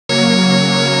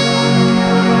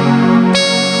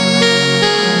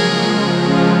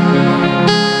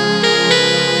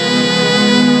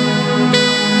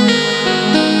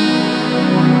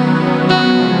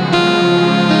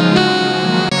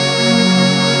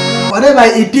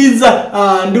whatever it is,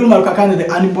 nduluma kakane the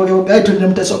animal guy to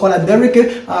them tesokola Derek,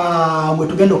 we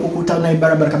tugenda okukutana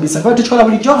ibarabara kabisa. Kwa tuchikola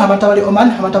buli jo, abantu bali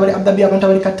Oman, abantu bali Abu Dhabi, abantu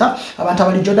bali Qatar, abantu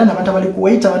bali Jordan, abantu bali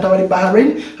Kuwait, abantu bali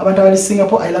Bahrain, abantu bali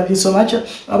Singapore. I love you so much.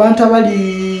 Abantu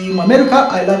bali America,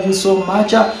 I love you so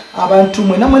much. Abantu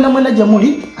mwena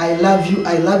jamuli, I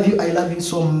love you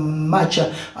so much.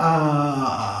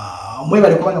 Mwe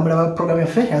bali kubanga mulaba program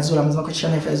yafe yazula mazima ko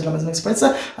channel yafe yazula mazima express.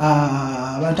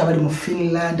 Abantu abali mu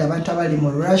Finland, abantu abali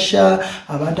mu Russia,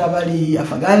 abantu abali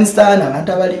Afghanistan,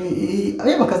 abantu abali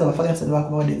bakaza Afghanistan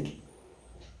bakuba wadeki.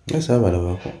 Esa abala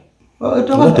bako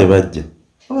bate bajja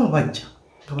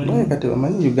kati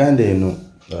bamanyi Uganda eno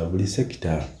buli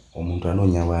sector omuntu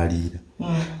anonya walira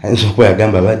ayinza okuba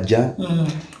yagamba bajja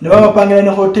ne bapangira ne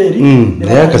hoteli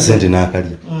naye akasente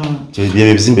n'akalya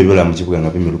bye bizimbe byola mu kibuga nga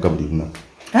bimeruka buli lunaku.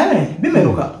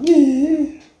 Bimeruka.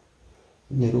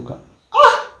 Bimeruka.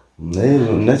 Naye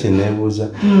nakye neebuuza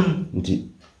nti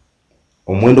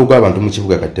omuwendo gw'abantu mu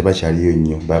kibuga kati tebakyaliyo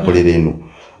nnyo bakolera eno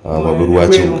wabulu wa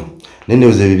kibuga. Naye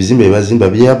neebuuza ebyo bizimbe bye bazimba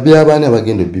by'abaana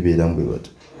abagenda bibeeramu bwe bato.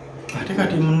 Ate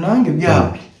kati munnange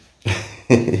byawe.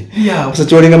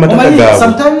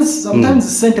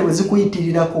 Sometimes sente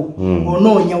wezikuyitirirako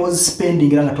onoonya was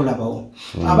spending nga tolabawo.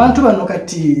 Abantu bano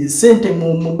kati sente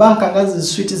mu banka ngazi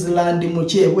Switzerland mu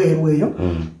kyebweru eyo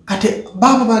kati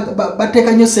baba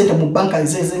bateka nyo sente mu banka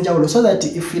ezenjawulo so that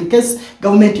if in case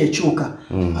government echuka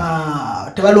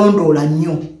tebalondoola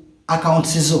nnyo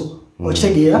accounts zo.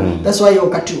 That's why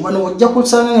kati wano ojja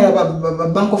kusanga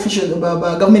bank officials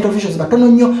government officials batono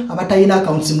nnyo abatayina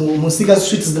accounts mu siga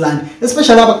Switzerland,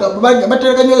 especially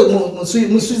abatereka nnyo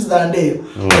mu Switzerland eyo.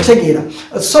 Otegeera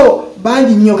so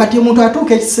bangi nnyo kati omuntu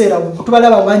atuuka ekiseera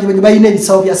tubalaba bangi bayina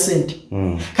ebisawo bya sente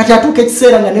kati atuuka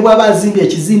ekiseera nga ne bwaba azimbye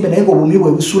ekizimbe naye ng'obumi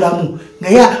bwe busulamu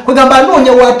nga kwegamba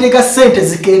anoonya wateeka sente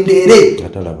zikendeere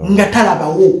nga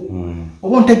talabawo.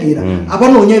 Obo ntegeera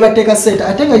abanoonya bateeka sente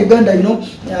ate nga Uganda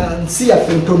nsi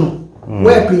yaffe ntono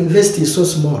where to invest is so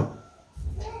small.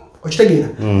 Okitegeera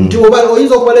nti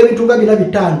oyinza okubala ebintu nga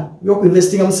 5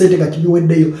 by'okuinvestinga mu sente nga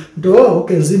kibiweddeyo nti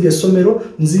okay nzimbye essomero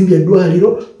nzimbye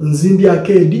eddwaliro nzimbye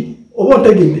akeedi oba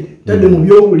ntegedde tadde mu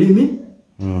byobulimi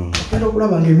okenda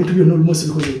okulaba nga ebintu byonna olumunsi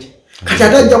bikoze eki kati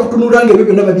ate ajja kutunula nga ebyo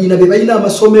byonna babiina be balina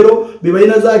amasomero be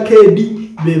balina za akeedi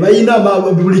be balina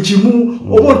buli kimu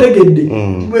oba ntegedde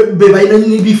be balina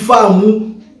n'ebifaamu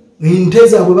ente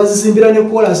zaabwe bazisimbira ne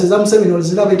kolansi ezamuseveni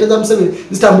oluziraba ente zamuseveni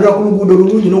zitambulira ku luguudo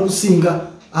olulungi n'okusinga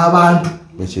abantu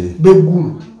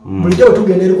beggulu bulijjo bwe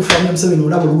tugenda eri kufaamya museveni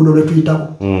olaba oluguudo lwe tuyitako.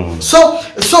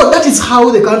 So that is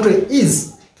how the country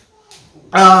is.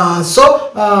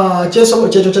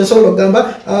 Kyekyo kyensobola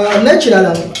okugamba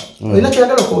n'ekirala olina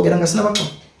kyeyagala okwogera nga sinabako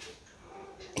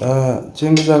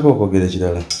kyengezaako okwogera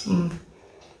ekirala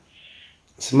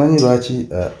simanyi lwaki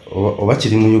oba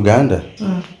kiri mu Uganda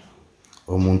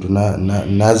omuntu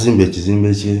n'azimba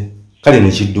ekizimbe kye kale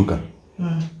nekidduka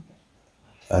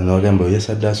n'ogamba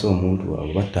yesaddaasa omuntu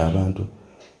obatta abantu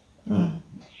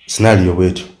sinaliyo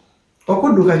bwetyo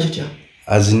okudduka kitya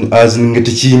nga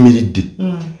tekiyimiridde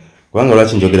kubanga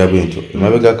lwaki njogera bwentyo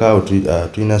emabegakaawo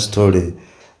tulina story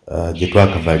gye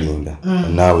twakavalinga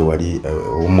naawe wali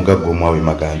omugagga omwawe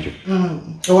Maganjo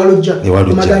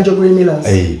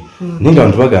naye nga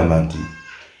abantu bagamba nti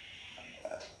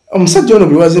omusajja ono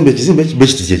buli wazimba ekizimbe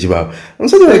bekiti kyekibaawo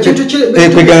omusajja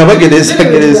kwegamba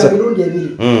bagereesagereza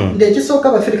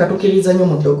ng'ekisooka bafirika tukkiririza nnyo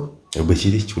mu ddogo bwe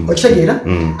kiri okitegeera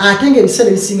ate ng'ebiseera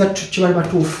ebisinga kibali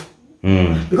batuufu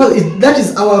because that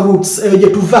is our roots gye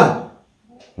tuva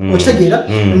okitegeera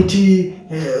nti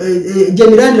gye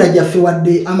mirandira gyaffe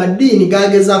wadde amadiini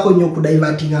gagezaako nnyo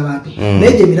okudivertinga abantu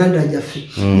naye gye mirandira gyaffe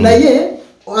naye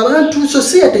abantu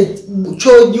society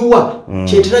kyogiwa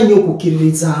kyetera nnyo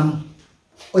okukkiririzaamu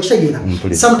okitegeera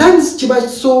sometimes kiba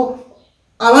so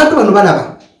abantu bano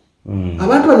balaba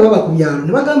abantu bano baba ku byalo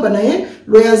ne bagamba naye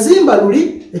lwe yazimba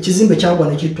luli ekizimbe kyagwa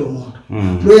ne kitta omuntu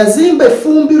lwe yazimba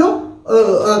effumbiro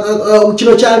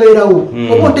kino kyabeerawo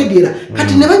oba ontegeera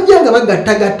kati ne bajja nga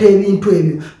bagattagatta ebintu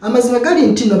ebyo amazima gali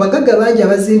nti no bagagga bangi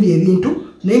abazimbye ebintu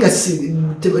naye nga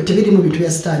tebirimu bintu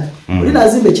bya sitaani oli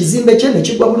naazimba ekizimbe kye ne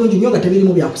kigwa bulungi nnyo nga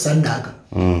tebirimu byakusaddaaka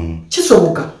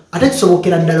kisoboka ate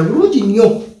kisobokera ddala bulungi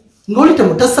nnyo ng'oli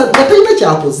talina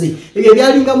kyakoze ebyo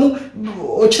ebyalingamu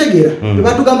okitegeera bwe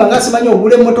batugamba nga simanyi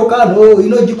ogula emmotoka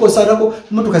olina ogikosanako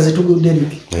emmotoka zetugudde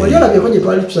lipi oli olabyeko gye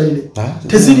twali tusalire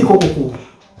teziriko kukuba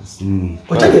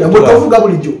otegeera bwe tovuga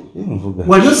bulijjo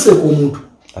wali osseeko omuntu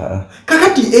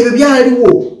kakati ebyo byaliwo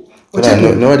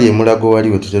Newali emulago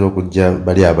waliwo tutera okujja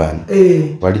bali abaana.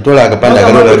 Walitola akapanda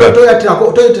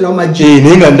toyetera maji.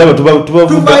 Naye nga ndaba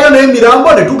tuvayo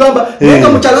n'emirambo ne tugamba naye nga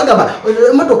mukyalo agamba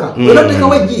emmotoka onateeka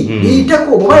weggi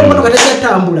yiyiteko bw'oba emmotoka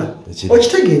tekyatambula.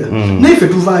 Okitegeera naye ffe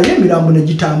tuvaayo emirambo ne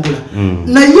gitambula.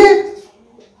 Naye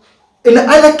in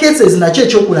other cases nakyo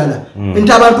ekyokulala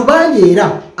nti abantu bangi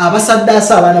era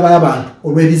abasaddaasa abaana b'abantu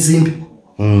olw'ebizimbe.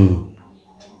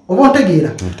 Oba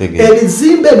ontegeera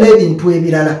ebizimbe n'ebintu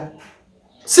ebirala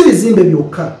si bizimbe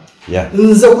byokka.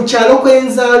 Nze ku kyalo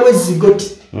kw'enzaalo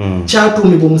Zigoti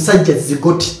kyatuumibwa omusajja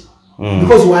Zigoti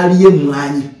because waaliyo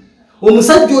emmwanyi.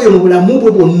 Omusajja oyo mu bulamu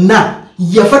bwe bwonna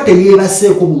yafa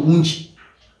teyeebaseeko bulungi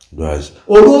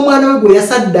olw'omwana we gwe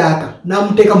yasaddaaka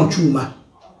n'amuteeka mu kyuma.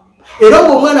 Era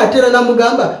ng'omwana atera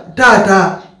n'amugamba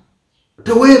taata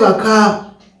teweebaka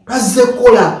tazze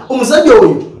kukola. Omusajja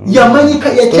oyo yamanyika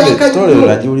yakyaka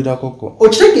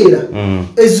okitegeera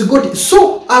Zigoti.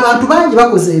 So abantu bangi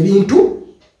bakoze ebintu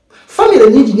famire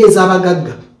nyingi nyo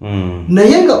ez'abagagga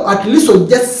naye nga at least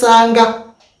ojja ssanga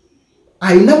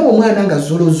ayinamu omwana nga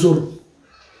zolozolo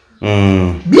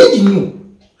bingi nnyo.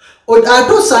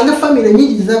 Ate osanga famire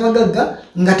nyingi ez'abagagga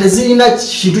nga tezirina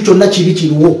kintu kyonna kiri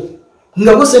kiriwo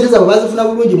nga bo sente zaabwe bazifuna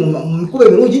bulungi mu mikuba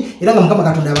emirungi era nga Mukama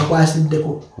Katonda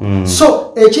abakwasiddeko.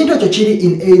 So ekintu ekyo kiri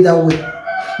in either way.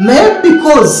 Naye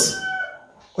because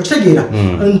okitegeera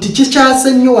nti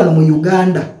kikyase nnyo wano mu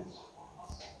Uganda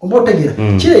oba otegeera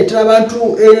kireetera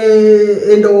abantu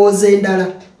endowooza endala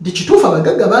nti kituufu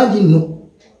abagagga bangi nno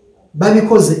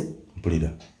babikoze.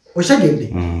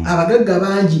 Okitegedde abagagga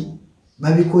bangi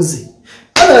babikoze.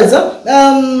 Abaza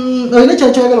olina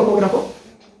kyali kyoyagala okwogerako?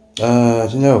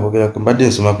 Kinyala okwogerako mbadde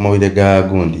nsoma ku mawulire ga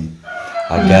gundi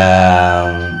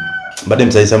mbadde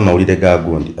musayisa mu mawulire ga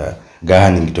gundi ga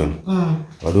Hannington.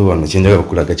 Waliwo wano kyenjagala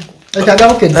okulaga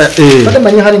Bade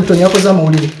manyi Hannington yakoze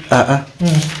amawulire.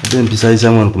 Mbadde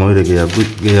mpisayisa mu ku mawulire ge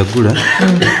yagula.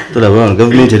 Tolaba wano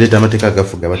gavumenti ereeta amateeka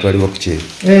agafuga abatwalibwa ku kyeyo.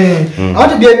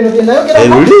 Ate bye bino bye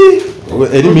nayogerako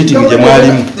eri meeting gye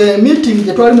mwalimu meeting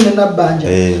gye twalimu ne Nabbanja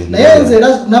naye nze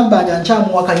era Nabbanja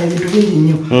nkyamuwakanya ebintu bingi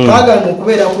nnyo twagaana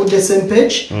okubeera ku the same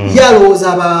page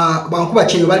yalowooza bankuba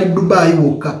kyeyo bali Dubai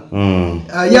wokka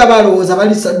ye abalowooza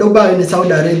bali Dubai ne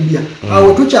Saudi Arabia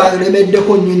awo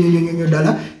tukyalemeddeko nnyo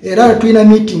ddala era tulina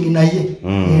meeting naye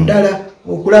endala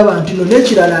okulaba nti no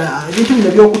n'ekirala ebintu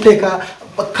bino by'okuteeka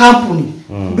company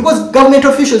because government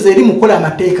officials eri mukola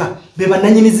amateeka be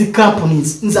bannannyinizi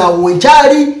companies nzaawo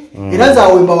wenkyali era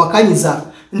nzaawo mbawakanyiza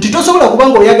nti tosobola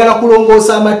kubanga oyagala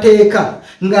kulongoosa amateeka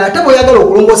ng'ate bw'oyagala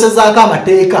okulongoosezaako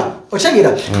amateeka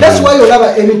okitegeera. That's why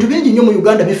olaba ebintu bingi nnyo mu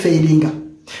Uganda bifeiringa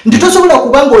nti tosobola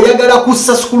kubanga oyagala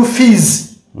kussa school fees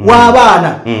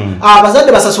w'abaana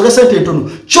abazadde basasule sente entono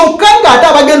kyokka ng'ate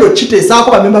abagenda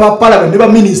okiteesaako bamemba ba parliament ne ba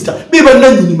minisita be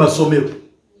bannannyini masomero.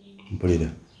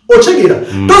 Okitegeera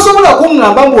tosobola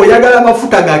kuŋŋamba ng'oyagala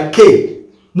amafuta gakke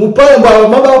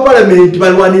mubaba wa parliament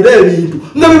balwanira ebintu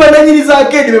nga bebananyiriza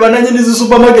akedi bebananyiriza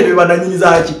supermarket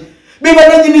bebananyiriza ki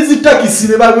bebananyiriza takisi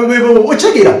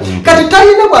okitegeera kati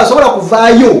talina bw'asobola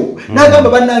kuvaayo n'agamba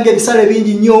bannange ebisale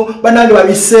bingi nnyo bannange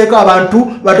babiseeko abantu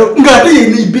ng'ate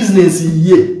yeni business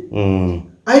ye.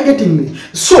 I getting me?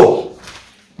 So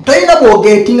talina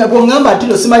bw'ogetinga bw'ongamba nti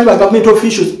no simanyi ba government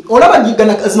officials olaba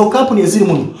gigana zino company eziri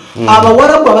muno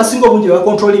abawarabu abasinga obungi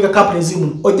bacontrollinga company eziri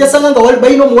muno ojja sanga nga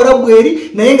balina omuwarabu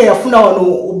eri naye nga yafuna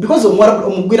wano because omuwarabu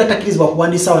omugwira takkirizibwa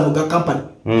kuwandiisa wano ga company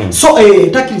so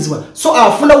takkirizibwa so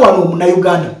afuna wano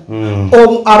Munnayuganda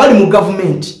abali mu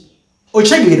government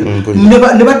okitegeera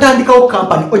ne batandikawo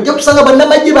company ojja kusanga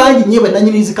bannamagye bangi nnyo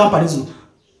bannannyinizi company zino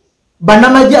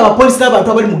bannamagye abapolisi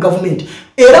n'abantu abali mu government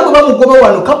era bwe bamugoba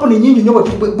wano company nyingi nnyo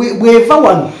bweva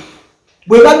wano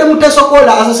bwebadde mu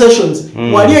tesokola associations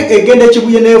wali egenda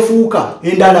ekibuye n'efuuka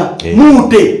endala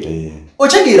muute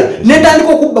okitegeera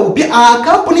netandika okubba bupya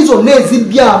company zonna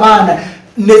ezibbya abaana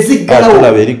neziggalawo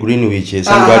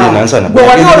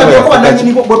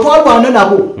bwetwalwana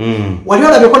nabo wali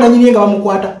olabyeko nanyini nga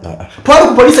bamukwata twali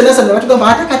ku polisi nasa ne batugamba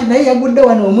ate kati naye yagudde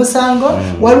wano omusango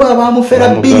waliwo abamufera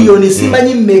biliyoni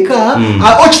simanyi mmeka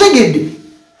okitegedde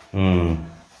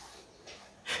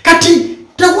kati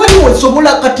tewali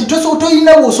osobola kati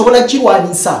toyina osobola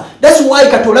kirwanyisa. That's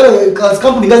why kati olaba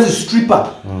company nga stripper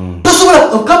tosobola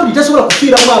company tesobola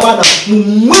kufiiramu abaana mu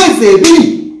mwezi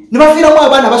ebiri ne bafiiramu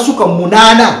abaana basuka mu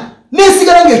 8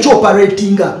 nesigala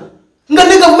ng'ekyoperatinga nga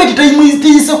ne gavumenti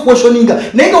teyise kukweshoninga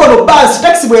naye nga wano basi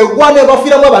taxi bwegwana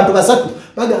bafiiramu abantu 3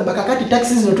 bagamba kakati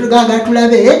taxi zino tuganga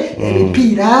tulabe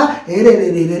emipiira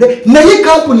erererere naye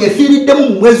company efiiriddemu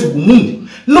mu mwezi gumu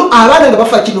no abaana nga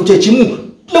bafa kino kyekimu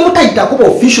nomutayitako ba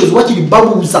officials wakiri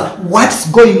babuuza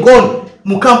what's going on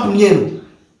mu company eno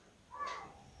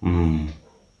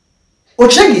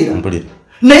Okitegeera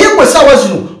naye gwe saawa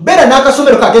zino beera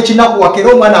n'akasomero kak'ekinaku wakera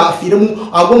omwana afiiremu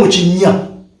agwe mu kinnya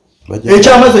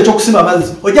eky'amazzi ekyokusima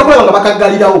amazzi ojja kulaba nga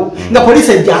bakaggalirawo nga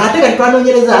poliisi ejja ate nga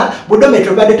titwanoonyereza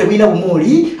budometero badde tebulina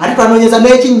bumooli ate twanoonyeza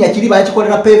n'ekinnya kiri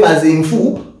bakikolera pavers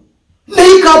enfu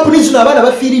naye kampuni zino abaana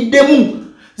bafiiriddemu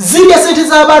zirya sente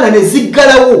z'abaana ne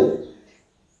ziggalawo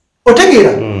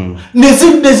otegeera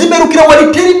ne zimerukira wali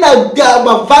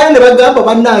bavaayo ne bagamba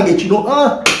bannange kino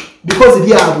because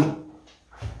byabwe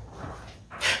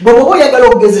bw'oba oyagala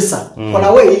okugezesa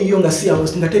kolawo eyiyo nga si yawo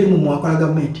nga terimu mwakola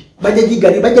gavumenti bajja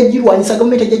girwanyisa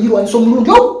gavumenti ejja girwanyisa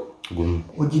omulungi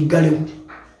ogiggalewo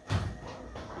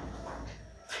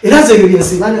era nze ebyo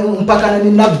byensiba mpakana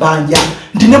ne nabbanja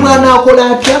nti ne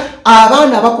bwanaakola atya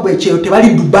abaana abakuba ekyeyo tebali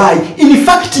Dubai. In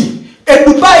fact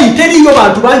Dubai teriyo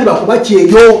bantu bangi bakuba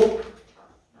kyeyo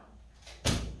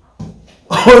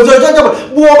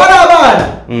bw'oba n'abaana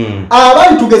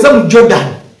abali tugeze mu Jordan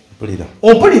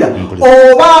ompulira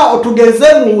oba tugeze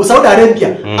mu Saudi Arabia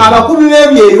abakubi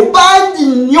b'ebyeyo bangi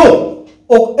nnyo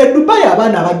Dubai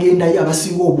abaana abagendayo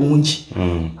abasinga obungi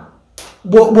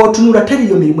bw'otunula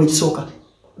teriyo mirimu ekisooka.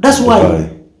 That's why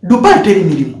Dubai teri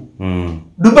mirimu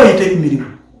Dubai teri mirimu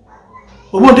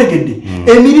oba ontegedde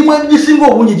emirimu egisinga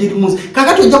obungi giri muzi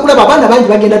kakati ojja kulaba abaana bangi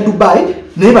bagenda Dubai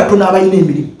naye batono abalina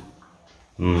emirimu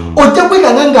ojja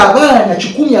kwekanga ng'abaana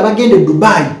 100 abagenda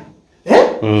Dubai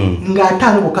nga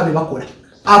 5 bokka be bakola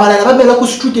abalala bamera ku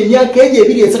street emyaka egyo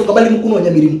 2-3 nga bali mu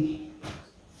kunoonya mirimu.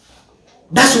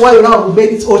 That's why olaba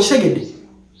bubeezi okitegedde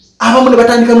abamu ne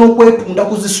batandika n'okwetunda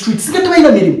ku zi streets nga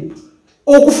tebalina mirimu.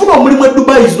 Okufuna omulimu e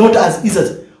Dubai is not as easy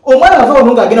as omwana ava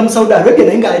wano ng'agenda mu Saudi Arabia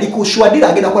naye ng'ali ku shwadira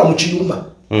agenda kola mu kiyumba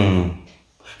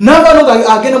n'ava wano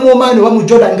ng'agenda mu Oman oba mu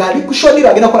Jordan ng'ali ku shwadira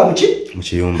agenda kola mu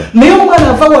kiyumba naye omwana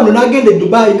ava wano n'agenda e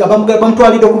Dubai nga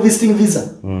bamutwalidde ku visiting visa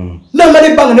n'amala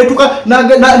ebbanga n'etuuka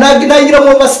n'ayingira mu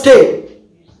overstay.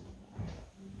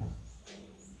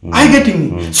 Are you getting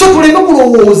me? So tuleme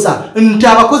kulowooza nti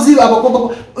abakozi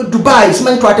Dubai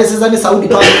simanyi twateeseza ne Saudi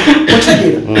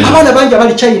okitegeera abaana bangi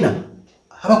abali China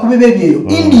abakubi b'ebyeyo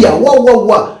India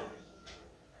wa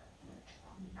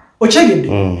okitegeedde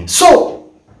so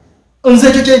nze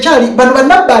ekyo kyekyali bano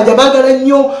bannabbanja baagala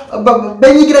nnyo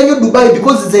benyigira nnyo Dubai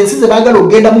because zensi ze baagala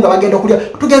okgendamu nga bagenda okulya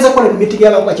tugenze kukola emitiga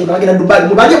y'abantu bakyenga bagenda Dubai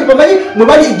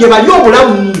mubamanyi gye bali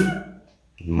obulamu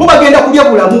mubagenda kulya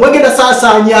bulamu bagenda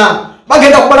saasaanya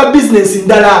bagenda kukola business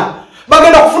ndala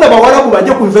bagenda kufuna bawalabu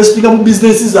bajja ku investinga mu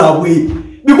business zaabwe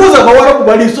because abawalabu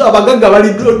bali abagagga bali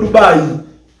Dubai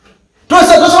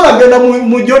tosobola genda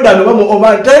mu Jordan oba mu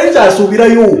Oman teri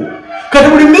kyasuubirayo kati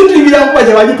buli meeting yankuba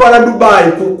gye bagitwala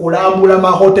Dubai kulambula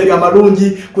mahoteli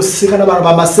amalungi kusisikana bana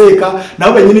bamaseeka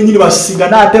nabo bennyini basisinga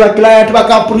n'ate ba client ba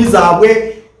kampuni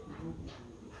zaabwe.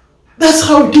 That's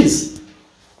how it is.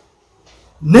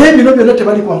 Nebino byonna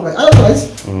tebali kwangala otherwise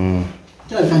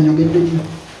njogedde nnyo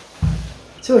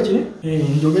siwo kiri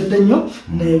njogedde nnyo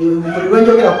buli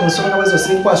lwenjogera ku nsonga bwezo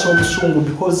sinkwasa obusungu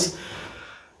because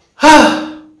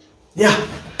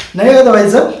naye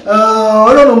otherwise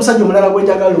waliwo n'omusajja omulala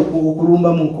gwenjagala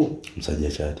okulumbamuko musajja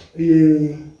kyati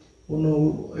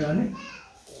ono yani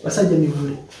basajja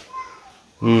mivule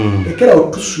lekera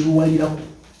otusuluwalirako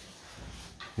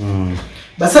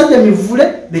basajja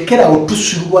mivule lekera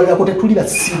otusuluwalirako tetuli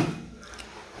basiru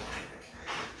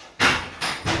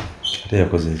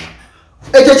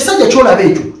ekyo ekisajja kyolaba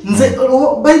ekyo nze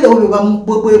baida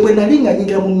bwe nali nga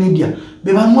nyingira mu media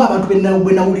be bamu abantu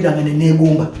bwe nawuliranga ne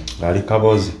neegomba ali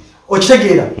kabozi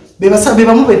okitegeera be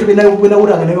bamu betu bwe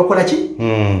nawuliranga ne bakola ki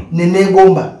ne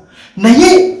neegomba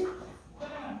naye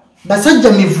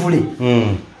basajja mivule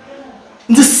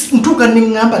nze ntuuka ne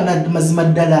ŋŋamba na mazima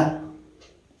ddala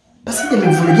basajja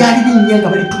mivule lyali linnya nga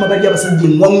balituma bali abasajja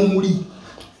enwamuli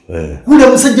kule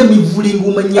musajja mivule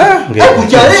ng'omanya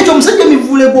kukyalo ekyo musajja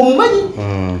mivule gw'omumanyi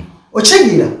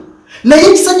okitegeera naye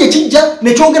ekisajja kijja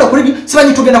nekyogera kuli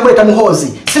simanyi tugenda kuleeta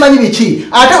muhoozi simanyi biki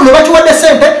ate lwe bakiwadde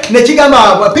sente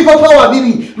nekigamba people power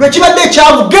bibi lwe kibadde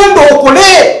ekyavu genda okole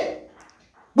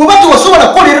bw'oba tewasobola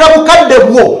kukolerera bukadde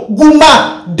bwo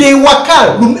guma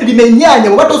dewaka limenyaanya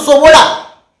bw'oba tosobola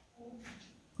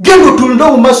genda otulunde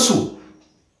obumasu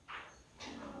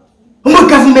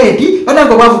gavumenti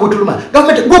bananga bwavu bwetuluma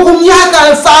gavumenti gwe ku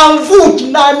myaka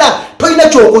 7-8 tolina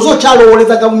kyokoze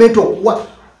okyalowooleza gavumenti okuwa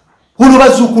olwo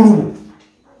bazuukulubu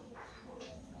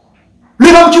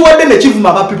lweba mukiwadde nekivuma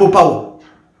aba people power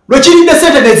lwekiridde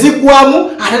sente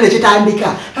neziggwamu ate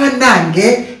nekitandika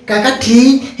nange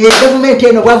kakati gavumenti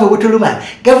eno bwavu bwetuluma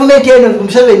gavumenti eno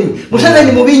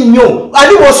Museveni mubi nnyo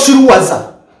ali bwosiruwaza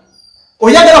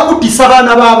oyagala kuttisa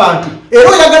baana b'abantu era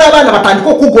oyagala abaana batandika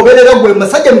okugoberera gwe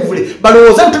masajja mivule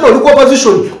balowooza nti oli ku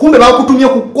opposition kumbe bakutumye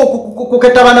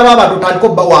kuketta abaana b'abantu otandika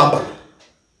obbawamba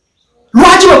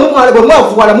lwaki bwe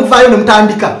mwavuwala muvaayo ne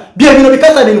mutandika bye bino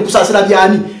bikazane ni kusaasira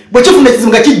byani bwe kifuna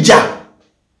ekizibu nga kijja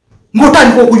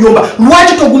ng'otandika okuyomba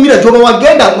lwaki togumira gy'oba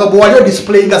wagenda nga bwe wali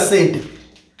odisplayinga ssente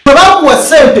bwe bakuwa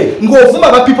ssente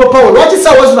ng'ovuma ba people power lwaki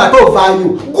saawa zino ate ovaayo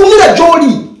gumira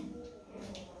gy'oli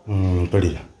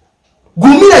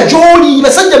gumira gy'oli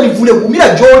basajja mivule gumira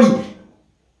gy'oli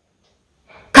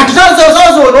kati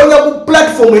tazazo onoonya ku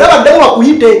platform era baddemu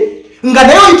bakuyite nga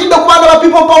naye oyitidde ku baana ba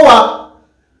people power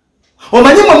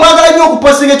omanyi mwe mwagala nnyo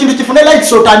okupostinga ekintu kifune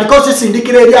likes otandika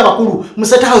osisindikira eri abakulu mu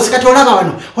State House kati olaba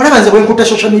wano olaba nze bwe nkutte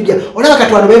social media olaba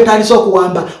kati wano beetandisa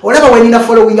okuwamba olaba wenina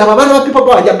following abo abaana ba people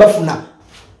power ajja bafuna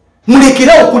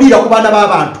mulekere okuliira ku baana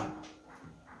b'abantu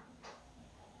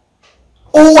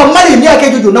owamala emyaka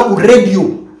egyo gyonna ku radio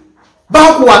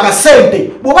bakuwa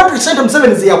akasente bw'oba tuli sente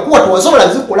Museveni ze yakuwa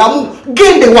tewasobola zikolamu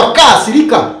gende waka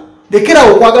asirika lekera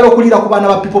okwagala okuliira ku baana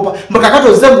ba people mbakakati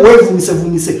ozze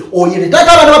weevumise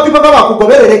oyeretaako abaana ba people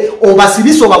bakugoberere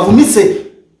obasibise obavumise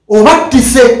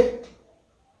obattise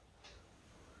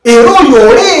era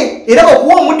olyole era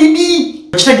bakuwa omudidi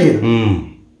okitegeera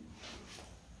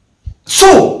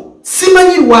so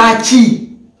simanyi lwaki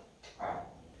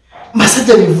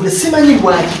masajja mivule simanyi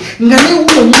lwaki nga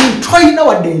newunyonyi toyina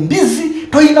wadde embizi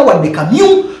toyina wadde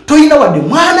kamyu toyina wadde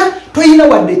mwana toyina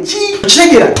wadde ki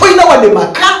okitegeera toyina wadde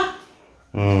maka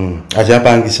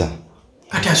akyapangisa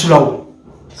kati asulawo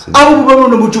abo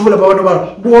bubanono mukivula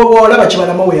bwolaba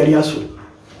kibalama we yali asula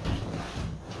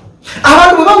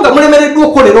abantu bwe banga mulemereddwa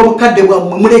okukolera obukadde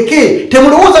bwammwe muleke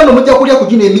temulowooza nno mujja kulya ku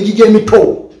gino emigi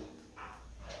gy'emito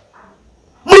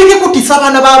muleke kutisa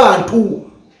abaana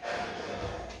b'abantu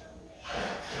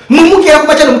mumukera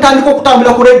kubacha ne mutandika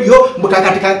okutambula ku radio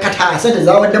mbukakati sente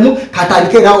zawaddemu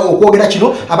katandika era okwogera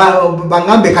kino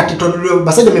bangambe kati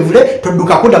basajja mivule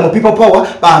todduka kudda mu people power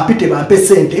bampite bampe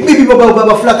sente bibi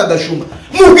babafulaka gashuma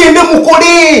mugende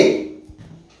mukole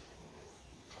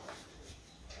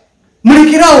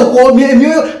mulikirawo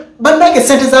emyoyo bannange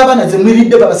sente z'abaana ze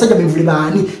muliridde babasajja mivule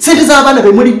baani sente z'abaana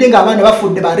be mulidde ng'abaana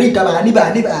bafudde bariita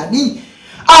baani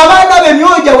abaana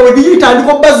b'emyoyo gyabwe bwe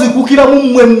giyitandika obbazikukiramu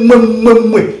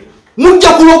mmwe mujja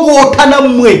kulogootana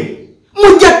mmwe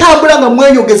mujja tambula nga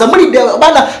mwenyogeza mulidde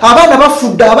abaana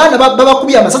bafudde abaana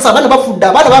babakubye amasasi abaana bafudde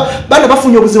abaana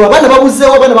bafunye obuzibu abaana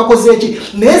babuzeewo abaana bakoze eki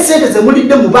naye sente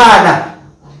zemulidde mu baana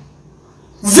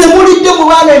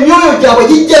emyoyo gyabwe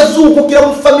gijja zuukukira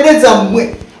mu famire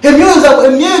zammwe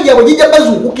emyoyo gyabwe gijja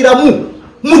bazuukukiramu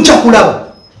mujja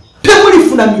kulaba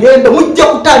temulifuna mirembe mujja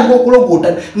kutandika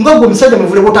okulogootana nga gwe omusajja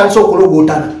muvule bwotandisa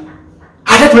okulogootana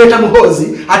ate tuleeta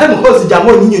muhoozi ate muhoozi jangu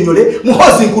onyinyonyole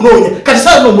muhoozi nkunoonya kati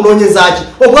saa zino omunoonyezaaki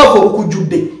obwavu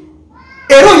obukujjudde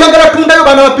era oyagala tundayo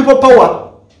baana ba people power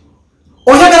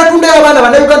oyagala tundayo abaana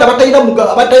bannayuganda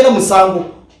abatalina musango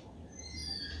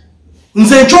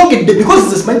nze nkyogedde because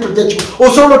nze simanyi tojja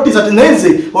osobola ottisa ti naye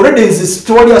nze already nze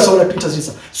tewali asobola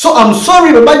twitazisa so I'm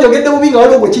sorry bwe banjogedde bubi nga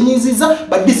waliwo gwe kinyiiziza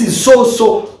but this is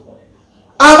so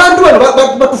abantu bano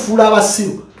batufuula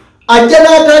abasiru ajja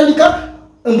n'atandika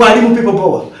mbwali mu people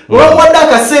power olwamuwadde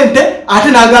akasente ate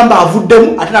n'agamba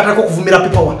avuddemu ate n'atandika okuvumira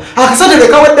people power akasente lwe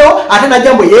kaweddewo ate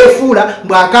n'ajja mbwe yeefuula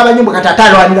mbw'akaaba nnyo mbwe kati ate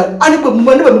alwanira ani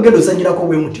bwe mugenda osanyirako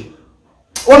bwe mutyo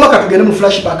wamaka tugende mu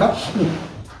flashback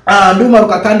Nduma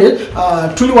Kakande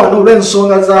tuli wano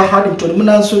olw'ensonga za Hannington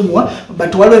munansonyiwa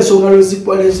but waliwo ensonga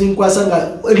lwezinkwasa nga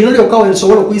lino lyokkawo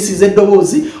nsobola okuyisiza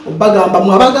eddoboozi obagamba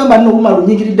mwabagamba nno obumala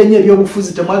lunyigiridde nnyo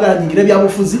ebyobufuzi temwagala nyingira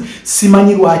ebyabufuzi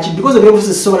simanyi lwaki because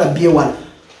ebyobufuzi sisobola byewala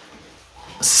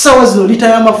sawa zino lita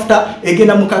y'amafuta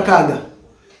egenda mu kakaaga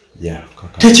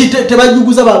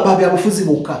tebajuguza babyabufuzi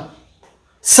bokka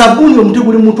sabuni omuti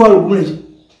guli mutwalo gumu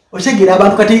otegera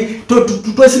abantu kati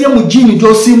twesibye mu jini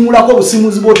gyosimuulako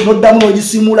obusimuzi bwoti noddamu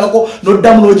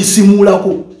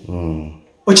n'ogisimuulako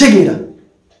otegera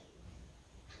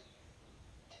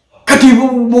kati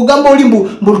bwogamba oli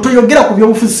mbu toyogera ku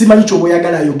byobufuzi simanyi kyoba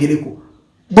oyagala ayogereko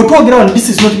bwe twogera wano this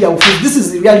is not byabufuzi this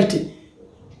is the reality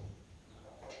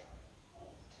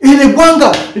eno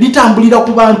eggwanga litambulira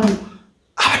ku bantu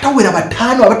abatawera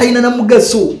bataano abatalina na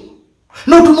mugaso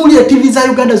notunuulira TV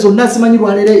za Uganda zonna simanyi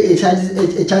lwalero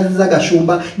ekyaziza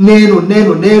Gashumba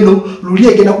neno luli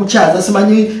egenda kukyaza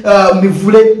simanyi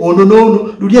mivule ono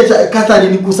nono luli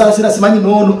Catherine kusaasira simanyi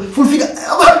nono fulfiga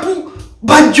abantu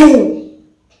bajjo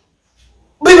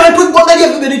bebantu eggwanga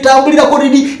lyaffe litambulirako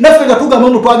liri naffe nga tugamba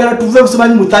mbu twagala tuve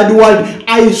simanyi mu third world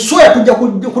I swear tujja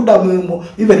kudda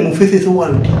even mu fifth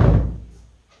world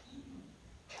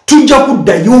tujja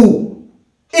kuddayo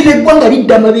eno eggwanga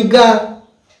lidda mabega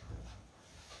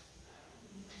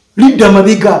lidda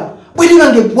mabiga bweri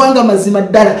bange eggwanga mazima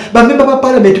ddala bamemba ba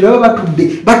parliament baba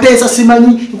batudde bateesa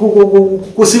simanyi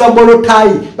kusiba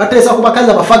bolotayi bateesa ku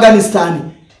bakazi Afghanistan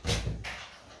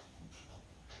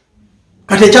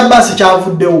kati ekyabbaasi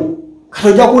kyavuddewo kati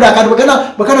ojja kuwulira kati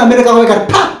bakana America kwa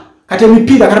kati pa kati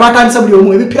emipiira kati batandisa buli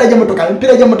omu emipiira gy'emmotoka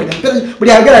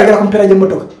buli ayagala ku mipiira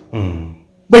gy'emmotoka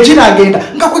bwe kinaagenda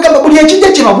nga kwegamba buli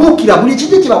ekijja kibabuukira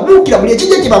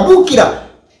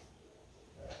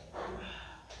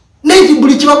neji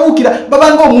buli kibabuukira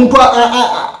babanga omuntu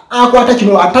akwata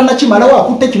kino atannakimalawo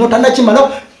akutte kino tannakimalawo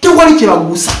tewali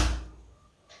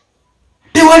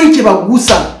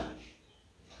kyebagusa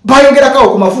bayogerako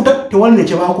ku mafuta tewali ne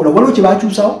kyebakola waliwo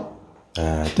kyebakyusawo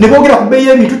ne boogera ku bbeeyi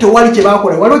y'ebintu tewali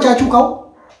kyebakola waliwo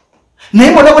kyakyukawo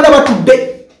naye bona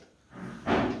batudde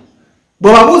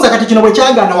bwe babuuza kati kino bwe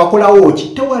kyagaana wakolawo ki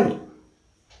tewali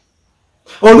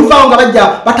oluvaawo nga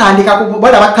bajja batandika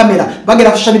balaba kamera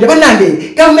bagera ku social media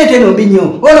bannange gavumenti eno mbi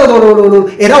nnyo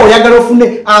era oyagala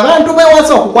ofune abantu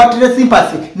bewansi okukwatira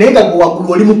sympathy naye nga gwe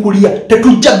waggulu oli mukulya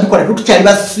tetujja bikola tetukyali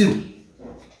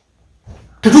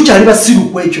basiru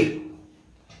ku ekyo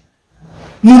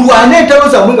mulwane entalo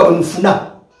zammwe nga bwe mufuna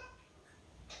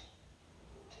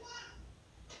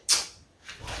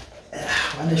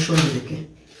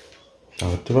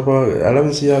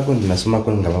allowance yako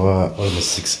nasomako nga baba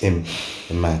almost 6M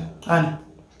man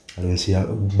allowance ya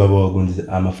baba wagondiza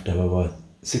amafuta baba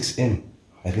 6M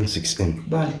I think 6M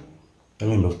bali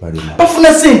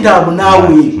bafuna sente abo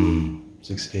naawe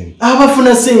 6M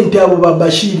abafuna sente abo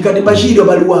babashiri kati bashiri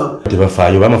baliwawo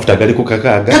tebafaayo bamafuta gali ku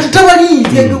kakaaga kati tabali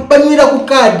banywera ku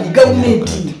kaadi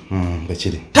gavumenti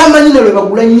bakiri tamanyi nalwe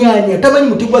bagula nnyanya tamanyi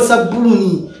muti gwa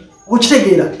sabbuuni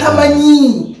okitegeera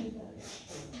tamanyi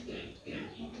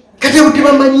kati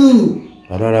tebamanyi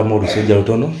balala mu lusejja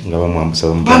lutono nga bamwambusa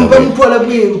bamutwala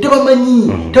bweru tebamanyi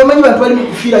bantu bali mu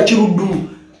kufiira kiruddu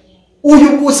oyo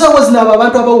kusawa zina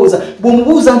abantu abawooza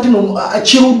bw'omubuuza nti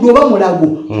kiruddu oba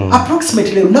mulago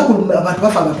approximately lunaku abantu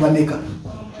bafa abantu bameka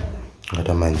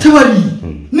tebali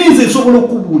ninze nsobola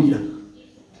okubuulira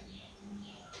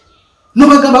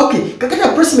nobagamba okay kakati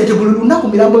approximately buli lunaku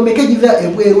mirambo emeka egiva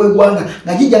ebweru eggwanga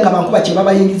nga gijja nga bankuba kye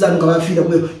babayingiza nga bafiira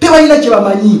bweru tebalina kye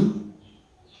bamanyi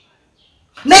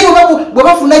naye bwe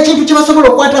bafuna ekintu kye basobola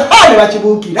okukwata ne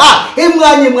bakibuukira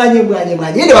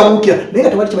emwanya ne babuukira naye nga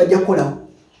tewali kye bajja kukolawo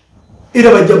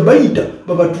era bajja bayita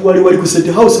babatuwale wali ku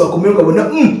State House bakomeyo nga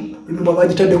bonna emimwa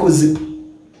bagitaddeko zipu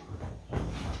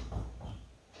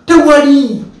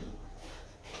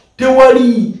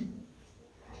tewali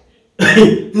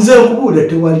nze nkubuulira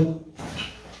tewali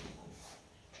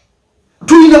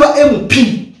tulina ba MP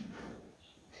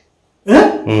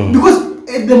because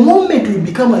at the moment we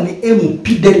become an MP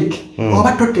Derek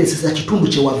oba toteseza kitundu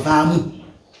kye wavaamu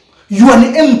you are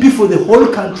an MP for the whole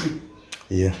country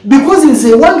because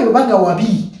nze wange banga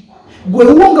wabi gwe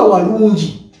wonga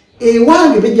walungi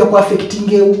ewange bejja ku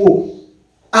affecting ewo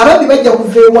abandi bajja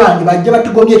kuva ewange bajja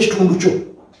batugomya ekitundu kyo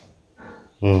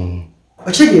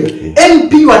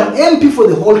MP one MP for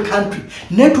the whole country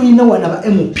netulina wana ba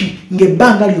MP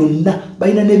ngebbanga lyonna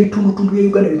balina n'ebitundutundu bya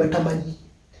Uganda bye batamanyi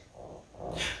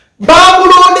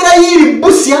bamulondera yiri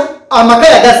Busya amaka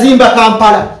yagazimba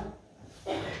Kampala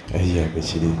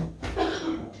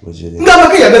nga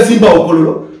amaka yagazimba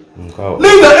Okololo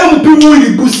nenga MP wiri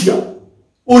Busya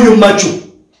oyo macho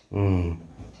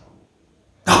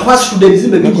akwasitudde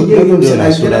ebizimbe bingi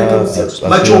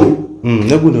macho oyo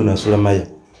negundi onasula maya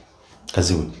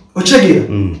kaziwe okitegeera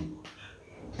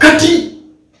kati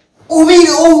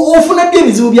ofuna dde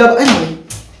ebizibu byabo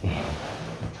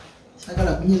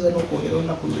sagala kunyiza n'okwogera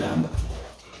olunaku lulamba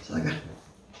sagala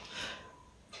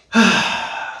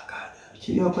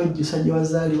kiri okwejjusa gye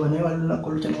wazaalibwa naye wali lunaku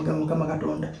olukya nogamba Mukama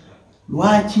Katonda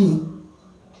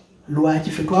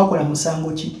lwaki ffe twakola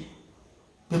musango ki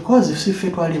because si ffe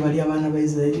twali bali abaana ba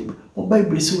Israeli mu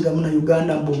Bayibuli siwuliramu na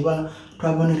Uganda mboba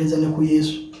twabonereza ne ku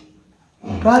Yesu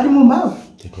twali mu maavu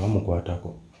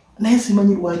tetwamukwatako naye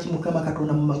simanyi lwaki Mukama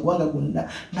Katonda mu magwanga gonna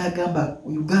n'agamba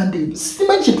Uganda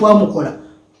simanyi kye twamukola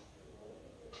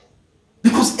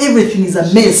because everything is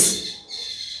a mess.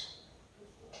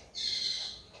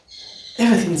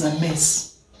 Everything is a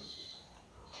mess.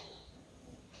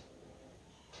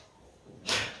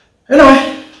 Anyway,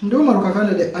 ndio maruka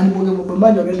kana de aniboge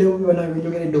bobamani ogende obi bana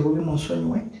njogere dogo bi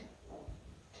monsonyiwe.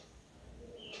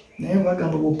 Naye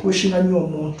bagamba bo pushing anyo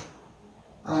omuntu.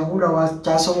 abula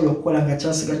wakyasobola okukola nga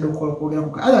kyasigadde okwogera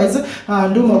kuka. Otherwise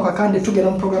nduma kakande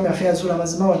tugera mu program ya Affairs Zula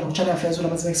Mazima wano ku channel Affairs Zula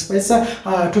Mazima Express.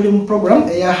 Tuli mu program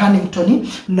eya Hannington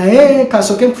naye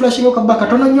kasoke mflashing okaba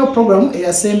katono nnyo program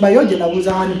eyasembayo gye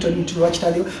nabuuza Hannington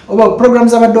tulwakitaliyo oba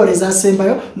programs abadole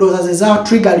ezasembayo ndoza ze za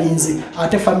triggerings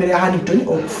ate family ya Hannington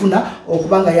okufuna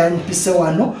okubanga yanpise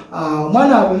wano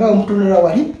omwana abanga omutunira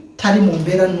wali tali mu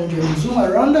mbeera nnungi omuzungu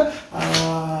around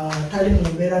tali mu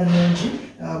mbeera nnungi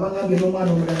bangambe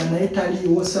n'omwana omulala naye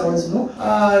taliiwo ssaawa zino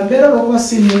mbeera lwokuba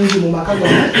si nnungi mu maka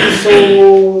gano so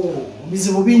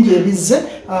bizibu bingi ebizze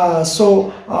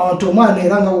so omwana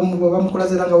era nga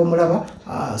bamukulaze era nga bamulaba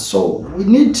so we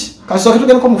need kasooke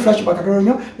tugereko mu flashback katono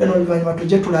nnyo then oluvannyuma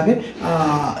tujje tulabe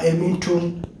ebintu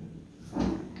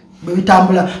bwe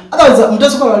bitambula. Otherwise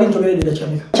muteesobola wali ntogeredde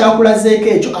kyamika kyakulazeeko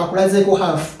ekyo akulazeeko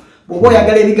half bw'oba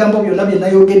oyagala ebigambo byonna bye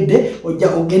nayogedde ojja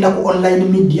ogenda ku online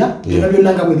media byonna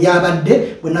byonna nga bwe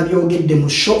byabadde bwe nabyogedde mu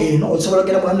show eno osobola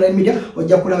ogenda mu online media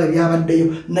ojja kulaba ebyabaddeyo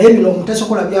naye bino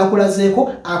omuteesokola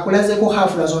byakulazeeko akulazeeko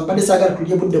half lazo mbadde saagala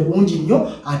tulye budde bungi nnyo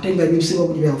ate nga ebisinga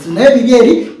bungi byabufuzi naye biri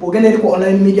eri bw'ogenda eri ku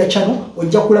online media channel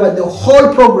ojja kulaba the whole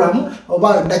program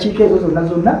oba dakiika ezo zonna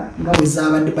nga bwe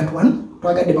zaabadde but one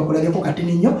twagadde bakulageko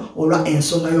katini nnyo olwa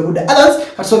ensonga y'obudde. Others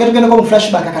kasooke tugendeko mu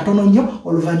flashback katono nnyo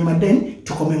oluvannyuma then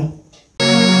tukomewo.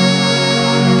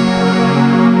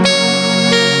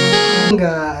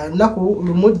 Nga naku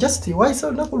lumu just why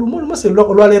so naku lumu se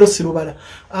olwaleero sirubala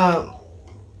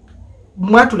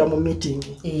mwatula mu meeting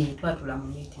twatula mu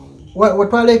meeting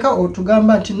watwaleka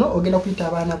otugamba nti no ogenda kuyita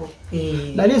abaana bo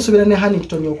nali nsubira ne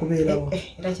Hannington okubeerawo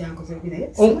era kyankoze bire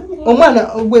omwana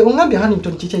gwe ongambye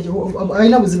Hannington kiki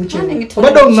alina buzibu ki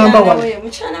obadde ongamba wali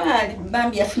mukyala wali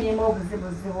Bambi yafunyeemu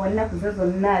obuzibuzibu wonnaku zo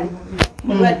zonna ali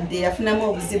mulwadde yafunamu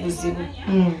obuzibuzibu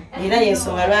era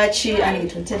yensonga lwaki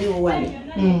Hannington taliwo wano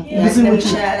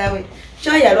mukyala we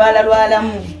kyo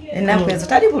yalwalamu ennaku ezo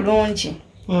tali bulungi.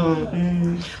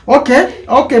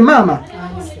 Okay mama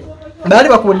bali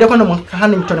bakubuddeko no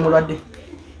Hannington mulwadde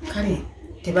kale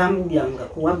tebambulyanga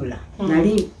kuwabula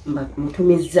nali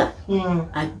mutumizza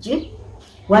ajje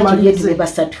waki yetu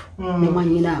basatu ne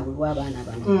mwanyina abo w'abaana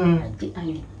bano ajje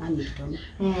Hannington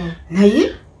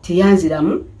naye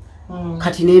teyanziramu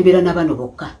kati nembera n'abano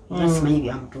bokka simanyi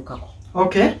byamutuukako.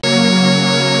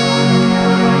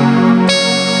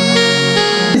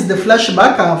 Is the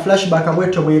flashback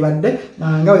abweto bwebadde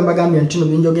nga bwe mbagambye nti no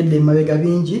binjogedde emabega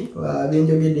bingi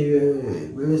binjogedde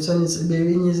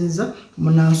bebinyiziza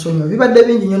munansonyiwa bibadde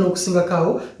bingi nnyo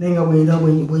n'okusingakaawo naye nga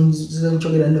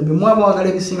bwenkyogera nno bwe mwaba wagala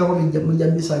ebisingako mujja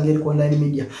bisanga eri ku online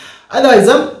media.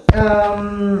 Otherwise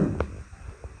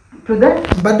today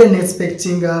badde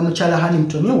expecting mukyala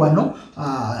Hannington wano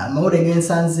amawulire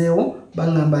gensanzeewo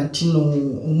bangamba nti no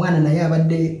omwana naye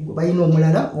abadde balina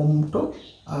omulala omuto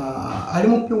ali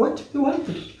mu P1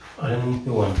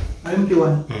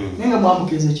 nenga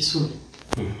mwamukiriza ekisulo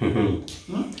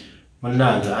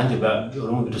Munanga andi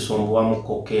olumu bitusumbuwa mu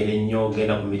kokere nnyo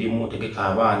genda ku mirimu tegeka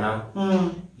abaana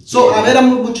so abeera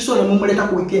mu kisolo mumuleta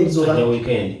ku weekend zoba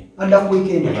ada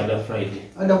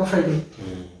ku Friday.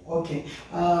 Okay.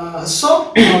 So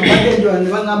badde ndio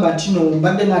nibagamba nti no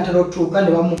badde natera otuuka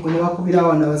ne bakubira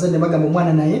abaana bazadde bagamba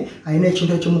omwana naye alina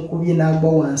ekintu ekimukubye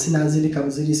n'agwa wansi n'azirika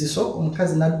buzirisi so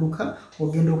omukazi n'adduka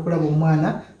ogenda okulaba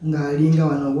omwana ng'alinga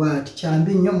wano bw'ati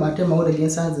kyambi nnyo ate mawulire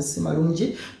gensanze si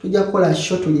malungi tujja kukola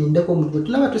show tulindeko omuntu bwe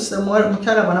tunaba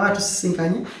mukyala bana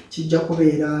batusisinkanye kijja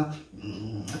kubeera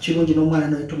kirungi n'omwana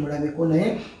naye tumulabeko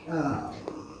naye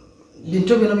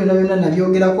bintu bino byonna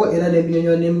nabyogerako era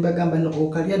n'ebinyonyo ne mbagamba no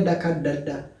okalya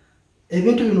ddakadda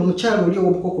ebintu bino omukyala oli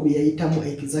obukoko bye yayitamu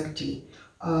exactly.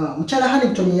 Mukyala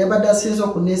Hannington yabadde asinza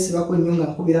okuneesibako nnyo nga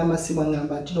nkubira amasimu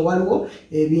angamba nti no waliwo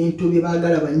ebintu bye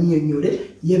baagala bannyonnyole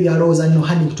ye byalowooza nno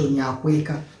Hannington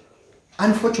akweka.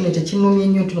 Unfortunately kinumye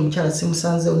nnyo nti omukyala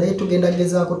simusanzeewo naye tugenda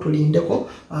gezaako tulindeko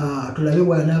tulabe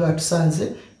bw'anaaba atusanze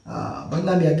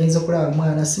bagambye agenze kulaba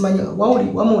mwana simanyi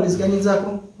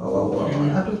wamuwuliziganyizaako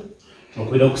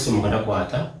okwira okusimu nga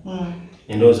takwata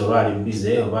endowooza oba ali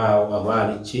bize oba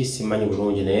ali ki simanyi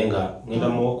bulungi naye nga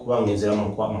ngendamu okuba ngenzera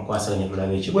mukwasaganya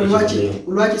tulabe ekikwekibuleyo.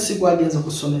 Lwaki si gwagenza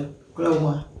ku ssomero kulaba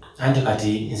omwana anti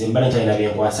kati nze mbala nkyalina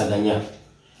byenkwasaganya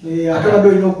ate badde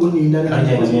olina okuninda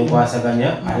anti byenkwasaganya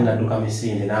ate nadduka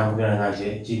misinde nankubira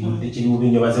nanje kiri bubi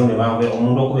nnyo bazeemu ne bambe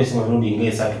omuntu okuba esimu emirundi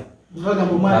ng'esatu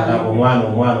bagamba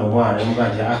omwana emuga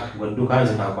nti gwedduka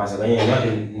nze kankwasaganya eno ate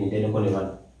nindendeko ne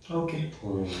bano.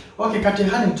 Okay, kati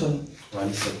Hannington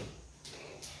walise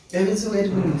ebizibu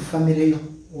ebiri mu famire yo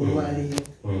olwaleero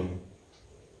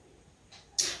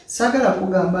saagala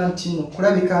kugamba nti no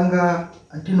kulabika nga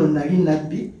nti no nali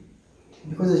nabbi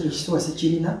because ekyo kituwa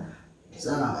sikirina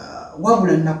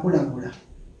wabula nakulabula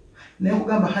naye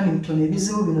kugamba Hannington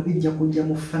ebizibu bino bijja kujja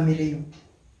mu famire yo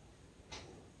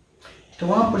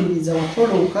tewampuliriza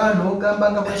watoloka n'ogamba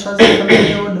nga bweswaza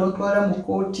famire yo n'otwala mu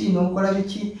kooti n'okola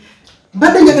biki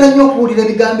badde njagala nnyo okuwulira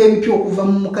ebigambo ebipya okuva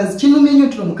mu mukazi kinumye nnyo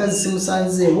nti omukazi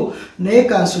simusanzeewo naye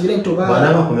kansubire nti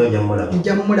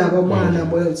nja mulaba mwana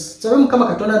sabe mukama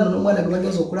katonda nono omwana gwe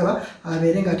bagenza okulaba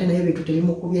abeere nga ate naye ebintu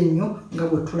tebimukubye nnyo nga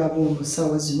bwe tulaba mu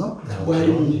ssaawa zino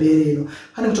bwali mu mbeera eno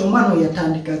hano nti omwana oyo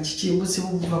yatandika kiki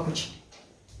buzibu buva ku ki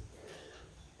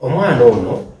omwana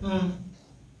ono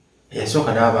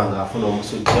ensooka n'aba ng'afuna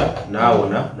omusujja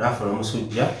n'awona n'afuna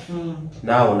omusujja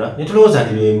n'awona ne tulowooza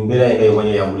nti embeera ye nga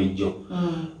yobanya ya bulijjo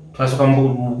twasooka mu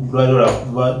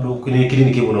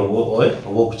kiriniki buno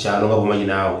obwokukyalo nga bumanyi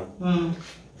naawe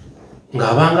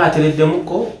ng'abanga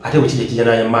atereddemukko ate bwe kijja kijja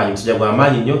n'amaanyi omusujja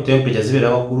gw'amaanyi nnyo tempeca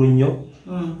zibeera waggulu nnyo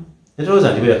ne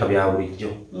tulowooza nti bireeka bya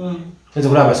bulijjo tuyinza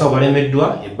okulaba abasawo balemeddwa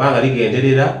ebbanga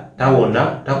ligenderera tawona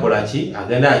takola ki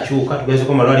agenda akyuka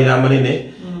tugezeko malwaliro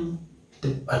amanene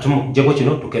atumujjeko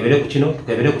kino tukebere ku kino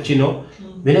tukebere ku kino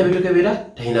bina ebitukebera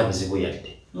talina buzibu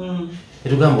yadde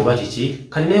netugamba oba kiki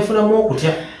kali neefunamu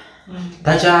okutya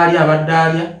takyali abadde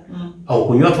alya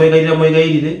okunywa twegayirira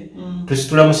mwegayirire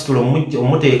tusitula musitula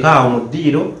omuteeka awo mu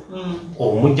ddiiro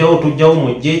omugjawo tujjawo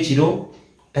mujja ekiro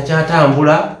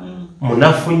takyatambula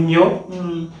munafu nnyo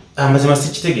amazima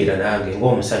sikitegeera nange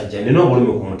ng'omusajja nina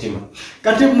obulumi ku mutima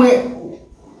kati mwe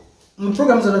mu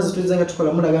program zonna zituyizanga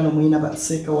tukola mulagano muyina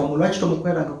baseeka wamwe lwaki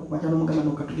tomukweranga kukwata n'omugamba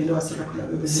nokatugende waseeka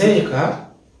tulabe seeka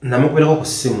namukwerako ku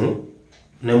ssimu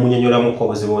nemunyonyolamuko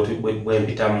obuzibu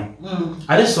bwempitamu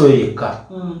ate soyo yekka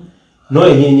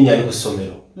noyo nyinyini ali ku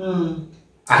ssomero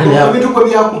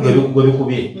gwe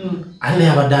bikubye ate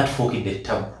naye abadde atufuukidde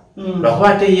ettabu lwakuba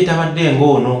ate ye tabadde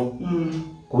ng'ono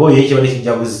kuba oyo ekibadde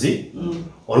kijja buzzi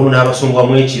olumu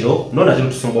n'abasumbwamu ekiro no nate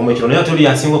lutusumbwamu ekiro naye ate oli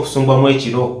yasinga okusumbwamu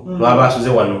ekiro lwaba asuze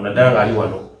wano naddala ng'ali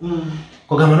wano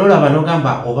kugamba n'olaba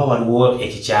n'ogamba oba waliwo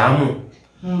ekikyamu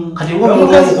kati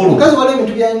omukazi waliwo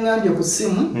ebintu byaŋŋambye ku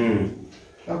ssimu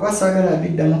akwasaagala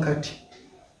abiddamu kati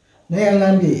naye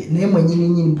yaŋŋambye naye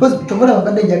mwenyininyini kyobala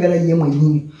babadde njagala ye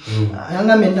mwenyini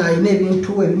yaŋŋambye alina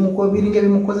ebintu biringa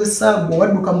ebimukozesa gwe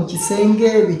wadduka mu kisenge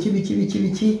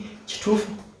biki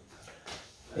kituufu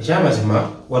ekyamazima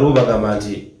waliwo bagamba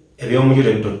nti ebyomujju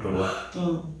tebitottolwa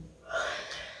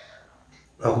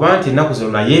lwakuba nti ennaku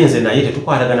zino naye nze naye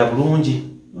tetukwatagana bulungi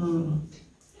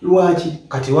lwaki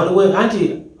kati waliwo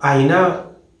anti ayina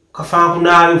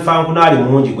kafankunaali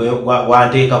mungi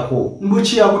gwanteekako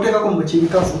mbuki akuteekako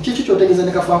mukibikafu kiki kyotegeeza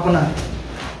ne kafankunaali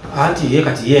anti ye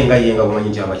kati yenga bumanyi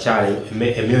nti abakyala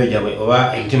emyoyo gyabwe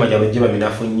oba emitima gyabwe giba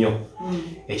minafu nnyo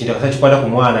ekintu akasa kikwata ku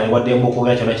mwana wadde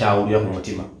mbukuogera kyona kyawulira ku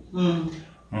mutima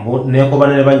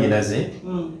nekobana ne bannyinaze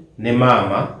ne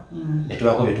maama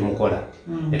netubako byetumukola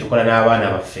netukola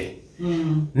n'abaana baffe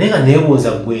naye nga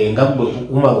neebuuza gwe nga gwe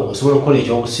umala osobola okukola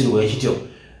ekyobusiru ekityo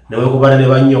newekubana ne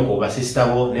bannyoko basisita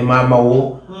bo ne maama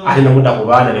wo ate nemudda ku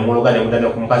baana nemuloga nemudda ne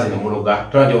ku mukazi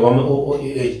nemuloga tola nti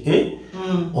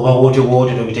oba bwotyo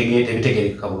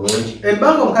tebitegerekeka bulungi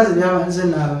ebbanga omukazi lyabanze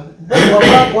naawe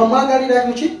wamwagalira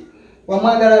muki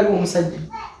wamwagala aliwo omusajja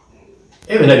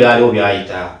ebyona byaliwo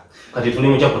byayita kati tuli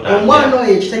mukyakutanga omwana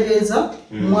oyo ekitegeeza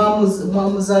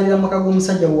mwamuzaalira maka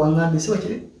g'omusajja wewaŋŋambye si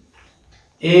bakiri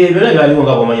byona byaliwo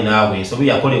nga bwomanyi naawe ensobi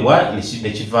yakolebwa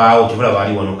nekivaawo kivula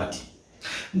baali wano kati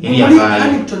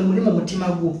Hannington muli mu mutima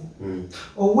gwo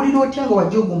owulira otya nga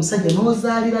wajja ogwo omusajja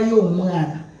n'ozaalirayo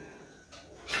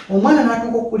omwana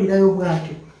n'atuuka okuwulirayo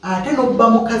bwatyo ate n'obba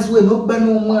mukazi we n'obba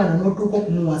n'omwana n'otuuka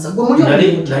okumuwasa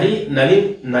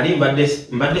nali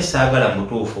mbadde saagala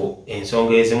mutuufu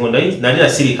ensonga ezimu nali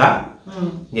nasirika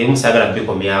ng'erimu saagala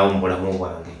bikomyawo mu bulamu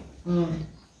bwange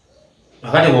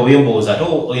akati bw'obimbuuza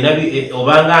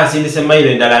obanga nsindise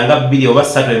mayiro endala nga 2 oba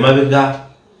 3 emabega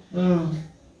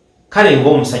kale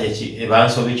ng'omusajja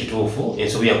bansobi kituufu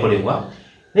ensobi yakolebwa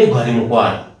naye gwali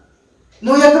mukwano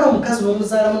n'oyagala omukazi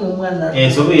n'omuzaalamu n'omwana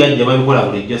ensobi yajja babikola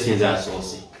bulijjo sinza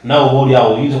asoose naawe oba oli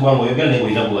awo oyinza okuba nga oyogera naye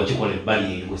olina gwe wakikola ebbali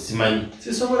eyo simanyi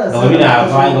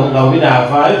nga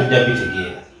webinaavaayo tujja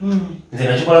bitegeera nze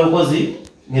nakikola bukozi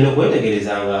ngenda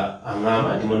okwetegereza nga aŋŋamba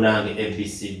nti munange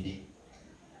abcd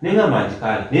neŋŋamba nti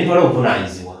kale naye twala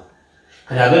obuvunaanyizibwa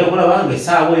kati agenda okulaba nga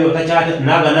essaawa eyo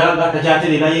naaga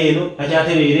takyatererayo eno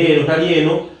takyaterera eno tali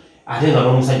eno ate nga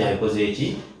n'omusajja abikoze eki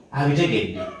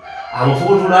abitegedde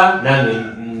amufubutula nange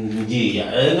njiya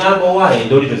ngamba owaayo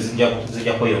endoolito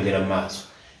zijja kweyongera mu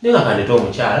maaso naye nga kandeta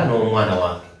omukyala n'omwana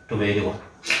wange tubeerewa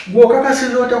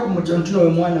gw'okakasiza otya ku mutontono we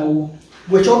mwana wo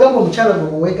gwe kyogamba omukyala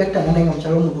gwe weegattanga naye nga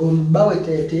mukyala bawe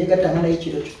teyegattanga naye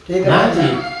kiro nanti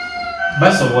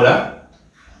basobola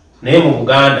naye mu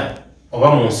Buganda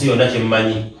oba mu nsi yonna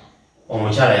kyemmanyi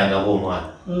omukyala yagaba omwana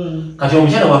kati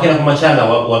omukyala wakera ku makyanga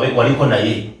waliko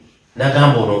naye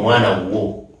nagamba ono omwana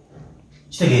wuwo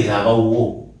kitegeeza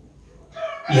abawuwo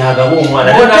yagaba omwana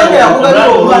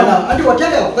ati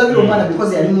watyaga yakugabira omwana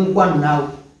because yali mu nkwano naawe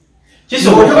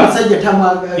kisoboka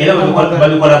era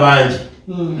babikola bangi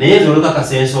naye nze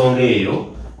olukakasa ensonga eyo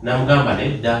namugamba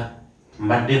nedda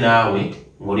mbadde naawe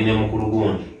ng'oli mukulu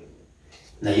gundi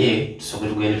naye tusooke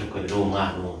tugende tukebere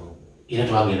omwana ono era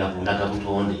twagenda kundaga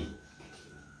butonde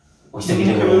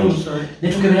okitegere bulungi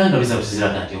netukebera nga biza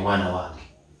busiziraga nti omwana wange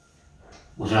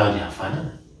otolaba nti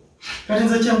afaanana kati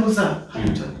nze kyembuza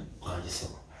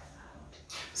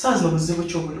saazi obuzibu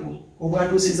kyobuliwo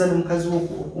obwatuusiza n'omukazi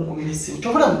wokunkubira essimu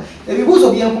kyobulamu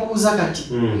ebibuuzo byenkubuuza kati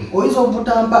oyinza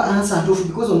obutampa ansa ntuufu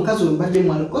because omukazi oyo mbadde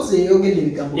mwala because yeyogedde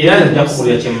ebigambo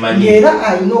era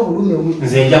alina obulume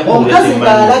omukazi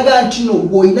ng'alaga nti no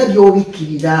bw'olina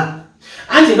by'obikkirira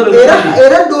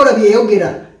era ddoola byeyogera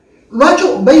lwaki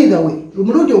by the way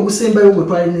omulundi ogusembayo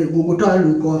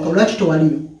gwetwalukawaka lwaki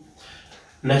tewaliyo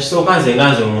nakisooka nze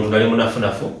nga nze omuntu nali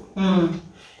munafunafu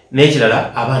n'ekirala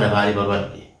abaana baali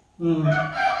balwadde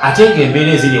ate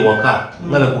ng'embeera eziri ewaka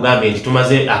nga bekugambye nti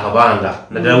tumaze akabanga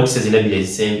naddala wikisi ezinabiri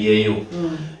ezisembyeyo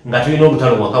nga tulina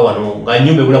olutalo waka wano nga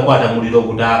nnyumba ebulakwata muliro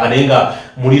gutaaka naye nga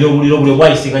muliro bule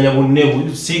bwayisinganya bunne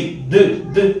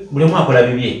buli mwakola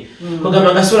bibye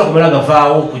kugamba nga sobola kumala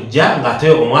gavaawo okujja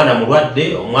ng'ate omwana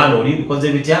mulwadde omwana oli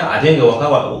bikoze bitya ate ng'ewaka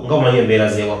nga omanyi embeera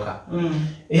z'ewaka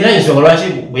era ensonga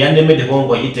lwaki bwe yandemeddeko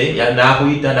ngoyite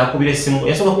n'akuyita n'akubira essimu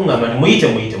yasooka kungamba nti muyite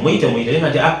nga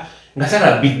nti nga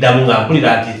sala biddamu nga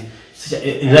mpulira nti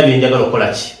nina byenjagala okukola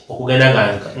ki okugenda nga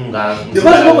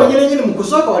nyini mu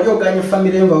kusooka wali oganye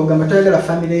famire yo ngaogamba toyagala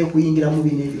famire yo kuyingira mu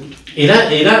bino ebintu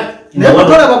era naye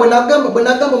kutolaba bwe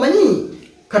nagamba manyi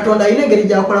katonda alina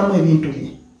engeri gyakolamu ebintu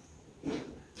bye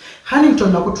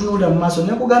Hannington nakutunuulira mu maaso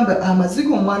nekugamba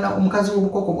amaziga omwana omukazi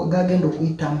w'obukoko gagenda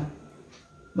okuyitamu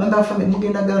bamba famire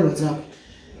mugenda galozaako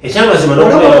ekyamazima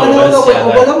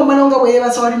omwana nga bwe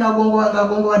yeebasa wali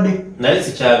n'agongobadde naye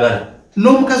sikyagala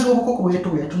n'omukazi w'obukoko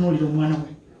bwe yatunuulira omwana we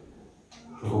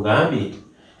nkugambye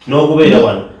n'okubeera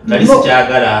wano nali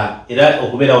sikyagala era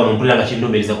okubeera wano mpulira nga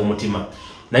kindumbiriza ku mutima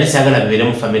nali sikyagala bibeere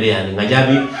mu famire yange nga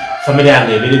jabi famire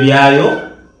yange ebire byayo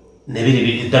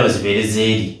nebiri eddalo zibeere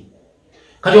zeeri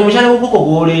kati omukyala w'obukoko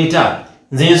gw'oleeta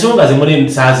nze ensonga zimuli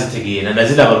saazitegeera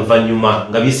naziraba luvannyuma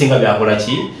nga bisinga byakola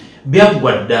ki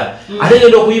byaggwa dda ate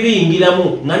ngenda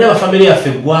okuyibiyingiramu nga n'abafamire yaffe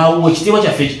eggwawo ekitiibwa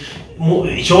kyaffe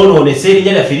kyonoonese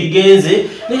erinnya lyaffe ligenze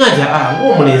ninga nti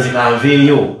ng'omulenzi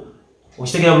kanveeyo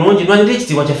okitegeera bulungi nwanira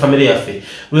ekitiibwa kya famire yaffe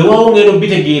weewaawo ngenda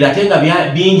obitegeera ate nga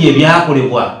bingi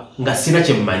ebyakolebwa nga sina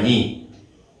kye mmanyi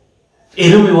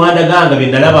ebimu biwandaganga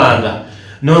bye nalabanga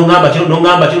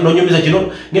n'ongamba kino n'onyumiza kino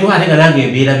ngenda ate nga nange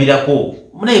mbeerabirako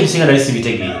naye ebisinga nali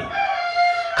sibitegeera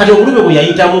kati obulumi bwe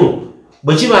yayitamu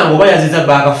bwe kibanga oba yaziza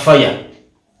baakafaya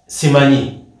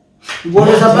simanyi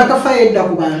ng'olooza baakafaya edda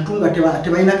ku bantu nga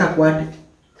tebalina kakwate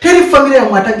teri famire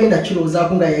yamwe atagenda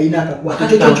kirowoozaako nga yalina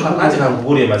akakwate kati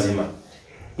kankubula mazima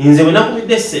nze bwe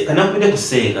nakubidde ku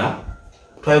seeka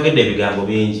twayogedde ebigambo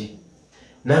bingi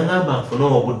nangamba nfune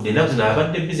obudde ennaku zino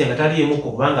abadde bize nga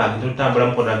taliimuko kubanga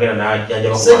agitotambulamuko nagenda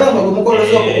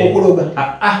najanjabakuloga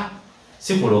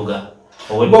si kuloga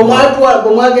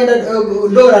bwemwagenda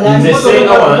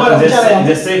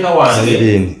nze seeka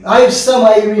wange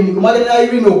mwagenda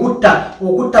Irene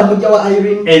okutta mujja wa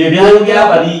Irene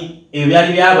ebyo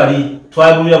byali byabali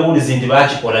twabulira bulizi nti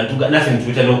bakikola naffe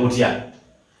nituyita n'okutya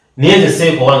naye nze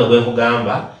seeka wange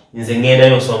gwenkugamba nze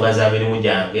ngendayo nsonga za mirimu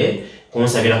gyange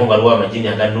kunsabirako nga lwa amajini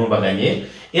aganumbaganye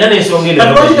era n'ensonga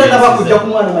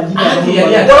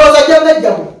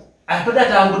ate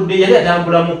atambudde yali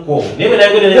atambulamuko naye bwe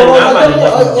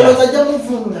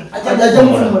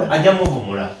ajja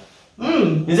muvumula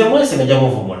nze mwese ajja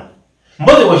muvumula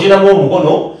mbozi bwekiramu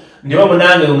omukono ndiba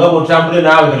munange nga bwotambule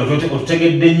naawe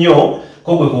otutegedde nnyo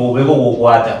ko gwekobeko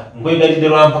gwokwata nkwegalidde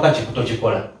lwampaka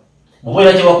tokikola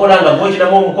bwobeera kyewakola nga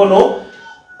bwekiramu omukono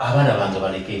abaana bange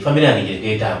baleke famire yange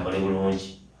gireke etambule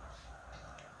bulungi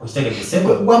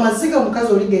gwamaziga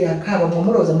mukazi olige yakaba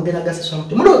mwomulooza mugenda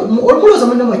gaseswamuti olumulooza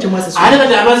mulina mwekyemwaseswa ate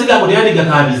kati amaziga ago teyali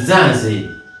gakabiza nze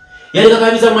yali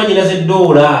gakabiza mwanyinaze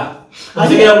eddoola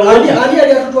ani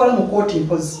yali atutwala mu kooti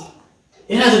mpozi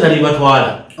era nze nali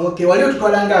batwala wali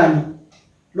otutwala ngaani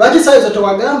lwaki saayizo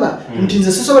tewagamba nti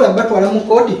nze sisobola batwala mu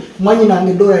kooti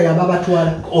mwanyinange eddoola yaba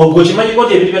batwala ogwo kimanyi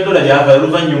kooti ebintu bya ddoola byavayo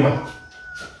oluvannyuma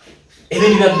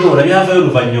ebintu bya ddoola byavayo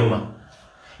oluvannyuma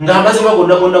ng'amazima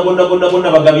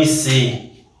gonna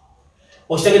bagabise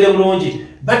okitegedde bulungi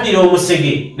baddira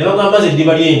omusege ne bagamba ze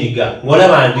eddiba ly'endiga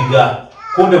ng'olaba ndiga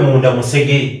kumbe munda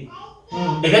musege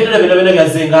ebyadola bino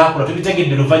byazenga akula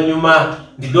tubitegedde luvannyuma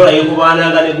nti dola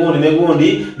yekubaananga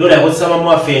negundi dola yakozesa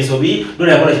mamuwaffe ensobi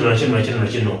dola yakola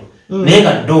kino naye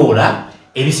nga dola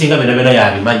ebisinga bino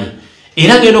yabimanyi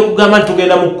era ngenda okugamba nti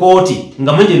tugenda mu kkooti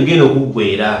nga mungi bigenda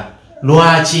okuggwera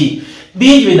lwaki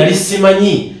bingi bye nali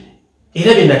simanyi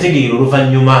era bye nategeera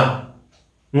oluvannyuma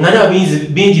nga naba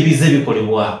bingi bize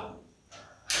bikolebwa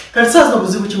kati saazi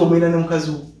obuzibu ki bwemwina ne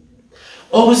mukazi wo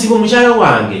obuzibu mukyala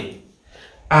wange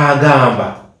agamba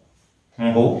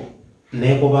mbu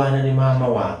neekobaana ne maama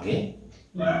wange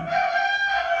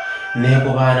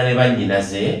neekobaana ne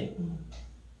bannyinaze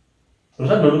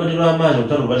olutalo olubadde lw'amaanyi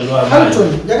olutalo olubadde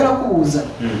lw'amaanyi njagala kubuuza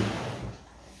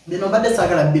bino mbadde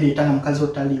saagala bireeta nga mukazi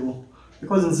otaliwo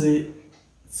because nze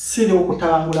siriwo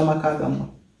kutabangula maka gammwe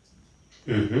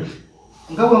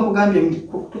nga bwe nkugambye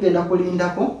tugenda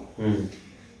kulindako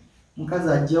mukazi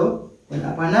ajjawo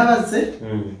bw'anaabaze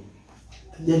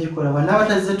tujja gikola bw'anaaba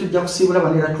tazze tujja kusiibula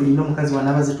bano era tulina omukazi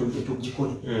bw'anaabaze tujja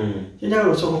tugikole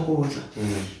kyenjagala osooka okubuuza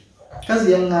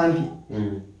mukazi yaŋŋambye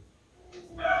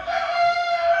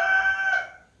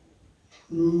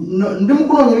ndi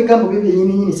mukunoonya ebigambo byo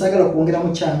byennyininyini saagala kwongera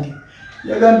mu kyange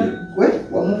yagambye gwe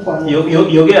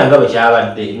yogera nga bwe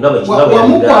kyabadde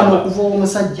wamukwano okuva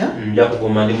omusajja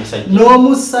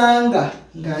n'omusanga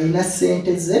ng'alina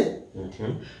ssente ze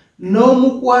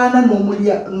n'omukwana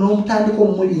n'omutandika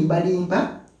omumulimbalimba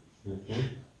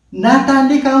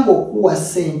n'atandika ng'okuwa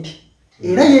ssente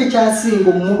era yekyasinga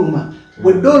omumuluma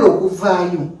bwe doola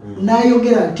okuvaayo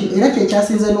n'ayogera nti era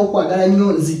kyekyasinze n'okwagala nnyo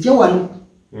nzijje wano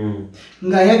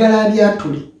ng'ayagala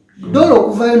abyatule doola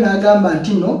okuvaayo n'agamba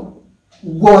nti no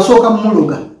gwe wasooka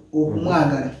mumuloga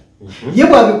okumwagala ye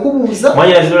bwabikubuuza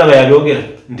mwanyina zidola nga yabyogera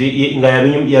nga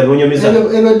yabinyumiza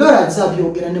ebyo dola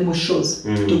zabyogera ne mu shows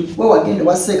we wagenda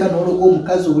waseeka n'ologa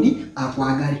omukazi oli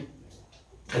akwagale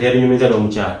kali yabinyumiza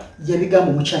n'omukyala yabigamba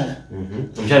omukyala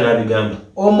omukyala n'abigamba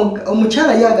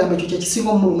omukyala yagamba ekyo kyekisinga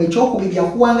omuluma ekyokubiri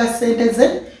yakuwanga ssente ze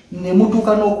ne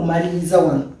mutuuka n'okumaliriza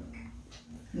wano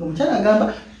omukyala agamba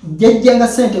jjajjanga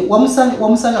ssente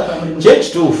wamusanga akola mulimu ki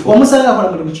kyekituufu wamusanga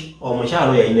akola mulimu ki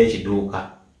omukyala oyo yalina ekiduuka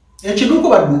ekiduuka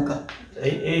badduuka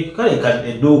kale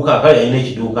edduuka kale yalina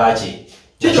ekiduuka kye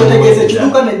kikyotegeeza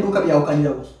ekiduuka n'edduuka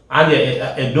byawukanirawo andi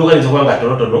edduuka liyinza okuba nga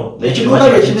tonotono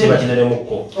n'ekiduuka kiba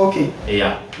kinenemukko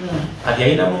eya kati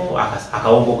yalinamu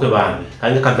akawongo kwe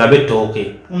bambi kagambe ettooke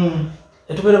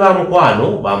etubeera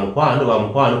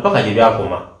bamukwano paka gye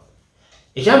byakoma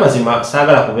ekyamazima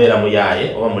saagala kubeera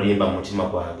muyaaye oba mulimba mu mutima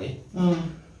gwange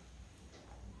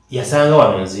yasanga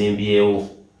wano nzimbyewo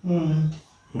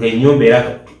ng'ennyumba era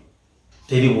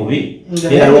teri bubi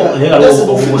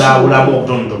obulaabulamu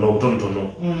obutonotono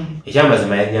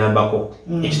ekyamazima yanyambako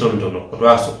ekitonotono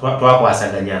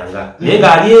twakwasaganyanga naye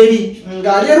ng'ali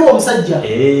eri omusajja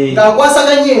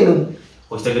ng'akwasaganya eno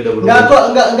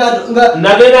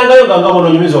nagendangayo nga ngabona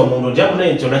onyumiza omuntu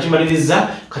nti nakimaliriza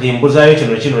kati mbuzaayo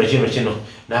kino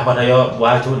nakwatayo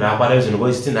bwatyo nakwatayo zino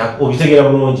bweziti obitegeera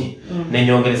bulungi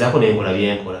nenyongerezako nenkola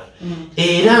byenkola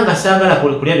era nga saagala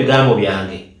kulya bigambo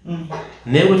byange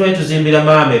naye bwe twali tuzimbira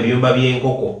maama ebiyumba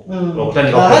by'enkoko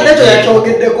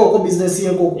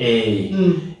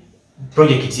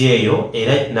projekiti eyo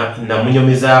era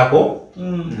namunyomezaako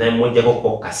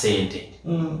namujjakoko kasente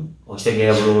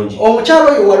okitegeera bulungi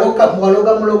omukyala oyo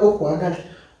waloga mulogo kwagala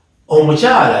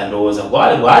omukyala ndowooza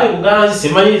gwali buganzi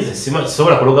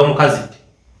sisobola kuloga mukazi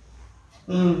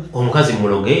omukazi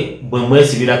muloge bwe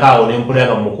mwesibirako awo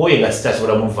nempulanga mumukuye nga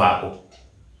sitasobola muvaako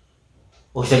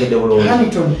okitegedde bulungi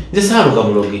nze saaluga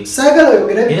muloge saagala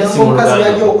oyogere bigambo omukazi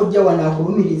yajja okujja wano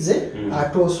akulumirize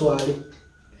ate oswale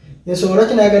ensonga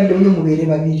lwaki nayagadde munyo mubeere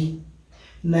babiri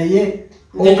naye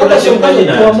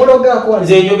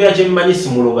nze njogera kyemmanyi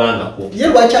simulogangako ye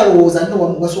lwaki alowooza nti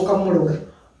wasooka mumuloga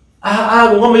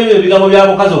ngomanyi ebigambo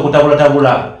byamukazi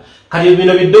okutabulattabula kati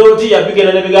bino bidooti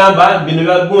yabigenda nebigamba bino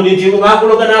byagundi nti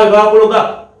bakuloga naawe bakuloga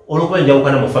olwokuba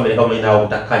enjawukana mu famire kamanyi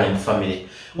obutakkanya mu famire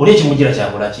oli ekimugira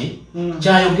kyakolaki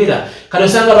kyayogera kati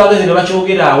osanga bagenzi ne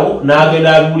bakyogera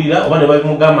n'agenda abiwulira oba ne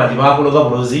babimugamba nti bakuloga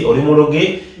bulozi oli muloge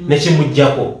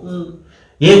nekimuggyako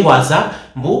yeekwasa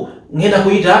mbu ngenda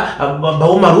kuyita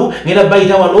bawumaru ngenda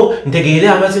bayita wano ntegeere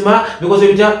amazima bikoze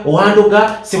bitya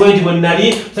owandoga simanyi nti bwe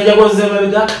nnali sajja gonzeza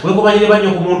emabega weekubanyire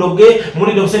bannyo ku mundoge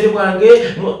mulidde obusente bwange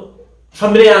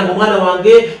famire yange omwana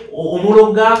wange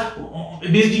omuloga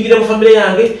bijingire mu famire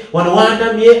yange wano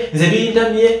wantamye nze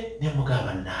bintamye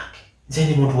nemugamba nange nze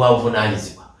ndi muntu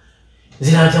wabuvunaanyizibwa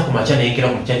nzira ntya ku makya nenkera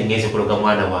ku mukya ningenze kuloga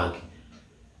mwana wange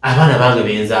abaana bange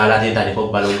benzaala ate ntandika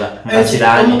okubaloga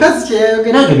mbasiraanye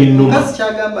nange binnuma omukazi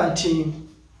kyagamba nti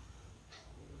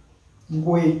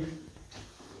gwe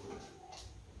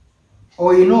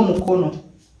oyina omukono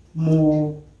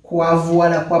mu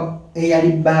kwavuwala kwa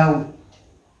eyali bbaawe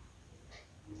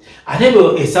ate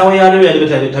essaawa yaleo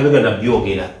yali tabigana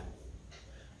byogera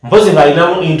mpozi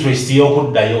ng'alinamu interest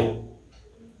y'okuddayo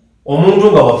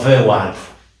omuntu nga wavayo wantu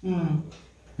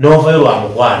n'ovayo lwa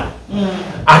mukwano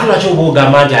ate lwaki oba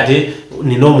ogamba nti ate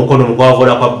nina omukono mu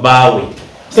kwavula kwa bbaawe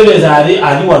kitegeeza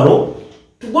ali wano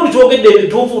gundi twogedde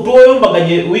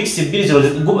tuyombaganye weeks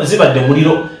 2 zibadde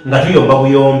muliro nga tuyomba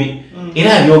buyombi era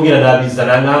yabyogera n'abizza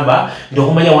n'agamba nti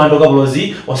okumanya wandoga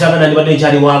bulozi osanga nandibadde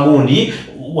nkyali wa gundi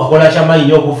wakola kyamaanyi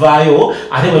nnyo okuvaayo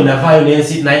ate bwe navaayo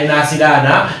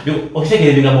n'asiraana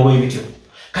okitegeera ebigambo bwe bityo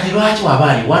kati lwaki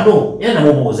waba ali wano era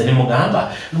namubuuza ne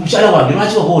mugamba mukyala wange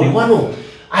lwaki waba oli wano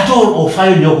ate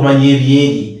ofaayo nnyo okumanya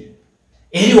ebyeri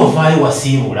eri wavaayo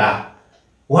wasiibula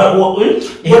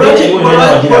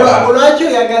olwaki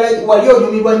oyagala wali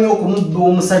onyumirwa nnyo okumubba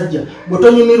omusajja bwe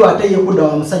tonyumirwa ate ye kudda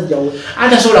wa musajja we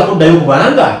ate asobola kuddayo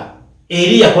kubanga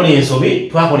eri yakola ensobi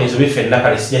twakola ensobi ffenna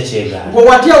kale sijja kyegaana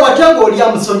watya ng'oli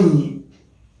amusonyiye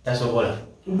tasobola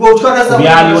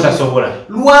byaliwo tasobola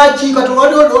lwaki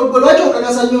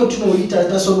okakasa nnyo nti noli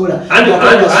tasobola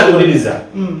andi oliriza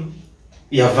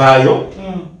yavaayo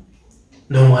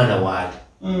n'omwana waali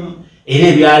era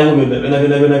ebyaliwo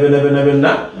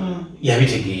byonna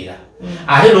yabitegeera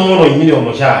ate n'ono nnyini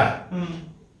omukyala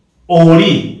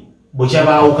oli bwe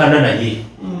kyabaawukana naye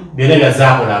byonna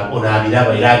byazaakola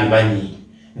onaabiraba era abimanyi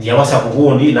nti yawasa ku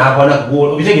gundi n'akwana ku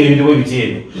gundi obitegeera ebintu bwe biti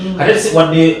ebyo kate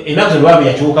wadde ennaku zino baabe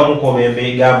yakyukamu komembe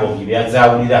egamba ogi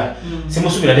byazaawulira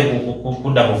simusubira te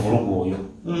kudda mu vulugu oyo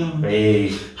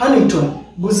Hannington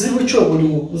buzibu ki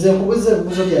obuliwo nze nkubuza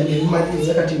ebibuzo byange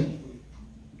ebimaliriza kati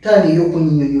taani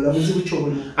ey'okunnyonnyola buzibu ki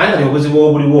obuliwo andi kati obuzibu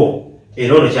obuliwo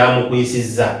era ono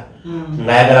kyamukwisizza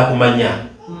ng'ayagala kumanya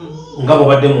nga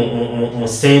bw'obadde mu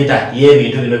senta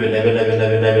y'ebintu bino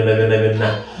byonna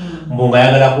mbu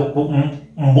ng'ayagala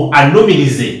mbu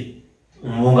annumirize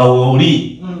mbu nga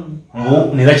weoli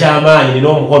mbu nina kyamaanyi nina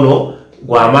omukono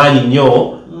gw'amaanyi nnyo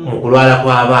mu kulwala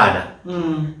kw'abaana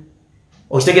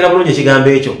okitegeera bulungi ekigambo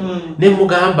ekyo ne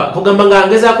mugamba kugamba nga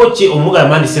ngezaako ki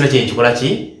omugamba nti sina kyenkikola ki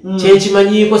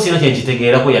kyenkimanyiiko sina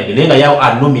kyenkitegeerako yadde naye nga yawo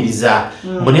annumiriza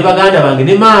mbu ne baganda bange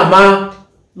ne maama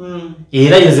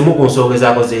era yezimu ku nsonga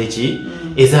ezakoze eki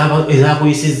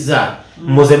ezakuyisizza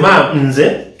mbuze nze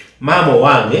maama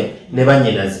owange ne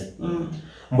bannyinaze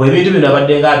mbwe ebintu bino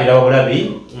abadde ng'abiraba bulabi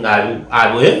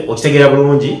ng'aliwe okitegeera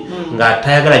bulungi nga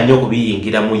tayagala nnyo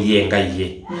okubiyingiramu ye nga ye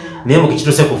naye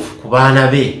mukikituse ku baana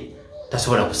be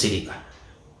tasobola kusirika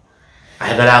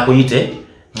ayagala akuyite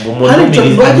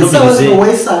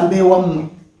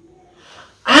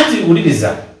anti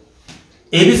wuliriza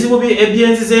ebizibu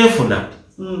ebyenziza enfuna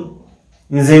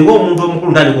nze ng'omuntu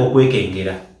omukulu ntandika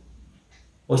okwekengera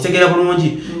okitegeera bulungi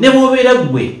ne bw'obeera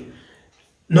gwe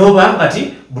n'oba kati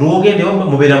buli ogende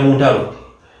mubeera mu ntalo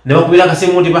ne bakubira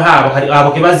akasimu nti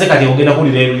abo ke bazze kati ogenda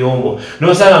kuwulira ebiyombo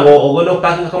n'osanga ng'ogenda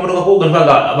okupaakinga akamotoka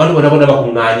kogenda abantu bonna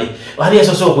bakuŋŋaanye ani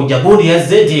yasoose okujja gundi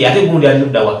yazze nti ate gundi ali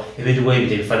luddawa ebintu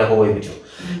bwebityo ebifaanako bwebityo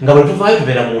nga buli tuvaayo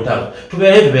tubeera mu ntalo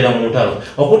tubeerayo tubeera mu ntalo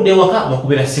okudda ewaka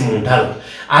bakubira si mu ntalo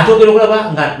ate ogenda okulaba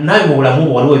nga nawe mu bulamu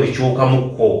bwe waliwo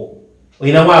ebikyukamukko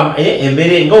olinamu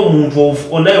embeera ng'omuntu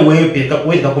onaye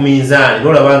weeteeka ku minzaani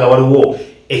n'olaba nga waliwo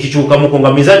ekikyukamukko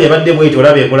nga minzaani ebadde bwetyo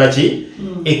olaba ekola ki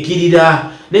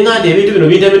ekkirira nenga nti ebintu bino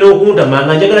bintamye n'okuntama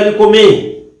nga njagala bikome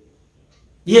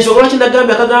yesu olwaki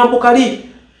nagambye akagambo kali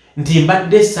nti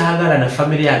mbadde saagala na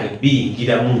famire yange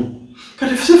biyingiramu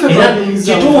era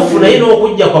kituufu naye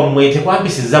n'okujja kwammwe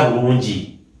tekwampisiza bulungi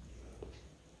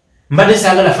mbadde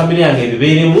saagala famire yange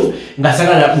ebibeeremu nga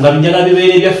njagala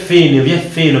bibeere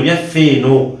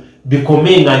byafeeno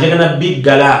bikome nga njagala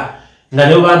biggala nga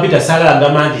ne bampita saagala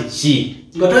gamba nti ki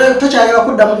tokyagala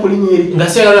kuddamu kulinya eri nga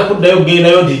siyagala kuddayo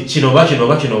gendayo nti kino oba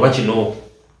kino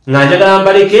nga njagala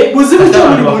mbaleke buzibu ki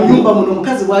obuli mu nnyumba muno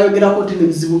omukazi bwayogerako nti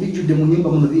nebizibu bijjudde mu nnyumba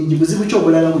muno bingi buzibu ki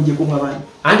obulala mujjeko mwabanyi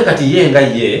anti kati ye nga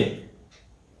ye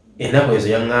ennaku ezo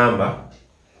yaŋŋamba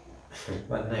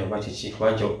naye oba kiki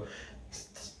kubakyo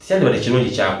tiandibadde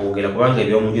kirungi kyakwogera kubanga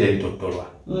ebyomunjira ebitottolwa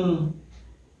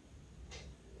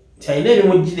kyalina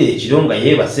ebimujjira ekiro nga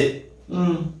yeebase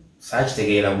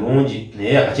saakitegeera bulungi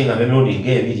naye akakingambe emirundi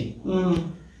ng'ebiri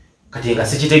kati nga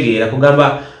sikitegeera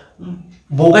kugamba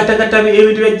bw'ogattagatta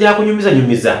ebintu byajja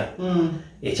kunyumiza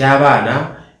ekyabaana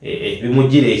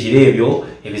ebimujjira ekiro ebyo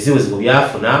ebizibuzibu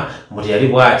byafuna mbu teyali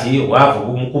bw'ati obwavu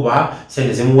bumukuba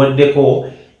sente zimuweddeko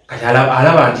kati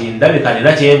alaba nti ndabika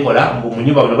nina kyenkola mbu mu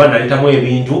nnyumba muno banaleetamu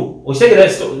ebintu okitegeera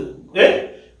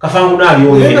kafangu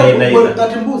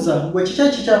naalyoyokati mbuuza gwe kiki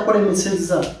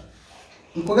ekikyakolemesezza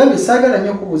nkugambye saagala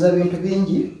nnyo okubuuza bintu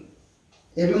bingi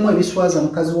ebimu ebiswaza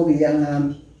mukazi wo bye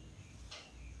yaŋŋambye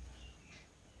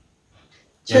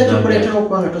Kyekuleetera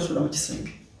okuba nga tosula mu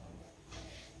kisenge.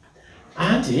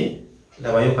 Anti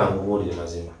labayo kangubuulire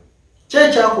mazima.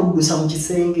 Kyekyakudusa mu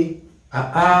kisenge.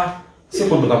 Si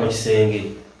kudduka mu kisenge.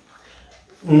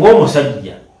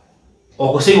 Ng'omusajja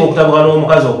okusinga okutabuka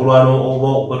n'omukazi okulwana oba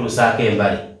okwetuusaako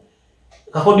embali.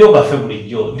 Kakodyo kaffe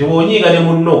bulijjo nti bw'onyiiga ne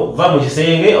munno va mu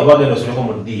kisenge oba genda osuleko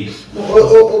mu ddiiro.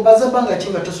 Obaza bbanga ki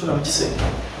nga tosula mu kisenge?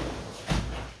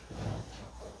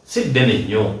 Si ddene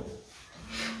nnyo.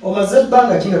 Omaze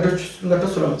ebbanga ki nga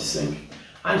tosula mu kisenge?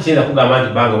 Anti kyenda kugamba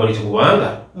nti bbanga bwali kikubanga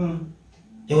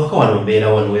ewaka wano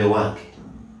mbeera wano ewange.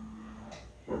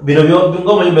 Bino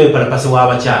ng'omanyi bepalapasi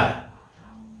w'abakyala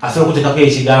asobola okuteekako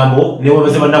ekigambo ne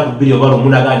webaze bannaku bbiri oba lumu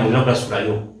nagandi olina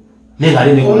kutasulayo.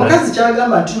 Omukazi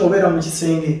kyagamba nti n'obeera mu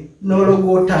kisenge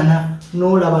n'ologootana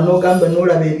n'olaba n'ogamba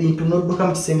n'olaba ebintu n'odduka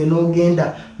mu kisenge n'ogenda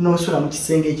n'osula mu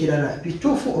kisenge ekirala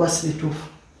bituufu oba si bituufu?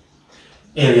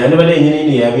 Yandibadde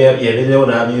ennyini yabeerewo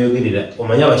n'abyeyogerera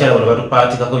omanyi abakyala bano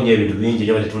batupaatikako nnyo ebintu bingi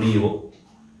nnyo tetuliiwo.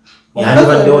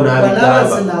 Yandibaddewo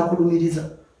n'abigamba. N'akulumiriza.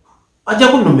 Ajja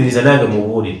kunnumiriza nange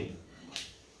mubuulire.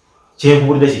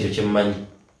 Kyenkubuulira kikyo kyemmanyi.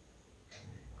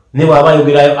 Ne bw'aba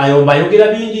ayogera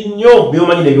bingi nnyo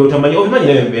by'omanyi n'ebyotamanyi obimanyi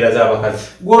nayo embeera z'abakazi.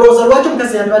 Gw'olowooza lwaki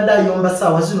omukazi yandibadde ayomba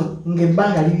ssaawa zino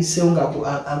ng'ebbanga libiseewo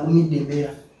ng'agumidde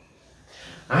embeera?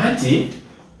 Anti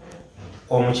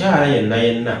omukyala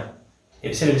yenna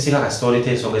ebiseera ebisinga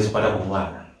kasitooleeta ensonga ezikwata ku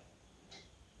mwana.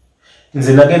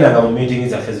 Nze nagendanga mu meeting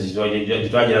zaffe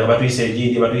gitwagiranga batuyise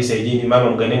egindi maama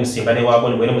mugende musinkane wa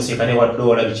boni mugende musinkane wa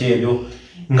ddoola biki ebyo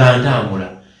nga ntambula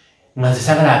nga nze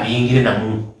sagala abiyingire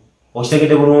namu.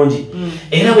 Okitegedde bulungi.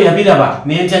 Era bwe yabiraba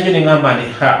nentya nnyo ne ngamba nti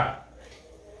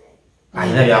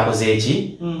alina byakoze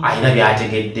eki alina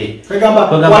byategedde.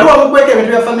 Waliwo omukweka ebintu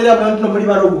bya famire abantu nobuli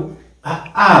balogo.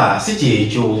 Si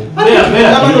kyekyo.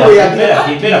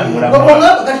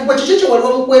 Kati gwe kiki waliwo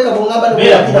omukweka bw'ongamba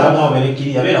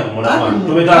yabeera ku mulamwa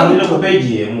tubetambulire ku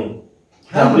peegi emu.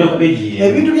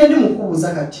 Ebintu bye ndi mukubuuza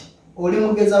kati oli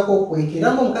mugezaako okweka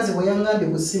era ng'omukazi bwe yaŋŋambye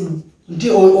ku ssimu nti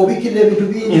obikirira ebintu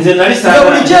bingi.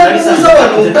 Buli kyembuuza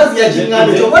wano omukazi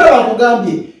yakiŋŋambye kyobala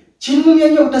bakugambye kinnumya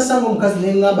nnyo obutasanga omukazi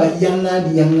neŋŋamba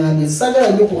yaŋŋambye sagala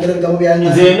nnyo okwogera bigambo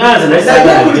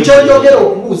byannaye buli kyenjogera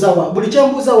okubuuza buli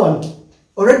kyembuuza wano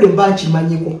olwedde mba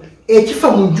nkimanyiko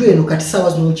ekifa mu nju eno kati ssaawa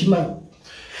zino nkimanyi.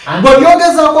 Bwe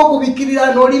byogezaako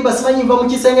okubikirira n'olimba simanyi nva mu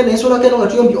kisenge nensolako eno nga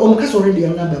tuyombi omukazi olwedde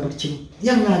yaŋŋambye buli kimu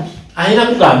yaŋŋambye. Ayina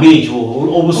kugamba ekyo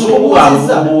obusungu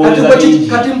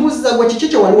kati mbuuziza gwe kiki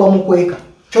kye wali wamukweka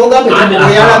kyogambye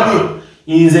yalabye.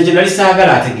 Nze kye nali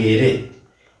saagala ategeere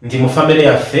nti mu famire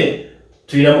yaffe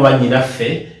tulina mu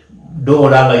bannyinaffe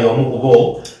ddoola nga y'omu ku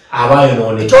bo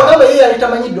abaayonooneka. Kyogambye ye yali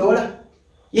tamanyi ddoola?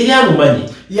 Yali amumanyi.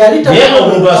 Naye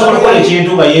omuntu asobola okukola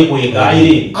ekintu nga yeekweka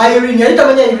Irene yali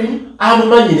tamanyi Irene?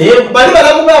 Amumanyi naye bali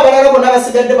balamu abalala bonna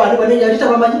basigadde bano bano yali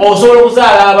tabamanyi. Osobola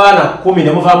okuzaala abaana 10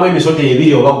 ne muvaamu emisoto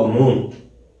 2 oba gumu.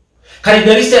 Kati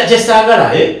nali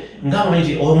kyesaagala ng'amanyi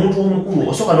nti omuntu omukulu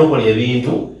osooka n'okola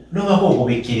ebintu n'obaako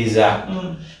okubikkiriza.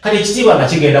 Kati ekitiibwa nga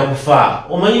kigenda kufa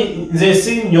omanyi nze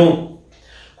si nnyo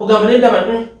kugamba nendaba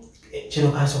kino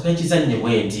kansooka ekizannye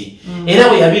bwe nti era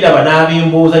bwe yabiraba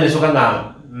n'abimbuuza nesooka nga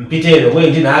mpita eno bwe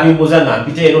nti n'abimbuuza nga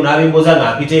mpita eno n'abimbuuza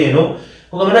nga mpita eno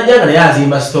kugamba najjanga naye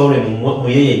azimba sitoole mu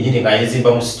ye yennyini nga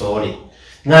yezimba mu sitoole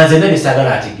nga nze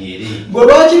nabisaagala ategeere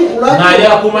ng'ali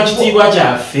akuuma kitiibwa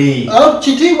kyaffe.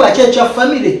 Kitiibwa kye kya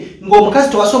famire ng'omukazi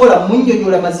tewasobola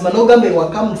munnyonnyola mazima n'ogamba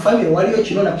ewaka mu famire waliyo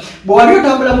kinona bwe wali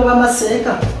otambula mu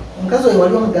bamaseeka omukazi oyo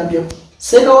wali omugambyeku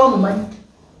seeka wamumanyi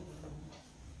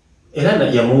era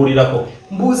yamuwulirako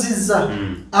mbuuzizza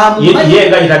ye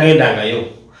nga yitagendangayo.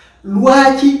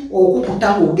 Lwaki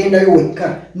okukuta ng'ogendayo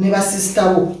wekka ne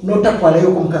basisitawo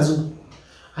n'otatwalayo ku mukazi wo?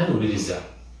 Andiwuliriza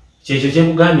kyekyo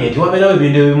kyekugambye nti wabeerawo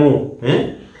ebintu ebimu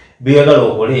byeyagala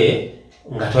okole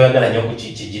nga toyagala nnyo ku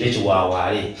kijire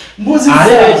kiwaawaale.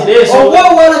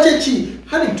 Obwawaala kyeki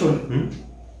Hannington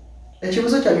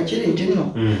ekibuzo kyange kiri nti nno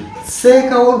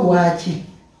seekawo lwaki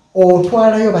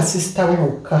otwalayo basisitawo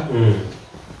bokka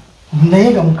naye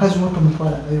nga mukazi wo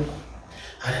tomutwalagayo?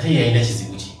 Ate yalina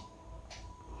kizibu ki?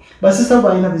 Basisitawo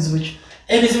balina bizibu ki?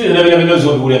 Ebizibu byonna bina binozi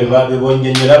obiwulira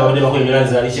bibonnyonnyola babadde bakunyonnyola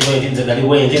nze nali kimu enti nze nali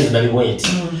bwenti nze nali bwenti.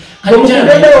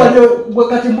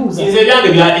 Kati mbuuza nze ebyange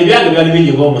byali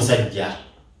bingi ng'omusajja.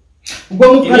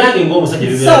 Ebyange ng'omusajja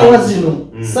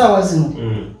ssaawa zino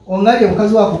ongali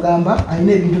omukazi wakugamba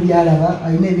alina ebintu byalaba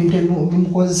alina ebintu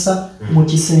ebimukozesa mu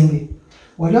kisenge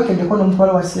wali okedeko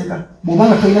n'omutwale wa seeka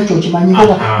bw'obanga tolina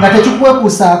kyokimanyiko nga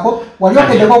tekikuwekuusaako wali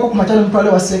okedeko okukumakya n'omutwale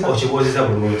wa seeka. Okibuuziza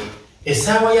bulungi.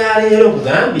 Essaawa ya leero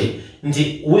okugambye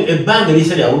nti ebbanga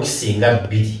eriisa lya wiiki singa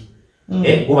 2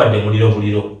 gubadde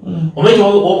muliro omanyi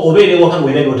obeere waka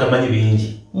ng'olina by'otamanyi bingi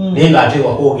naye ng'ate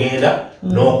waka ogenda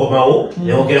n'okomawo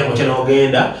n'ogenda ku makya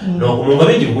n'ogenda n'okumunga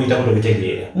bingi bikuyitako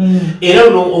tobitegeera era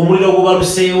luno omuliro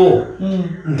gubaluseewo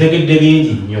ntegedde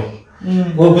bingi nnyo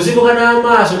okuzibuka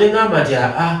n'amaaso ne ŋŋamba nti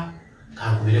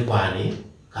kankubire kwani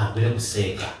kankubire ku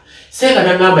seeka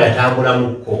n'aŋŋamba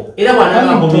yatambulamuko era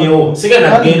bw'anaagomyewo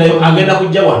sigenda kugendayo agenda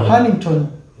kujja wano Hannington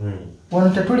wano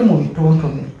tetuli mu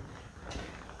bitontome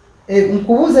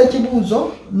nkubuuza ekibuuzo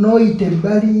n'oyita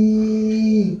ebbali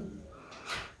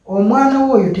omwana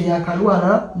wo oyo teyakalwala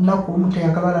nnaku lumu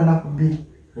teyakalwala nnaku bbiri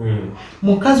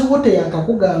mukazi wo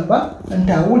teyakakugamba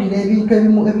nti awulira ebintu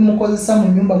ebimukozesa mu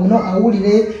nnyumba muno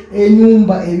awulire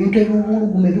ennyumba ebintu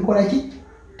ebibuluguma ebikola ki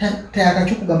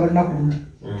teyakakikugamba lunaku lumu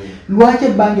lwaki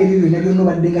ebbanga eryo lyonna lyonna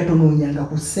obadde nga tonoonyanga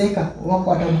ku seeka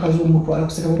obakwata mukazi womutwala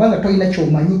ku seeka kubanga tolina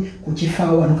kyomanyi ku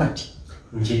kifaa wano kati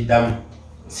nkiddamu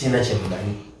sirina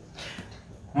kyemumanyi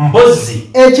mpozi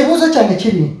ekibuuzo kyange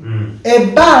kiri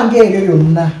ebbanga eryo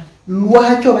lyonna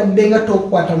lwaki obadde nga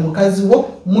tokwata mukazi wo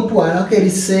mutwalako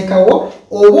eriseekawo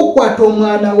oba okwata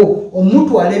omwana wo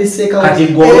omutwala eriseekawo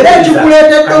era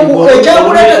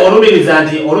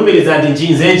ekikuleeteddeolumiriza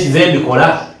nti nze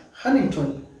mbikola Hannington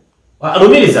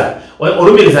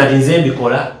olumiriza nti nze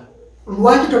mbikola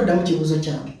lwaki toddamu kibuuzo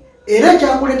kyange era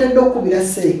kyakuleetedde okukubira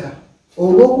seeka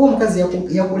olw'okuba omukazi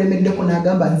yakulemeddeko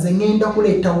n'agamba nze ngenda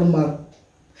kuleetawo malu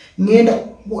ngenda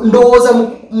ndowooza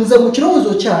nze mu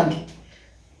kirowoozo kyange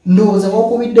ndowooza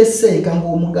wakubidde seeka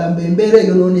ng'omugamba embeera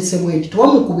eyonoonese bweti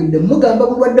tewamukubidde mugamba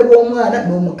bulwadde bw'omwana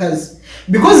n'omukazi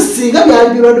because singa byali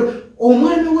birwadde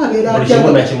omwana we abeera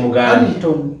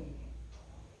Hannington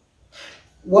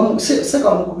seeka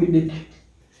wamukubidde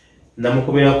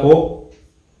namukubirako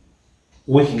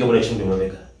wiiki ngemu n'ekitundu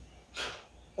emabega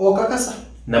okakasa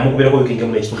namukubirako wiiki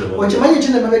ngemu n'ekitundu emabega okimanyi ekyo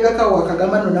nemabega kawo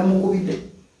akagamba no namukubidde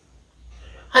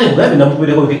mugambe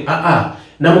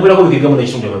namukubirako wiiki ngemu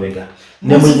n'ekitundu emabega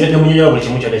nemunyonyola buli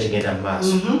kimu kyonna ekigenda mu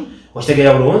maaso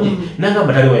okitegeera bulungi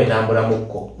nangamba taliwo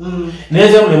yatambulamuko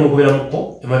nenzemu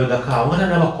nemukubiramuko emabega kaawo nga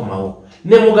tanabakomawo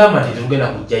nemugamba nti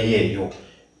tetugenda kujjayo eyo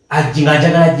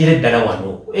ng'anjagala ajjire eddala wano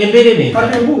embeera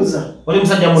oli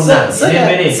musajja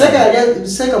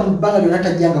munnaseeka mu bbanga lyonna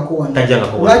tajjangako wano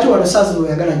lwaki wano saazi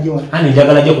oyagala ajje wano ani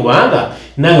njagala gye kubanga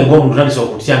nange ng'omuntu tandisa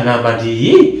okutya ngamba nti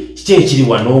kiki ekiri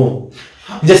wano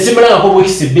nze simalangako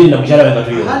wiikisi bbiri na mukyala we nga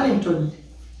tuyo Hannington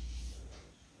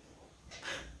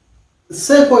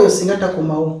seeka oyo singa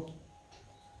takomawo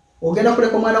ogenda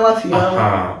kuleka omwana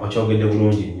wafiirawo okyogedde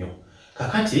bulungi nnyo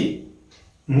kakati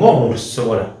ng'omuntu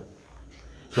sisobola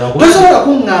tosobola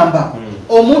kuŋŋamba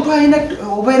omuntu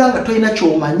obeera nga tolina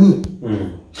kyomanyi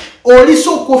oli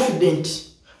so confident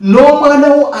n'omwana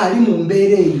wo ali mu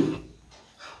mbeera eyo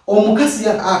omukazi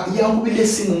yankubidde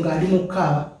essimu ng'ali mu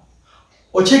kkaaba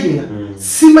okyegeera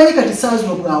simanyi kati saa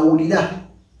zino bw'awulira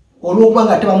olw'okuba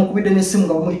nga tebamukubidde n'essimu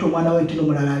nga bamuyita omwana we nti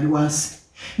n'omulala ali wansi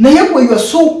naye bwe you are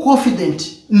so confident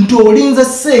nti olinza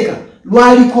seeka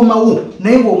lwalikomawo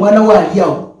naye ng'omwana we ali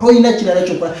awo tolina kirala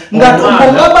kyokola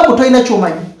ng'ogamba ngo tolina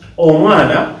kyomanyi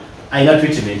omwana alina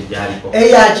treatment gyaliko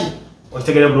eyaki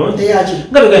okitegere bulungi eyaki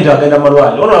nga bigenda nti agenda mu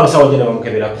malwaliro ono abasawo genda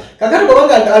bamukeberako kakati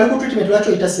bwobanga ali ku treatment lwaki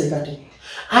oyita seeka te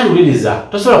aliwuliriza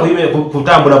tosobola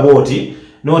kutambula bwoti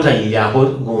n'otayiyako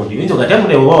gundi yinza ogate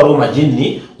mune oba waliwo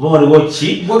majini oba waliwo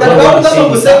ki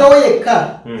okusekawo yekka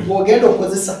bw'ogenda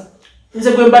okukozesa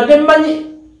nze gwe mbadde mmanyi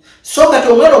so kati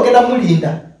omwana ogenda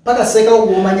mulinda paka seekawo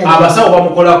gw'omanya abasawo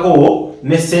bamukolako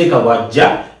ne seeka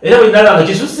bwajja era bwe ndalaba nga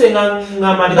kisusse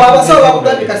abasawo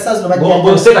bakugambye kati saa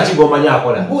zino seeka kigomanya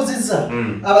akola mbuuzizza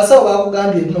abasawo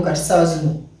bakugambye bino kati saa zino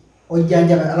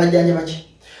abajjanja ki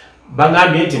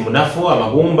bagambye nti munafu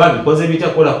amagumba bikoze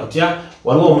bitakola kutya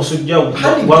waliwo omusujja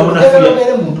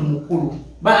wamunafuyabeere muntu mukulu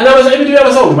ebintu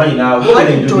byabasawo bimanyi naawe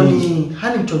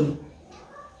Hannington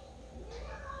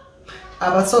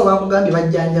abasawo bakugambye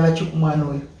bajjanja baki ku mwana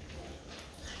oyo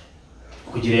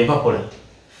kugira empakola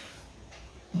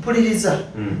mpuliriza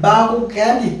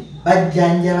bakugambye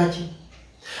bajjanja baki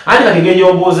ati kati engeri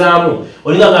gy'ombuuzaamu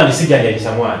olinganga nti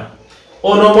sijjanjabisa mwana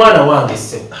ono omwana wange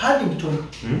ssebo Hannington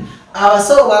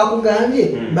abasawo bakugambye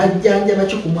bajjanja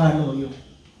baki ku mwana oyo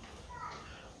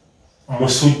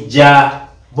musujja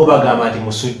bo bagamba nti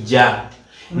musujja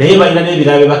naye balina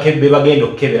n'ebirala bye bagenda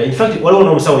okukebera infact waliwo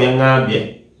n'omusawo yaŋŋambye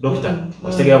dokita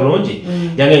okitegeera bulungi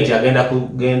yange nti agenda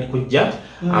kujja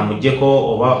amuggyeko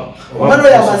omwana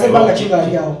oyo amaze ebbanga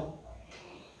kigaali awo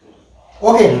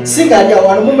si gaali awo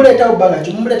wano mumuleetawo bbanga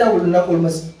ki mumuleetawo buli lunaku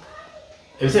olumaze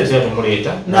ebiseera bisera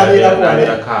tumuleeta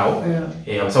nabeerakaawo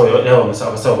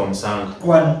abasawo bamusanga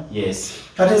yes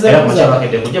era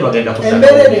mukyamakedde kujja bagenda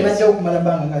embeera eno ebajja okumala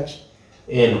bbanga ngaki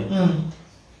eno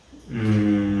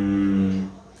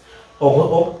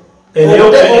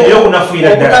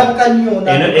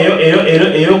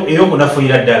eyo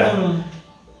kunafuira ddala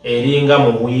eringa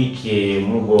mu wiiki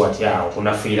emu wati awo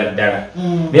kunafuira ddala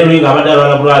naye lulinga abadde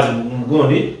alwala bulazi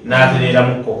gundi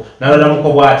n'atereramuko n'alwalamuko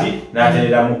bw'ati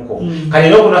n'atereramuko kati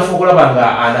era okunafu okulaba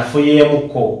nga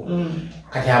anafuyeemuko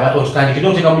kati otutandikire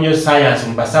oteeka mu nnyo sayansi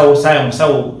mu basawo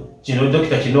musawo kino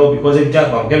dokita kino bikoze bitya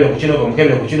bamukebere ku kino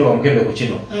bamukebere ku kino bamukebere ku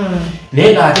kino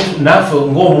naye ng'ate naffe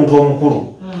ng'omuntu omukulu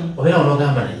obeera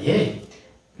onogamba naye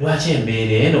lwaki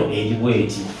embeera eno eri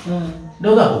bweti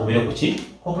nogamba okubere ku ki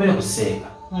okubere ku seeka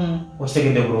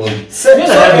okitegedde bulungi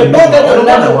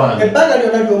ebbanga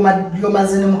lyonna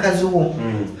lyomaze ne mukazi wo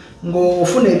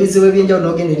ng'ofuna ebizibu ebyenjawulo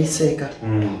n'ogenda eri seeka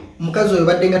mukazi oyo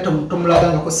badde nga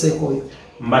tomulagangako seeka oyo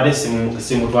mbadde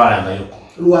simutwalangayo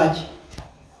lwaki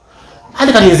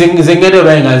ate kati nze ngende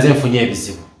olwaye nga nze nfunye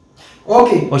ebizibu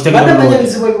badde manya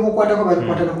ebizibu ebikukwatako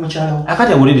babikwatana ku mukyalawo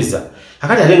akati awuliriza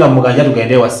akati ate nga muganja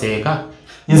tugende ewaseeka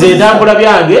nze ntambula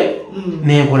byange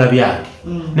nenkola byange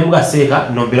ne mugaseeka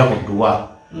nombera ku dduwa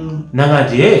nanga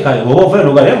nti kale oba ofuna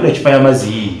noga naye muna ekipa y'amazzi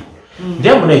yiiyo nti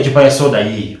muna ekipa ya soda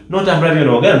yiiyo n'otambula byo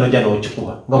n'ogenda n'ojja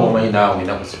n'okikuba nga bw'omanyi naawe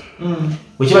ennaku zo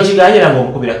bwe kiba kiganyira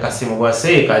ng'omukubira kasimu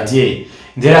bwaseeka nti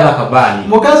nzeraga akabaani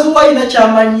mukazi wo alina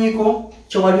kyamanyiiko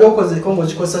kyewali okozeko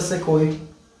ng'okikosa seeka oyo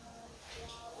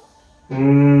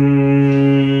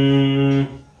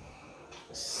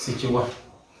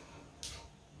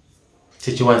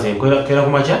sikiwa nze nkera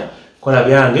kumakya kola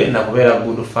byange nakubeera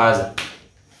good father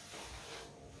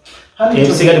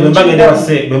ebisigadde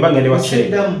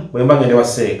bwemba ngende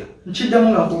waseeka nkiddamu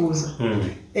nga nkubuuza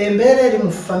embeera eri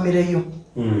mu famire yo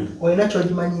olina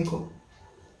kyogimanyiiko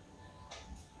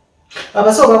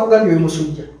abasawo bakugambye oyo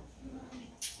musujja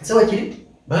sewa kiri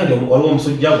waliwo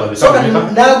omusujja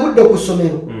n'agudde ku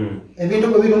ssomero ebintu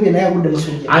bwe birumbye naye agudde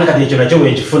musujja ani kati ekyo nakyo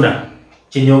bwenkifuna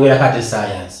kinyongerako ate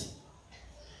sayansi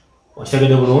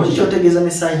okitegedde bulungi kyotegeeza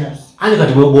ne sayansi ani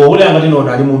kati bw'owulira nga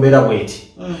tino ali mu mbeera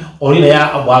bweti oli naye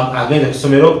agenze ku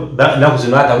ssomero naku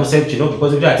zino atabuse kino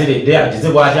bikoze byo ateredde agize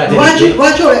bwati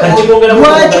lwaki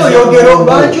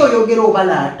oyogera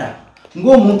obalaata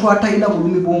ng'omuntu atalina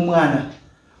bulumi bw'omwana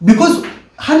because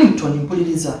Hannington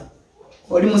mpuliriza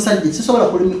oli musajja sisobola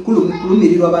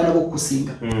kulumirirwa abaana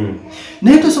b'okusinga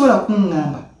naye tosobola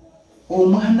kuŋŋamba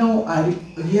omwana wo ali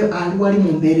wali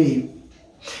mu mbeera eyo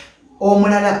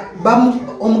omulala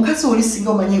omukazi oli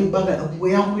singa omanye ebbanga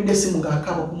bwe yankubidde essimu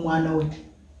ng'akaaba ku mwana we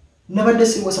nabadde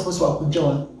singa suppose wakujja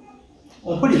wano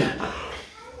ompulira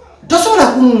tosobola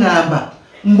kuŋŋamba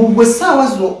mbu bwe ssaawa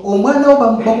zino omwana wo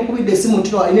bakukubidde essimu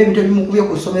nti alina ebintu ebimukubye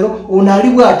ku ssomero ono ali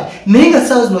bw'ati naye nga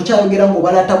ssaawa zino okyayogera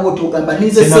ng'obalaata bwoti ogamba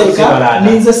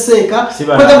ninze seeka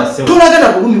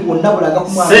tolagana bulumi bwonna bulaga ku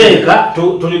mwana seeka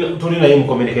tuli naye mu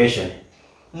communication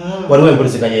waliwo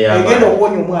empuliziganya egenda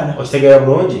okuwonya omwana okitegeera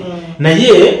bulungi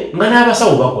naye nga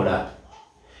n'abasawo bakola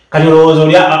kati olowooza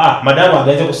oli madamu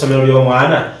agenze ku ssomero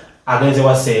ly'omwana agenze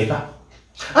wa seeka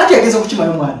anti agenze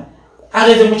kukimayo omwana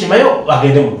agenze kukimayo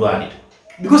agende mu ddwaliro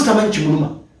because tamanyi kimuluma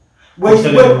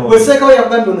bwe seeka we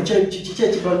yagambye ono kiki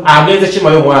ekibaluma agenze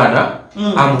kimayo omwana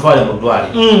amutwale mu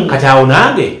ddwaliro kati awo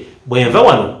nange bwenva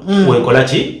wano wenkola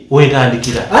ki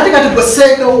wentandikira ate kati bwe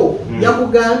seeka wo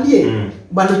yakugambye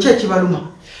bano ki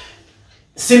ekibaluma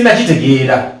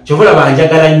sinnakitegeera kyovula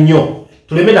banjagala nnyo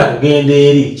tuleme nakugenda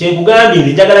eri kyenkugambye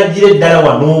nti njagala ggire eddala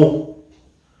wano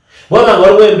wabanga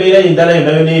waliwo embeera endala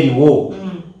yonna yona eriwo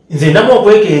nze ndamu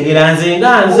okwekengera nze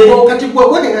nga nze kati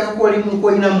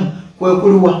gwegwonekakolimukolinamu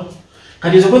kwekuluwa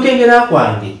kati nze okwekengera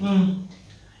kwange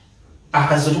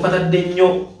akazizo tukatadde nnyo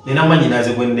nina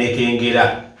manyinaze gwe neekengera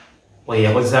oyo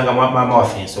yakozesanga maama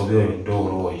waffe ensobi oyo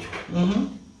doola oyo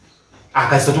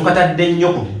akazizo tukatadde nnyo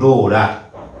ku ddoola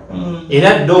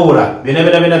era doola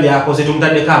byona byakoze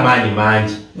tumutaddeko amaanyi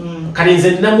mangi kati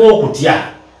nze nnamu okutya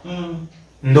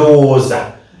ndowooza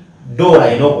doola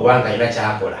alina okuba nga alina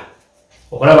kyakola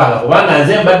okulabanga kubanga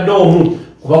nze mbadde omu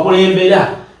kubakulembera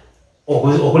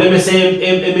okulemesa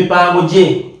emipango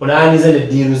gye olangize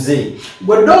neddiiru ze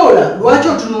gwe doola lwaki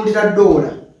otunuulira doola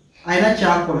alina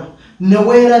kyakola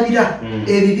neweerabira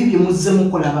ebibi bye muzze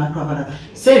mukola abantu abalala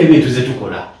si ebibi etuze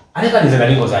tukola ate kati nze nga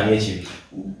ninkozaani ekibi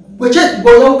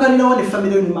bweyawukanirawo ne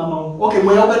famire yo ne maama wo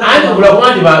anti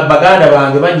bulakuba nti baganda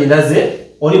bange banyinaze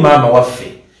oli maama waffe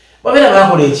babeera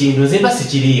bakola ekintu nze mba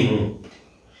sikiriimu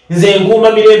nze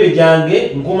nkuuma mirembe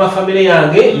gyange nkuuma famire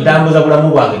yange ndambuza bulamu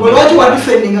bwange lwaki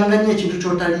wadifendinganga nnyo ekintu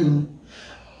kyotaliimu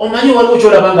omanyi waliwo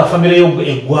kyolaba nga famire yo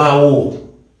eggwawo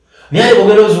naye ali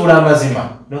bwogera ozuula amazima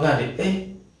noga nti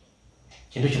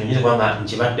kintu kino nyinza kubanga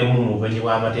nkibaddemu mu bumenyi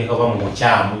bw'amateeka oba mu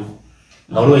bukyamu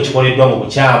nga waliwo ekikoleddwa mu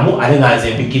bukyamu ate nga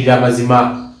nze mpikkirira amazima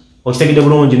okitegedde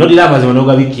bulungi nodira amazima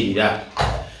n'ogabikirira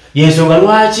yensonga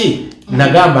lwaki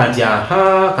nagamba nti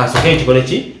aha kansoke ekikole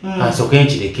ki kansoke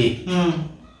nkireke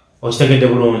okitegedde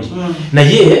bulungi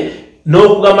naye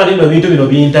n'okugamba nti ebintu bino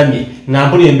bintamye nga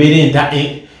mpulira embeera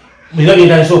bino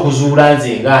byentandise okuzuula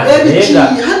nze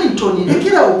Hannington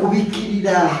lekera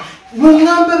okubikirira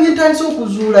mungamba byentandise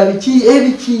okuzuula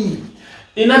ebiki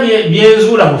ina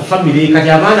byenzuula mu famire kati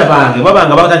abaana bange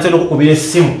babanga batandise n'okukubira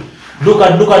essimu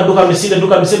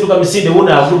duka misinde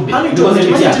wuna agudde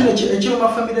ekiruma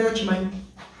famire yo kimanyi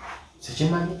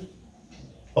sekimanyi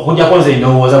okujjako nze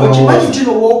ndowooza okimanyi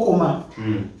kino wookoma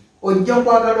ojja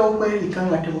kwagala okwerika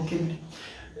nga tebukedde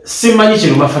simanyi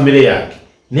kiruma famire yange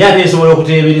naye ate nsobola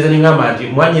okuteebereza nengamba nti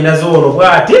mwanyinaze ono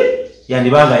bw'ate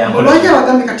yandibanga yankololwaki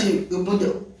abagambe kati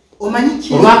omanyi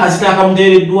ki olwakazita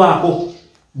akamuteereddwako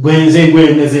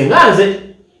gweneze nga nze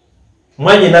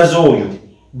mwanyinaze oyo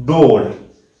doola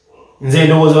nze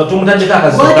ndowooza tumutaddeko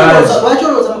akazilwaki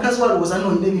olowooza mukazi walowooza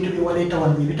noolina ebintu byewaleeta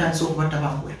wano ebitandise okubatta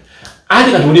bangula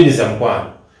ate kati wuliriza mukwano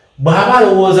bw'aba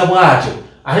alowooza bw'atyo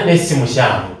ate naye si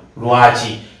mukyamu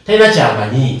lwaki talina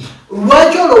kyamanyi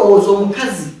lwaki olowooza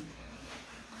omukazi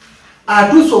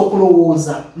atuuse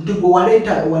okulowooza nti gwe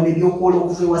waleeta wano ebyokuwola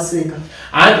okuva ewaseeka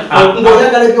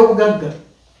ng'oyagala ebyokugagga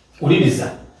wuliriza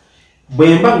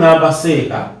bwe mba ngamba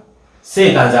seeka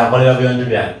nze akolera byonjo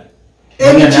byange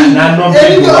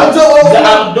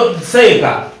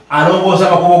seeka alongoosa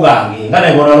amakubo gange nga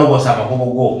naye bona alongoosa amakubo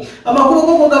go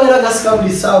amakubo go gabeera gasika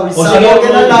buli ssaawa lwaki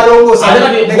talongoosa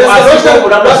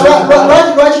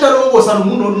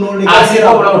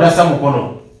asiika obulamu tassa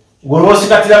mukono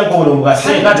golwosikatira mukono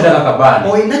mugaseekatira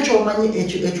kakabaani olina kyomanyi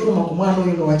ekiruma ku mwana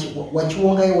oyo nga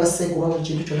wakiwongayo waseeka oba buli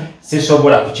kintu kyonna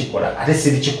sisobola kukikola ate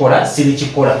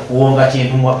sirikikola kuwonga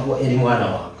kintu eri mwana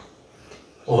wange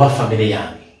oba famire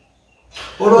yange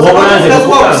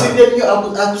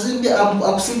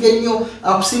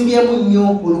akusimbyemu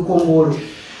nnyo olukongoolo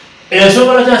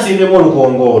ensonga lwaki ansimbyemu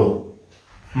olukongoolo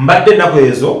mbadde ennaku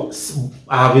ezo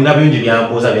bina bingi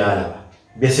byambuuza byalaba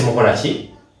byesimukola ki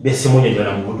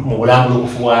byesimunyonyola mu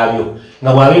bulambulukufu bwabyo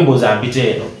nga bwabimbuuza mpita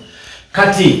eno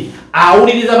kati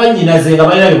awuliriza bannyinaze nga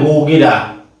balina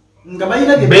byeboogera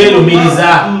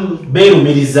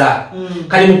beerumiriza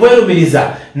kati mu kwerumiriza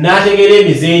n'ategeera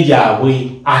emize gyabwe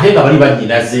ate nga bali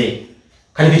bannyinaze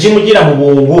kati tekimugira mu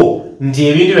bwongo nti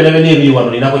ebintu byonna byonna ebiri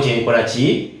wano linako kyenkola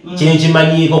ki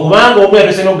kyenkimanyiiko kubanga omu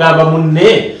yatuse n'okugamba munne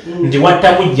nti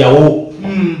wattamugjawo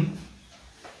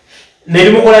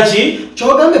nebimukola ki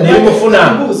nebimufuna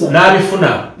n'abifuna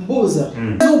mbuuza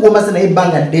gwomaze naye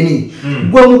ebbanga ddene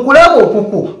gwe mukulaba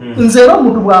okuku nze era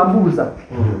omuntu bwambuuza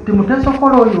nti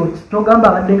mutesokola oyo togamba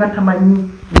abadde nga tamanyi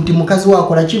nti mukazi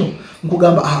wakola kino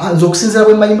nkugamba nze okusinzira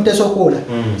bwe mmanyi mutesokola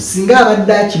singa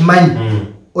abadde akimanyi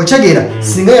okitegeera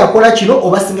singa yakola kino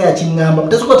oba singa yakiŋŋamba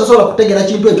mutesokola tasobola kutegeera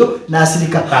kintu ekyo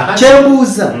n'asirika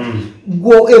kyembuuza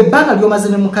gwe ebbanga lyomaze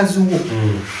ne mukazi wo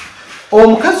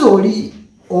omukazi oli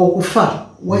okufa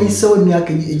wayisewo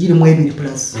emyaka egiri mu 2+.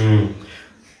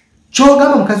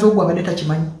 Kyogamba mukazi wo abadde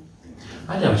takimanyi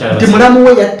nti mulamu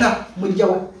we yatta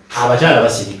mujjawe abakyala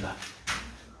basirika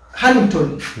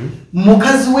Hannington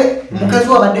mukazi we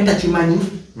abadde takimanyi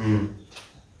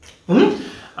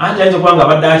anti ayinza okubanga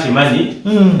abadde akimanyi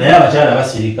naye abakyala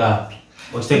basirika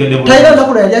okitegedde talina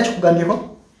nzakula yali akikugambyeko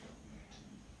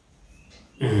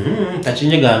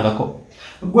takinyegangako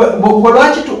gwe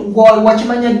lwaki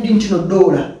wakimanya ddi nti no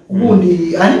doola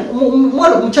gundi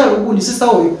mukyalo gundi sisa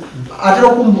oyo atera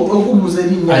okumbuuza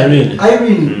erinnya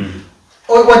Irene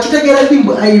wakitegeera ddi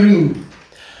mbu Irene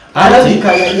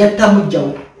alabika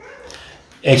yattamujjawo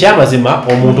ekyamazima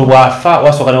omuntu bw'afa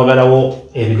wasooka n'obeerawo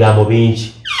ebigambo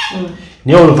bingi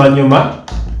naye oluvannyuma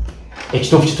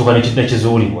ekituufu kituuka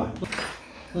nekizuulibwa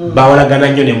bawalagana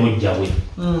nnyo ne mujjawe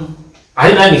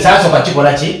ate nange saasooka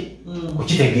kikola ki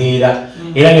kukitegeera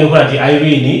era ngenokola nti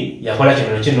Irene yakola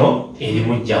kino eri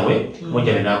mujjawe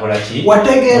n'akola ki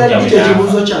wategeera ddi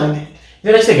ekibuuzo kyange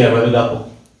era kitegeera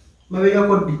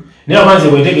mabegako ddi naye omanzi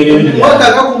bwentegeera ebintu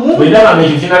bwenabanga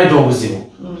ekintu kinaleeta obuzibu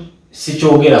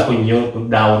sikyogerako nnyo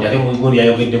kuddawo nti ate gundi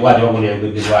yayogedde bwati wagundi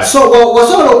yayogedde bwati so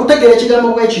wasobola okutegeera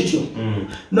ekigambo bwekityo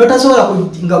notasobola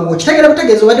nga okitegeera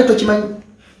butegeeza obadde tokimanyi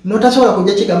notasobola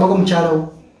kujja kigambako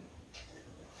mukyalawo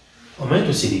omanyi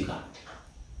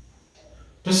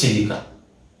tusirika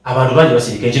abantu bangi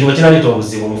basirika ekintu bwe kinaleeta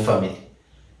obuzibu mu famire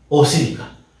osirika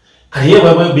kati ye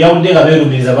byawudde nga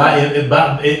beerumiriza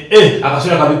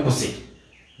akasula kabikkuse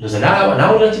nze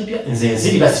nawulira kipya nze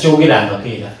nsirika sikyogerangako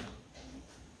era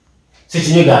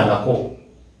sikinyegangako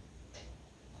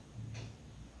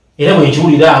era bwe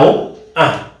nkiwulira awo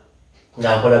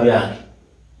ng'akola byange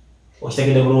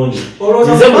okitegedde bulungi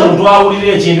nze muntu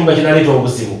awulira ekintu nga kinaleeta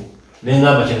obuzibu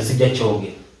nengamba kino sijja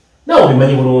kyogera nawe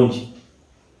obimanyi bulungi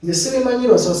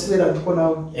nesirimanyirwa so sibera tuko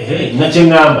nawe nakye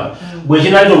ngamba bwe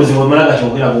kinalina obuzibu omalaga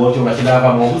kyogera bwotyo nga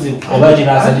kinavamu obuzibu oba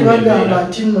kinasajibagamba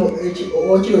nti nno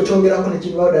okiro kyogerako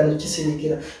nekibawda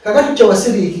nekisirikira kakati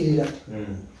kyewasiriikirira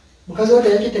mukazi wate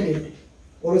yakitegedde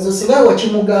olwozo singa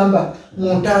wakimugamba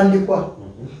mu ntandikwa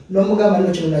n'omugamba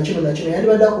nno kino nakino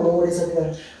yandibadde akulowoleza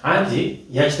birala anti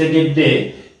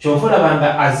yakitegedde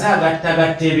kyofulabanga azze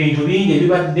agattagatta ebintu bingi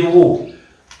ebibaddewo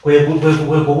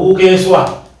kwekubuuka enswa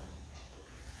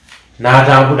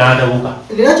n'atabuka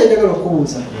era kyenjagala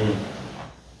okubuuza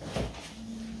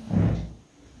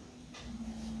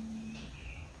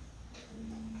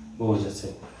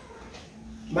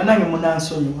banange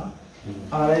munansonyiwa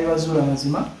abalabi bazuula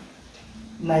mazima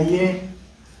naye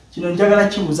kino njagala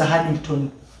kibuuza Hannington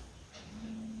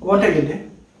oba ontegedde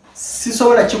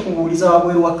sisobola kikubuuliza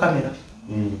wabweru wa kamera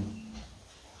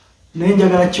naye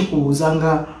njagala kikubuuza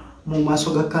nga mu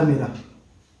maaso ga kamera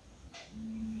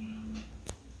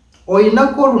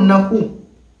oyinako olunaku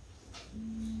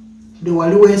lwe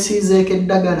wali weesiizeeko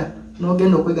eddagala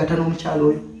n'ogenda okwegatta n'omukyala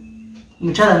oyo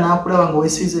omukyala n'akulaba nga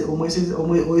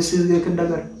weesiizeeko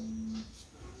eddagala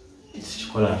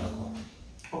sikikolangako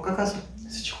okakasa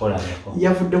sikikolangako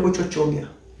yavuddeko kyo kyogera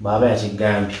bwaba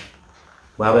yakigambye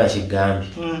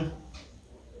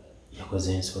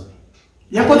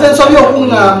yakoze ensobi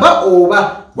okuŋŋamba oba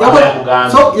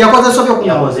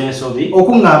yakoze ensobi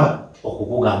okuŋŋamba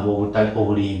okukugamba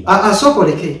obulimba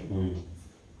asokoleke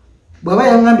bwaba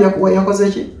yaŋŋambye yakoze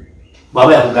ki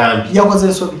bwaba yakugambye yakoze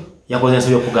ensobi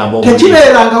okugamba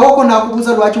tekibeerangawoko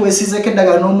n'akubuuza lwaki weesiizeeko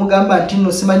eddagala n'omugamba nti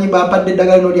nno simanyi bampadde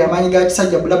eddagala noli amaanyi ga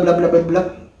kisajja bulabulabulabula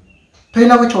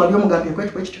tolinako kyewali omugambyeko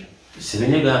ekyo ekityo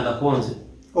sibinyegangako nze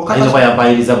ayinza kuba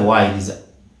yampayiriza buwaayiriza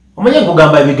omanye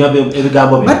nkugamba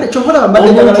ebigambo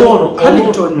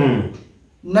Hannington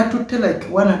natutte like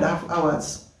 1.5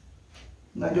 hours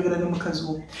ng'ajogera ne mukazi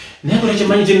wo naye kule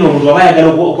kimanyi ti nno omuntu aba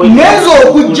ayagala ngeza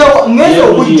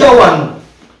okujja wano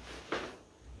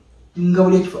nga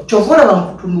buli ekifo kyova olaba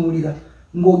nkutunuulira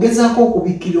ng'ogezaako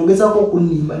okubikkirira ogezaako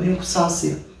okunnimba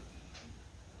n'enkusaasira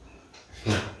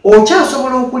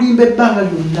okyasobola okulimba ebbanga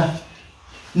lyonna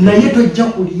naye tojja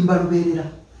kulimba lubeerera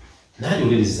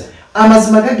nandiwuliriza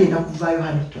amazima gagenda kuvaayo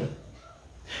Hannington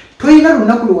toyina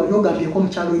lunaku lwe wali ogambyeko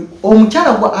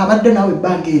omukyala gwa abadde naawe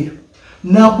ebbanga eryo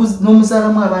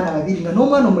n'omuzaalamu abaana babiri nga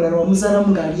n'omwana omulala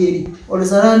wamuzaalamu ng'ali eri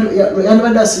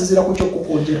yandibadde asinziira ku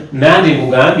kyokkukonjera nandi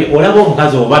nkugambye olaba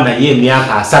omukazi oba naye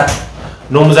emyaka 3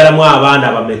 n'omuzaalamu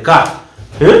abaana bameka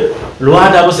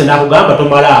lwatabuse nakugamba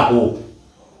tomalaako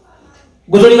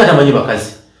gwe tolinga tamanyi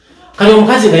bakazi kati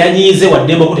omukazi nga yanyiize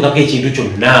waddembe okutekako ekintu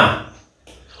kyonna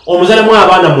omuzaalamu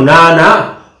abaana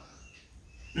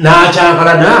 8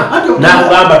 n'akyankalana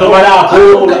nakugamba tomalaako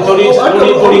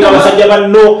tolinga abasajja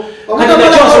banno kati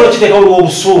nakyo osobola okiteeka oliwo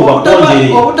obusuulu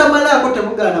bakukonjere obutamalaako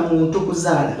tebugaana muntu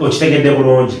kuzaala okitegedde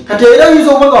bulungi kati era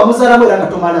oyinza okuba nga wamuzaalamu era nga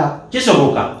tomalaako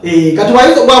kisoboka kati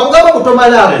wakugamba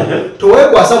kutomalaako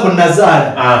teweekwasa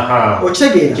munazaala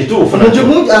okitegeera kituufu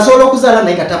mungi asobola okuzaala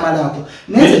naye nga tamalaako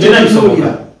naye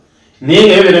zekizuulira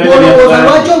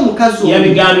lwaki omukazi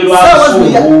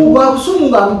yabigambirwa busumu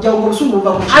ngaabujjawo ngaobusumu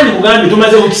buva ani kugambye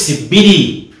tumaze wikisi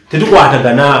 2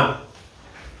 tetukwatagana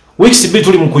wikisi 2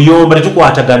 tuli mu kuyomba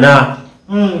tetukwatagana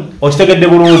okitegedde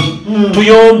bulungi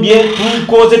tuyombye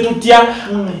tukoze tutya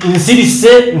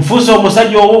nsirise nfuuse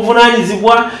omusajja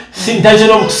obuvunanyizibwa sintaze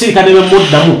n'obukusirika ne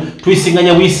bemuddamu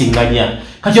tuyisinganya buyisinganya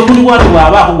kati omuntu bwati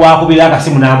bw'abaako gwakubira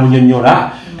akasimu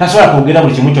n'amunyonnyola tasobola kwogera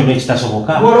buli kimu kyonna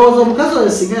ekitasoboka olowooza omukazi oyo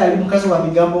singa yali mukazi wa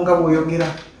bigambo nga bw'oyogera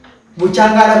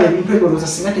bukyanga alaba ebintu ebyo olowooza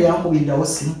singa teyankubirirawo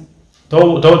simu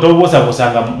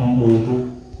tobuusabuusanga muntu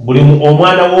buli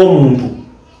omwana w'omuntu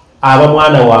aba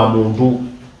mwana wa muntu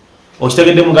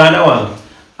okitegedde muganda wange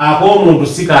ak'omuntu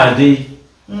si kanti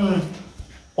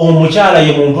omukyala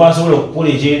ye muntu asobola okukola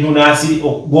ekintu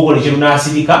gwokola ekintu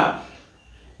n'asirika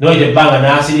noyita ebbanga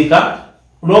n'asirika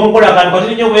n'omukola akantu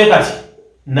kati nnyo bwe kati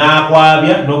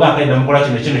n'akwabya n'ogaakali namukola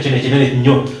kino kinene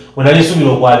nnyo wenali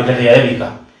nsubira okwabika teyalabika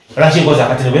lwaki nkoza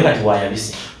akati ne bwe kati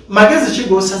wayabise magezi ki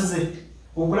g'osaze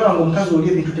okulaba ng'omukazi oli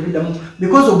ebintu tebiddamu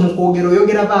because mukwogera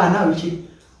oyogera baana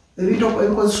biki ebintu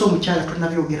ebikozesa omukyala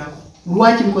tonabyogerako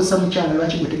lwaki bikozesa mukyala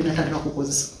lwaki gwe teginatandika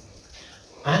kukozesa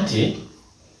anti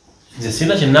nze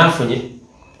sirina kyenaafunye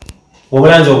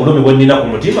obulanzi obulumi bwe nnina ku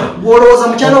mutima bw'olowooza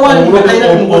mukyala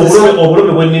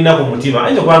obulumi bwe nnina ku mutima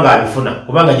ayinza okuba nga abifuna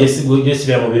kubanga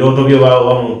gyesibira mu birooto byo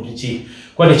oba mu ki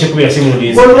kuba tekikubira si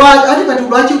mundinzi ate kati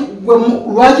lwaki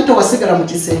lwaki towasigala mu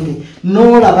kisenge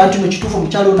n'olaba nti nekituufu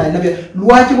omukyalo ono alina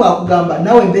lwaki bwakugamba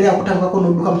nawe embeera yakutangako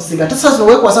n'odduka mu kisenge ate sasa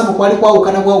weekwasa mbu kwali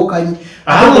kwawukana bwawukanyi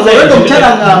ate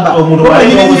omukyala ngamba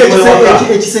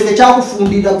ekisenge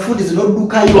kyakufundira bufundizi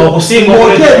n'oddukayo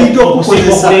ote ebintu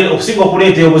okukozesa okusinga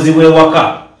okuleeta obuzibu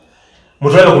ewaka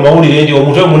mutulabe ku mawulire nti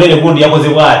omutwe munene gundi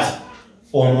yakozebwa ati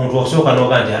omuntu osooka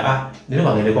n'oga nti leero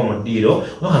kangendeko mu ddiiro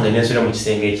oba kangende nsula mu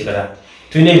kisenge ekirala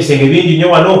tulina ebisenge bingi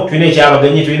nnyo wano tulina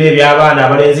ekyabagenyi tulina ebyabaana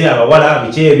abalenzi abawala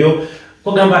biki ebyo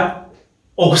kugamba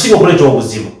okusinga okuleeta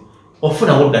obuzibu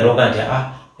ofuna ngudda n'oga nti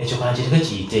ekyo kankireke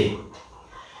kiyite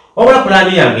wabula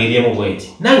pulaani yange eryemu bweti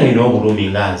nange nina obulumi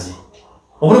nga nze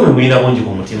obulumi bulina bungi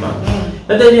ku mutima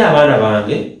naddala eri abaana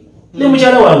bange ne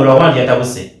mukyala wange lwawandi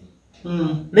yatabuse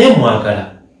naye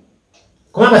mwagala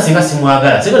kubanga singa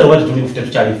simwagala singa lewati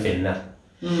tetukyali ffenna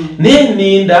naye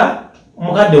nninda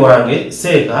mukadde wange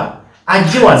seeka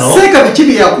ajje wano seeka biki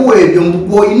byeyakuwa ebyo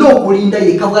bw'olina okulinda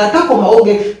yeka bw'atakomawo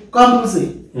kambuze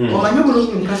omanyi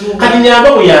obulungi mukazi kati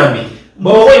nyamba buyambi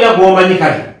bw'oba olina gw'omanyi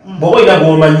kale bw'oba olina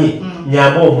gw'omanyi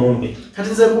nyamba omumbe kati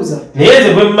nze mbuuza naye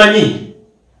nze bwe mmanyi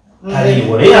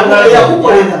taliiwo naye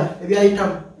yakukolera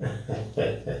ebyayitamu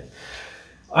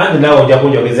andi naawe ojja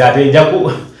kunjogeza ate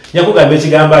nja kugamba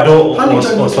ekigambo ate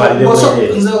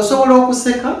oswalire nze osobola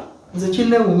okuseka nze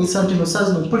kinneewuunyisa nti nosaa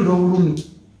zino mpulira obulumi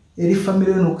eri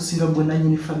famire n'okusinga gwe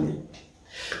nannyini famire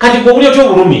kati gwe owulira otya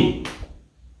obulumi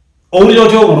owulira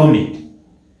otya obulumi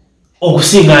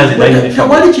okusinga nze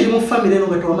tewali kiri mu famire eno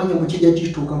nga tewamanya bwe kijja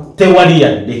kituukako tewali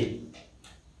yadde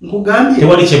nkugambye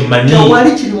tewali kyemmanyi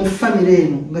tewali kiri mu famire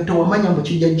eno nga tewamanya bwe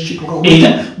kijja kituukako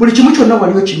buli kimu kyonna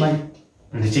wali okimanyi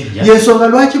yensonga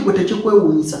lwaki gwe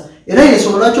tekikwewuunyisa era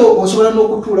yensonga lwaki osobola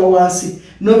n'okutuula wansi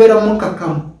n'obeera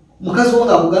mukakkamu mukazi wo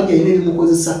ng'akugambye alina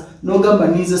ebimukozesa n'ogamba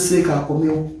ninze seeka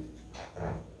akomewo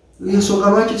yensonga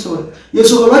lwaki kisobola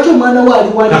yensonga lwaki omwana we ali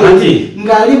wali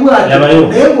ng'ali bwati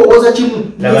naye ng'owooza kimu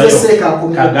ninze seeka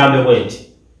akomewo kagambe bwe nti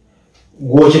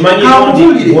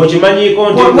gw'okimanyiko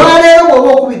nti lwaleero bw'oba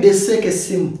okubidde esseeka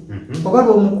essimu oba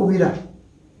lw'omukubira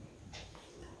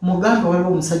mugambe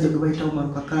waliwo omusajja gwe bayitawo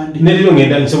Maluka Kandi neriro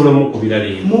ngenda nsobola omukubira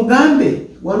leero mugambe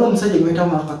waliwo omusajja gwe bayitawo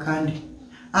Maluka Kandi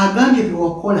agambye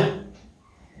byewakola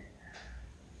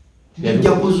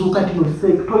bijja kuzuuka nti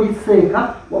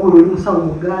tolifeeka wabula oli musawo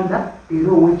muganda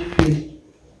era ow'ekifeeri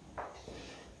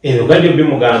ebyo gajjo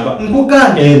bimugamba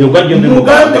mugambe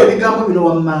ebigambo bino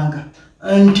wammanga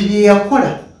nti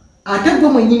byeyakola ate gwe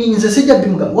mwenyini nze sijja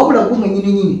bimugamba wabula gwe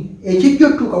mwenyini nyini ekijja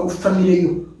otuuka ku famire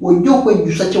yo ojja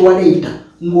okwejjusa kyewaleeta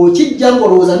ng'okijja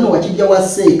ng'olowooza nno wakijja wa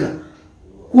seeka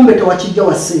kumbe tewakijja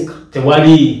wa seeka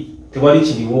tewali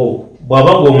kiriwo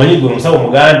bw'aba ng'omanyi gwe musawo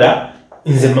muganda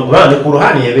nze kubanga ne ku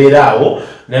ruhani yabeeraawo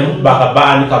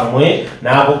bakabani kamwe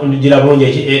nakugira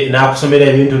bulungi nakusomera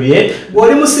ebintu bye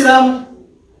bw'oli musiraamu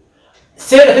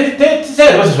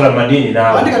seera basosola mu madiini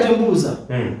naawe andi kati mbuuza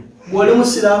bw'oli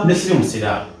musiraamu ne siri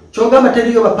musiraamu kyogamba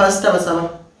teriyo bapasita basaba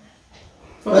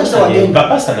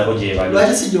bapasita nabo gye bali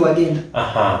lwaki si gye wagenda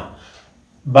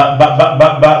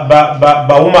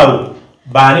bawumalu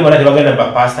baani bona tebagenda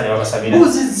bapasita ne babasabira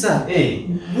buuzizza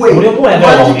buli omu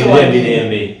ayagala bawulirira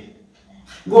emirembe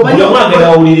buli omu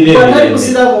agenda bawulirira emirembe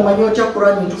musiraamu omanyi otya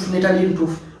Kurani ntuufu netali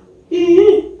ntuufu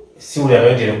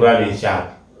siwulirayo nti Kurani nkyamu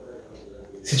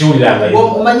sikiwulirangayo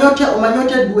omanyi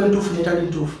otya dduwa entuufu netali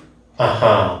ntuufu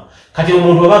kati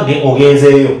omuntu oba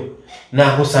ogenzeeyo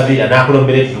n'akusabira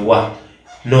n'akulombera edduwa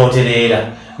n'otereera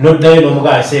n'oddayo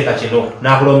n'omugala seeka kino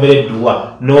n'akulombera edduwa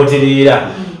n'otereera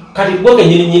kati gwoge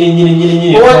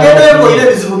nyini owagendayo olina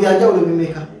ebizibu byanjawulo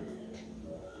bimeka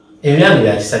ebyo byange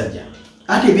bya kisajja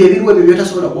ate ebyo ebiriwo ebyo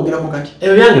byotasobola kwogerako kati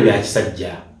ebyo byange bya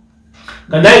kisajja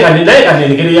naye kati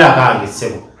engereyo akange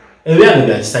ssebo ebyo byange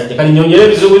bya kisajja kati nyongera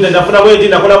ebizibu nafuna bwenti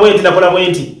nakola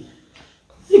bwenti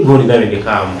igoli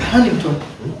nabengekaamu Hannington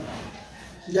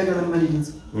njagala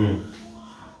mmaliriza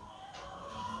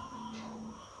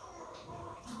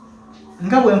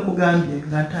nga bwe nkugambye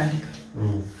nga ntandika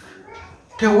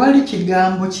tewali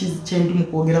kigambo kyendi mu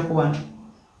kwogerako wano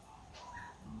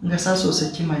nga saasoose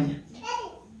kimanya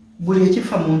buli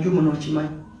ekifa mu nju muno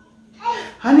okimanyi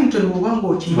Hannington bw'oba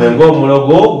ng'okimanyi bwenga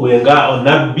omulogo bwenga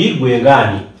onabbi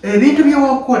bwengaani ebintu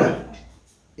byewakola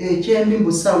ekyembi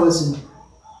mu ssaawa zino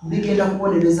bigenda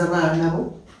kubonereza baana bo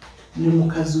ne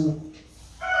mukazi wo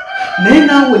naye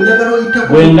naawe njagala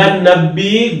oyiteko bwenga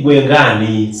nabbi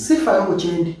bwengaani sifayo ku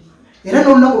kyendi era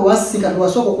n'olunaku lwasisinkana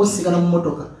lwasooka okusinkana mu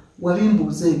mmotoka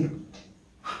wabimbuuza ebyo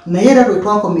naye era lwe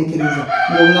twakomekereza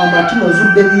ng'oŋŋamba ati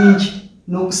nozudde bingi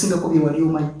n'okusingako bye wali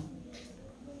omanyi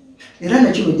era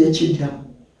nakino jja kiddamu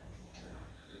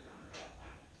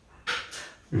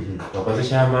wakoze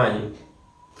kyamaanyi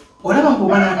olaba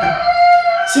ng'obalata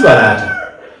si balaata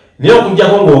naye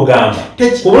okujjako ng'ogamba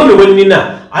ku bulumi bwe nnina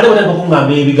ate bwetaka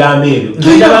okungamba ebigambo ebyo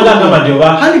ndabanga ngamba nti oba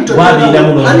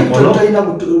wabiinamu n'omukono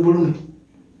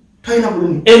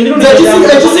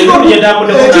ekisinga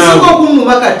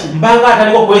okunnuma kati mbanga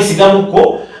ataliko okwesigamukko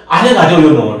ate ng'ate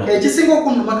oyonoona ekisinga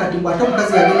okunnuma kati mbw ate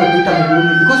omukazi yagenda okuyita mu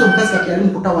bulumi because omukazi kati yali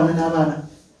mukutawana n'abaana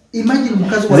imagine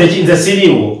omukazi nze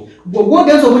siriiwo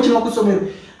gwogenza omukino okusomero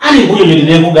ali nkunyonyoli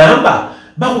nenkugamba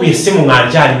bakubye essimu nga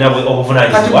nkyalinawe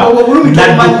obuvunaanyizibwa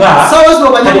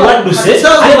nadduka wadduse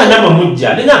ate bannamwe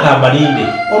mujja nenga akambalinde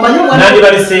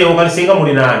nandibaliseewo kalisinga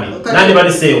muli nani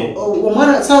nandibaliseewo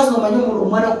omwana saa zino omanyi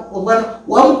omwana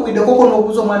wamukubiddekoko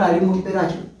n'obuuza omwana ali mu mbeera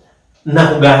ki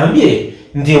nakugambye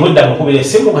nti obwedda mukubira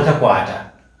essimu nga takwata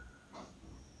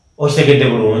okitegedde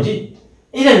bulungi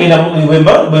era ngenda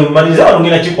bwe mmaliriza wano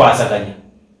ngenda kikwasaganya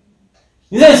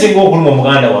nze nsinga okuluma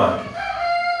omuganda wange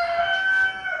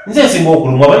nze nsinga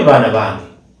okulumwa bali baana bange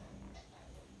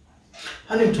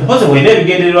mpozi mwina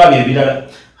ebigendererwa bye ebirala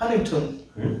Hannington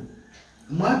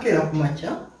mwakeera ku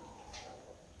makya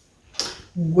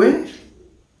gwe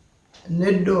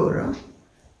ne Dora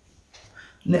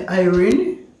ne Irene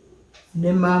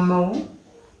ne maama wo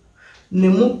ne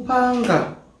mupanga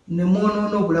ne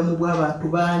mwonoona obulamu bw'abantu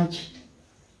bangi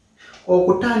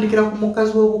okutandikira ku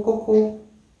mukazi w'obukoko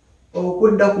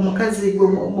okudda ku mukazi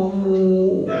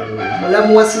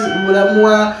mulamu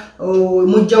wa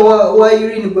mujja wa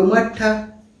Irene gwe mwatta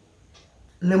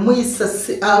ne muyisa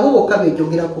abo bokka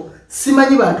beejogerako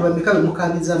simanyi bantu bameka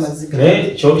bemukambiza amaziga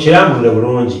kirambulire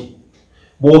bulungi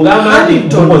bw'ogamba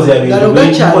nti mukoze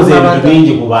ebintu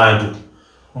bingi ku bantu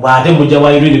bw'ate mujja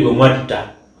wa Irene gwe mwatta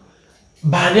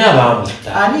baani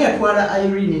abamutta ani yatwala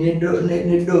Irene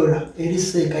ne Dora eri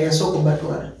Seeka yasooka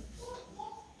batwala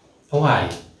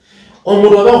owaayi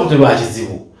omuntu aba okuterwa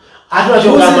kizibu ate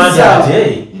lwakyogamba nti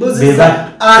ate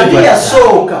ani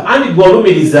yasooka andi gwe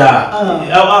olumiriza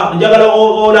njagala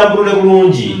olambulule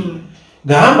bulungi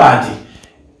gamba nti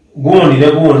gundi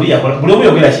ne gundi yakola buli omu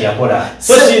yogera kyeyakola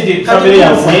so si nti famire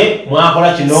yammwe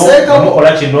mwakola kino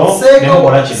mukola kino ne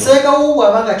mukola kino Seeka wo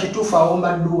bw'abanga kituufu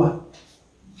awomba dduwa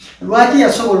lwaki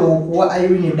yasobola okuwa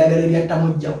Irene eddagala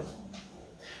eryattamujjawo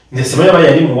nze simanyi aba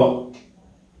yali muwa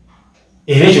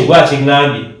era ekyo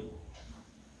gwakiŋŋambye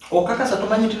okakasa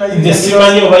tomanyi nze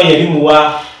simanyi oba yali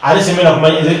muwa ate simanya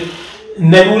kumanya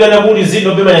nabiwulira nabuulizi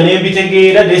nobimanya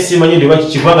nembitegeera naye simanyi nti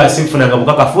bakikivanga sinfunanga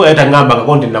bukakafu era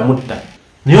taŋŋambangako nti namutta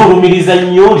naye olumiriza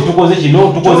nnyo nti tukoze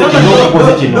kino tukoze kino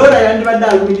tukoze kino Dora yandibadde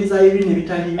alumiriza Irene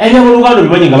bitali ebyamuluganda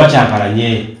bimanyi nga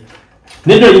bakyankalanye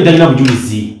naye Dora nyini talina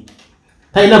bujulizi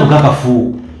talina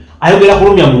bukakafu ayogera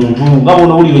kulumya muntu nga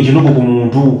bonoowulira ekinuku ku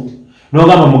muntu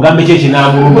n'ogamba mugambe ki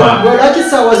ekinamuluma lwaki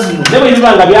saawa zino ne bwe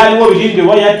bibanga byaliwo bitinde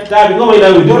wayatta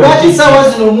lwaki saawa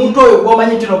zino omuntu oyo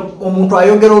gwomanyi nti omuntu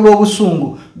ayogera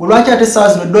olw'obusungu gwe lwaki ate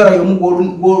saawa zino Dora y'omu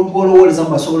gw'olowooleza mu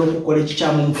basobola okukola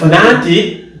ekikyamu mufana nanti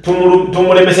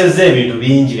tumulemesezza ebintu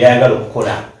bingi byayagala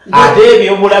okukola ate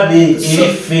ebyobulabe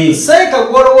ebiffe Seeka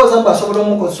gw'olowooza mu basobola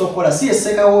omukozesa okukola si ye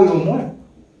Seeka w'oyo omuwala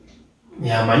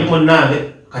yamanyi munnange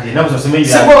kati ennaku zosemenyi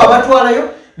sebo abatwalayo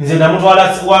nze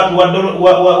namutwala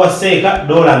wa Seeka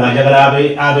Dora nga njagala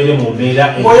abeere mu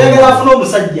mbeera oyagala afuna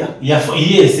omusajja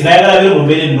yes ngayagala abeere mu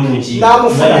mbeera ennungi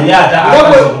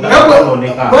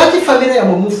lwaki famire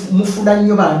yamwe mufuna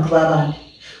nnyo bantu b'abandi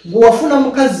gwe wafuna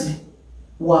mukazi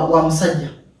wa musajja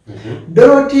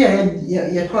Dorothea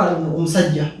yatwala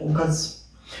omusajja omukazi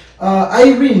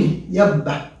Irene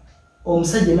yabba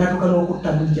omusajja n'atuuka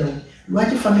n'okutta mujjawe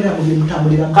lwaki famire yamwe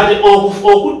byemutambulira kati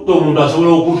okutta omuntu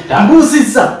asobola okutta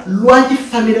mbuuzizza lwaki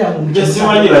famire yamwe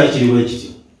simanyi lwaki kiriwo ekityo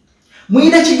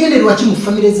muyina kigendererwa ki mu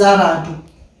famire z'abantu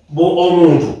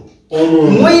omuntu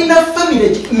muyina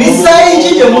famire misayi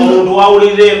ki gye omuntu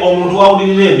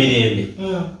wawulirira emirembe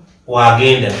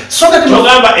wagenda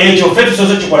togamba ekyo ffe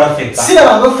tusoose kikola ffekka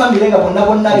sirabanga famire nga bonna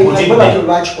batyo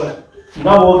lwakikola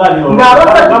nga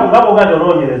bwogandi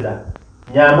onoonyereza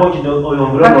nyamba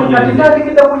oyombeonoonyereza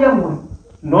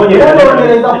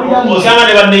osanga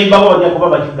ne banneyimbako bajja kuba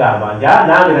bakigamba nti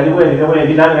nange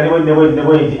naliwendi nange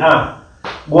naliwendi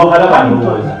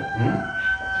gwakalabandowooza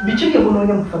biki bye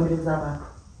munoonya mu famire z'abantu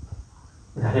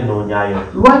ate noonyayo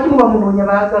lwaki muba munoonya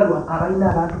baagalwa abalina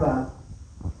abantu baabwe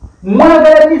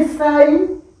mwagala misaayi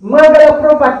mwagala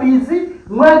properties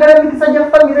mwagala mikisa gya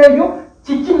famire eyo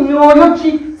kiki myoyo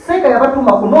ki Seeka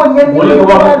yabatuma kunoonya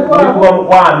kuba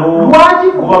mukwano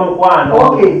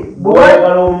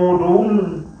bw'oyagala omuntu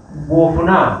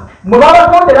bw'ofuna mwe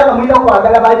babatondera nga mulina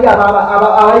kwagala bali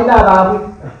abalina abaabwe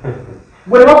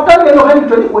bwe bakutambira eno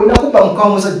Hannington olina kubba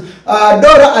mukamu musajja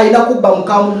Dora alina kubba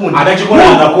mukamu gundi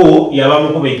atakikolangako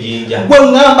yabamukuba ejjinja gwe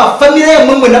ŋŋamba famire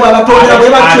yemmwe mwenna babatondera bwe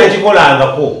batyo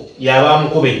atakikolangako yaba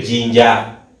mukuba ejjinja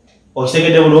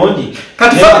okitegedde bulungi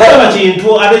Kati faba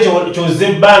kintu ate kyozza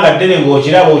ebbanga ddene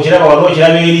ng'okiraba wano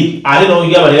okiraba eri ate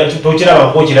n'ogamba tokiraba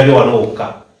nk'okirabe wano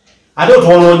wokka ate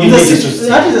otwonoonye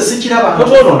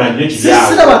sikirabanga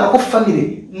nnyo famire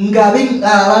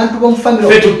ng'abantu b'omu famire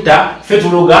ffe tutta ffe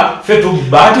tuluga ffe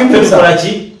tubba ffe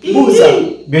tukolaki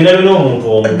byonna byonna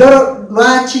omuntu omu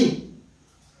lwaki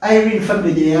Irene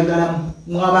famire gye yayagalamu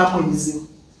mwabaamu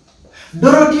ebizibu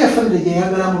Dorothea famire gye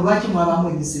yayagalamu lwaki mwabaamu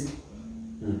ebizibu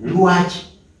lwaki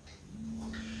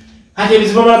ate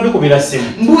ebizibu amala bikubira ssimu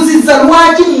mbuuzizza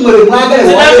lwaki mmwe bwe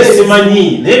mwagala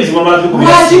simanyi naye ebizibu amala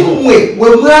bikubira ssimu mmwe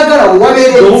bwe mwagala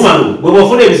wabeera bwe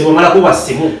bwofuna ebizibu amala kuba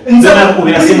ssimu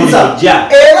kubira ssimu lijja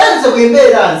era nze bwe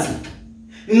mbeera nze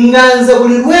nga nze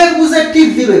buli lweguze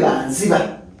TV lwe banziba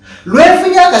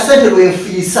lwefunye akasente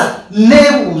lwenfiisa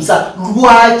neebuuza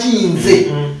lwaki nze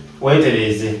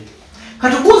weetereze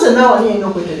katukuuze naawe ani alina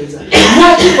okwetereza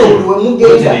lwaki buli we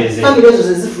mugenda famire ezo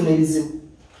ze zifuna ebizibu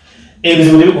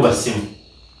ebizibu nebikuba ssimu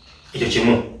ekyo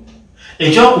kimu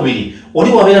ekyokubiri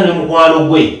oli wabeera nemukwano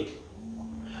gwe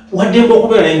waddemu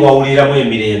okubeera naye ngawawuliramu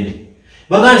emirembe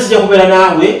bagandi sijja kubeera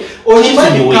naawe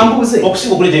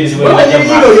okusinga okuleeta ebizibu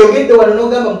oyogedde wano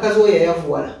n'ogamba mukazi we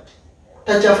yayavuwala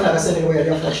takyafuna akasente we yali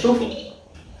afuna kituufu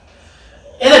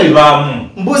era bibaamu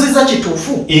mbuuziza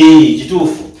kituufu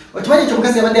kituufu okimanyi ekyo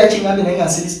omukazi yabadde yakingambye naye nga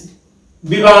nsirisi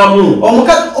bibaamu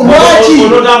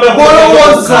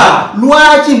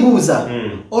lwaki mbuuza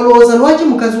olowooza lwaki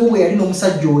mukazi wo bwe yali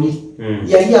n'omusajja oli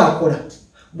yali akola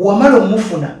bw'wamala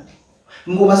omufuna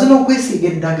ng'omaze n'okwesiiga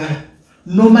eddagala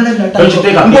n'omala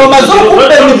ng'omaze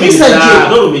okubba emikisa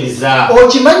gye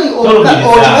okimanyi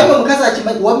omukazi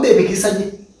akimanyi wabba emikisa gye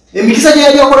emikisa gye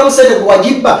yali akolamu sente gwe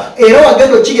wagibba era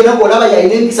wagenda okigenda ng'olaba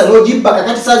yalina emikisa n'ogibba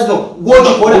kakati saa zino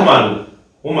gw'okikola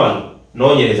Omwana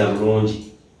noonyereza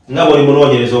bulungi nga bw'oli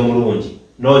munoonyereza omulungi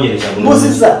noonyereza bulungi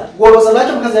mbuzizza gw'olowooza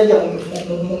lwaki omukazi yajja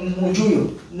mu njuyo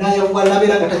nayevuwala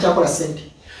nabeera nga takyakola sente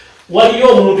waliyo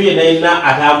omuntu yenna yenna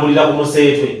atambulira ku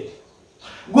museetwe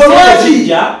gwe lwaki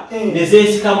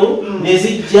nezeesikamu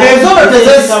nezijja enzono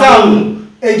tezeesikamu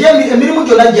emirimu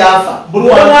gyonna gyafa buli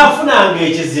wanaafunanga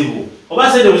ekizibu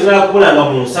oba sente bwezimala kubulanga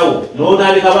mu nsawo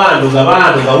n'otandika banduga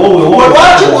wowe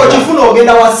lwaki bw'okifuna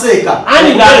ogenda waseeka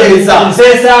andi nga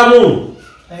nseesaamu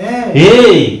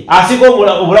asika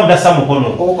obulamu tassa mukono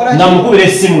nga mukubira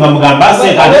essimu nga mugamba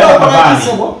aseeka akabaani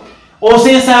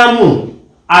oseesaamu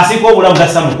asika obulamu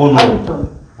tassa mukono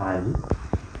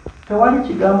tewali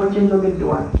kigambo kyenjogedde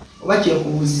wano oba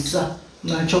kyekubuuziza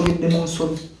nakyogedde mu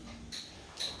nsobi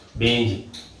bingi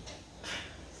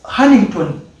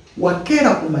Hannington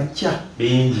wakeera ku makya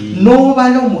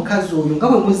n'obala omukazi oyo nga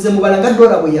bwe muzze mubala nga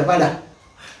Dora bwe yabala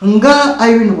nga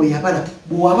Irene bwe yabala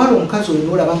bwe wabala omukazi oyo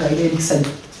n'olaba ng'alina emikisa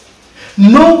gye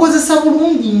n'okozesa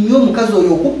bulungi nnyo omukazi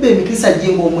oyo okubba emikisa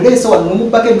gye ng'omuleese wano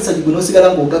n'omubbako emikisa gye gwe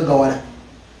n'osigala ng'ogaggawala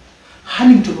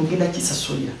Hannington ogenda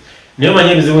kisasulira naye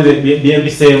omanya ebizibu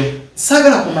byembiseemu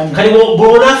saagala kumanya kati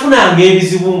bw'onaafunanga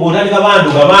ebizibu ng'otandika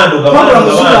banduga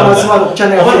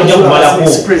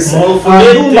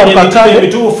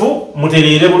ebituufu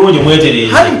mutereere bulungi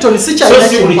mwetereeze so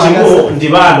si buli kimu nti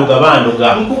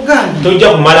banduga tojja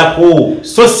kumalako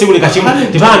so si buli kakimu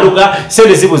ti banduga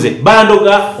sente zibuze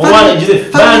banduga omwana gize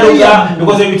banduga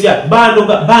bikoze bitya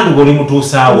banduga oli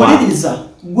mutuusaawa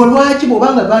gwe lwaki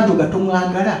bw'obanga banduga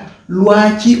tomwagala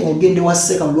lwaki ogende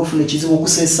waseeka lwofuna ekizibu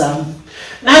okuseesaamu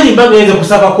nani mbagenze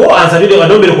kusabako ansabire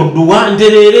adombere ku dduwa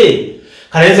ntereere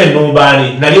kalenze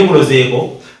nnumbani nali mulozeeko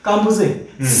kambuze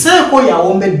seeko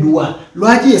yawomba edduwa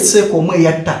lwaki yeseeko omu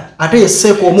eyatta ate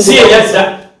yeseeko omu si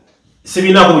eyatta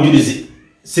sibinaako bujulizi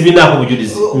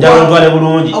njagala ntwale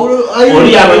bulungi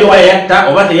oli yamanyi wa yatta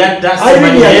oba teyatta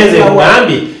simanyi nayenze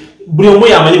kugambye buli omu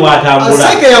yamanyi bw'atambula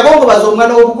seeke yagongobaza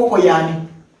omwana w'obukoko yaani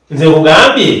nze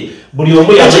kugambye buli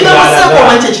omu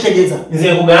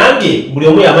nze nkugambye buli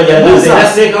omu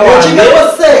yamanyiseeka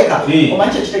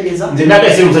nze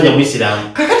nagase omusajja muisiraamu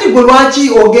kakati gwe lwaki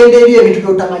ogenda eri ebintu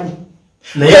byotamanyi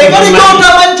naye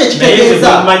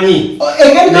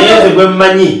gwe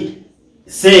mmanyi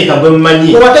seeka gwe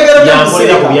mmanyi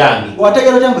yankolera ku byange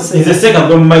nze seeka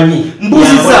gwe mmanyi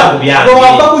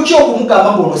mbuzizawava kuki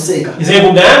okumugamba mbuonoseeka nze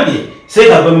nkugambye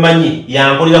seeka gwe mmanyi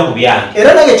yankolera ku byange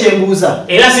era nange kyembuuza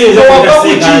era siyinza kwita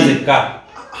seeka nzekka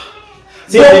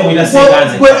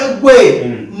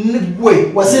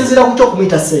gwe wasinzira kuki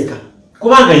okumuyita seeka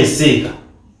kubanga ye seeka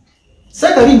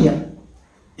seeka linnya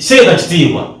seeka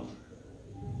kitiibwa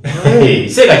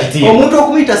seeka kitiibwa omuntu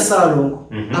okumuyita saalongo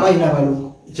aba alina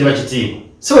abalongo kiba kitiibwa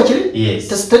siwe kiri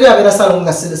teri abeera saalongo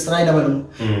nga sinayina balongo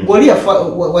gwoli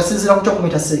wasinzira kuki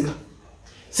okumuyita seeka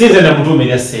Sinze na mutume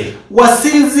ya seeka.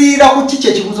 Wasinziira ku kiki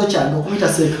ekibuzo kyange okumuyita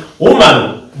seeka? Umaru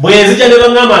bwe nzija ne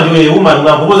bangamba nti Umaru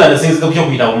ngakubuuza nasinzika ku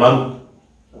kyokuyita Umaru.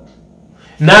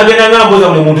 Nagenda ngambuuza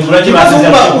buli muntu tulaki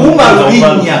Umaru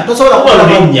linnya tosobola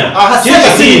linnya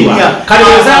kirikisimba kale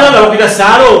wezanga nga bakuyita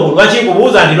Saalongo lwaki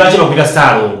nkubuuza nti lwaki bakuyita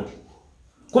Saalongo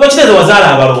kuba kitezo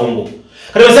wazaala abalongo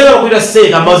kale wezanga bakuyita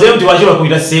seeka mazeyo nti lwaki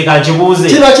bakuyita seeka nkibuuze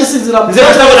kiba kisinzira nze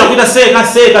batabona kuyita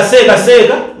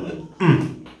seeka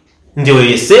ndi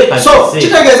weye seeka so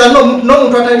kitegeeza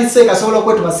n'omuntu atali seeka asobola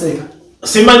okwetuma seeka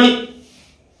simanyi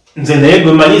nze naye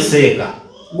gwe manyi seeka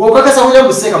gwokakasa kuja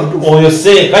kuseeka mutuufu oyo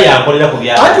seeka yakolera ku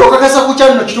byalo ati okakasa ku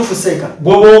kyalo kituufu seeka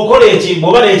gwe bw'okola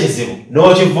bw'oba n'ekizibu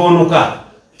n'okivuunuka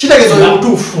kitegeeza oyo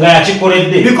mutuufu nga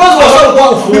yakikoledde because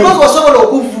wasobola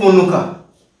okuvuunuka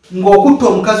ng'okutta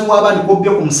omukazi w'abandi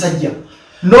gw'obbye ku musajja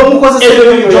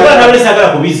n'omukozesagala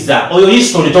kubizza oyo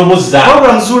history tomuzza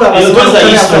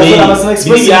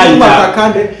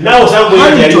nawe osanga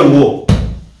yaliwo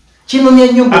kinomye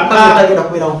nnyo mukazotagenda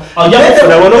kubeerawo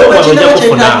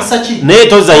naye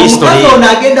toza ono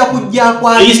agenda kujja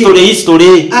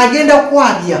agenda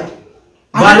kwabya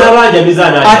baana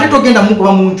bajamiza ate togenda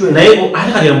mugoba muntu naye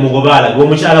ate kagenda mugobaala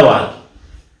gwomukyala wange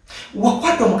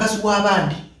wakwata omukazi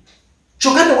w'abandi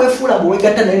kyokka teweefuula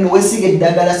bwewegatta naye newesiiga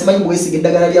eddagala simanyi bwesiiga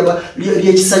eddagala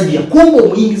ly'ekisajja kumba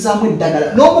omuyingizaamu eddagala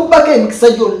n'omubbako emikisa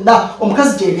gyonna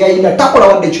omukazi gyebyayina takola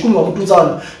wadde ekikumi wamutuuza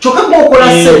wano kyokka gwokola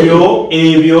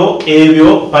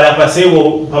ebyo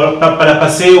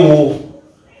palapaseewo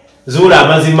zuula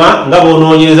amazima nga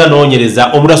b'onoonyereza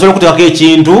omuntu asobola okuteekako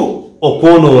ekintu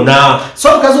okwonoona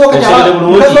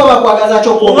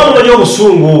omumanyi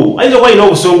obusungu ayinza okuba alina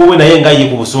obusungu bwe naye nga ye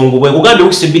ku busungu bwe kugambye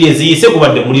wikisi bbiri eziyise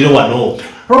kubadde muliro wano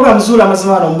zuula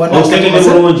amazima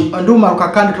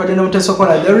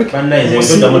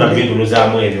bannayeoddamu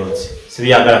nabintuluzaamu ebyo nti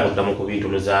sibyagala kuddamu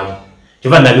kubintuluzaamu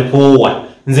kyova nabikoowa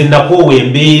nze nakoowa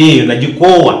embeera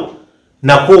eyo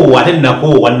nakoowa ate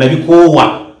nakoowa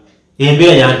nabikoowa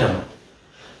embeera yantama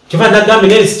kyova nagambye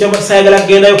naye sayagala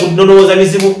kugendayo kunonooza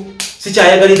bizibu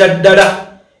sikyayagalira ddala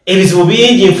ebizibu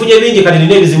bingi nfunye bingi kati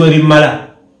nina ebizibu ebimmala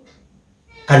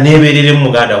kaneebereremu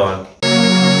muganda wange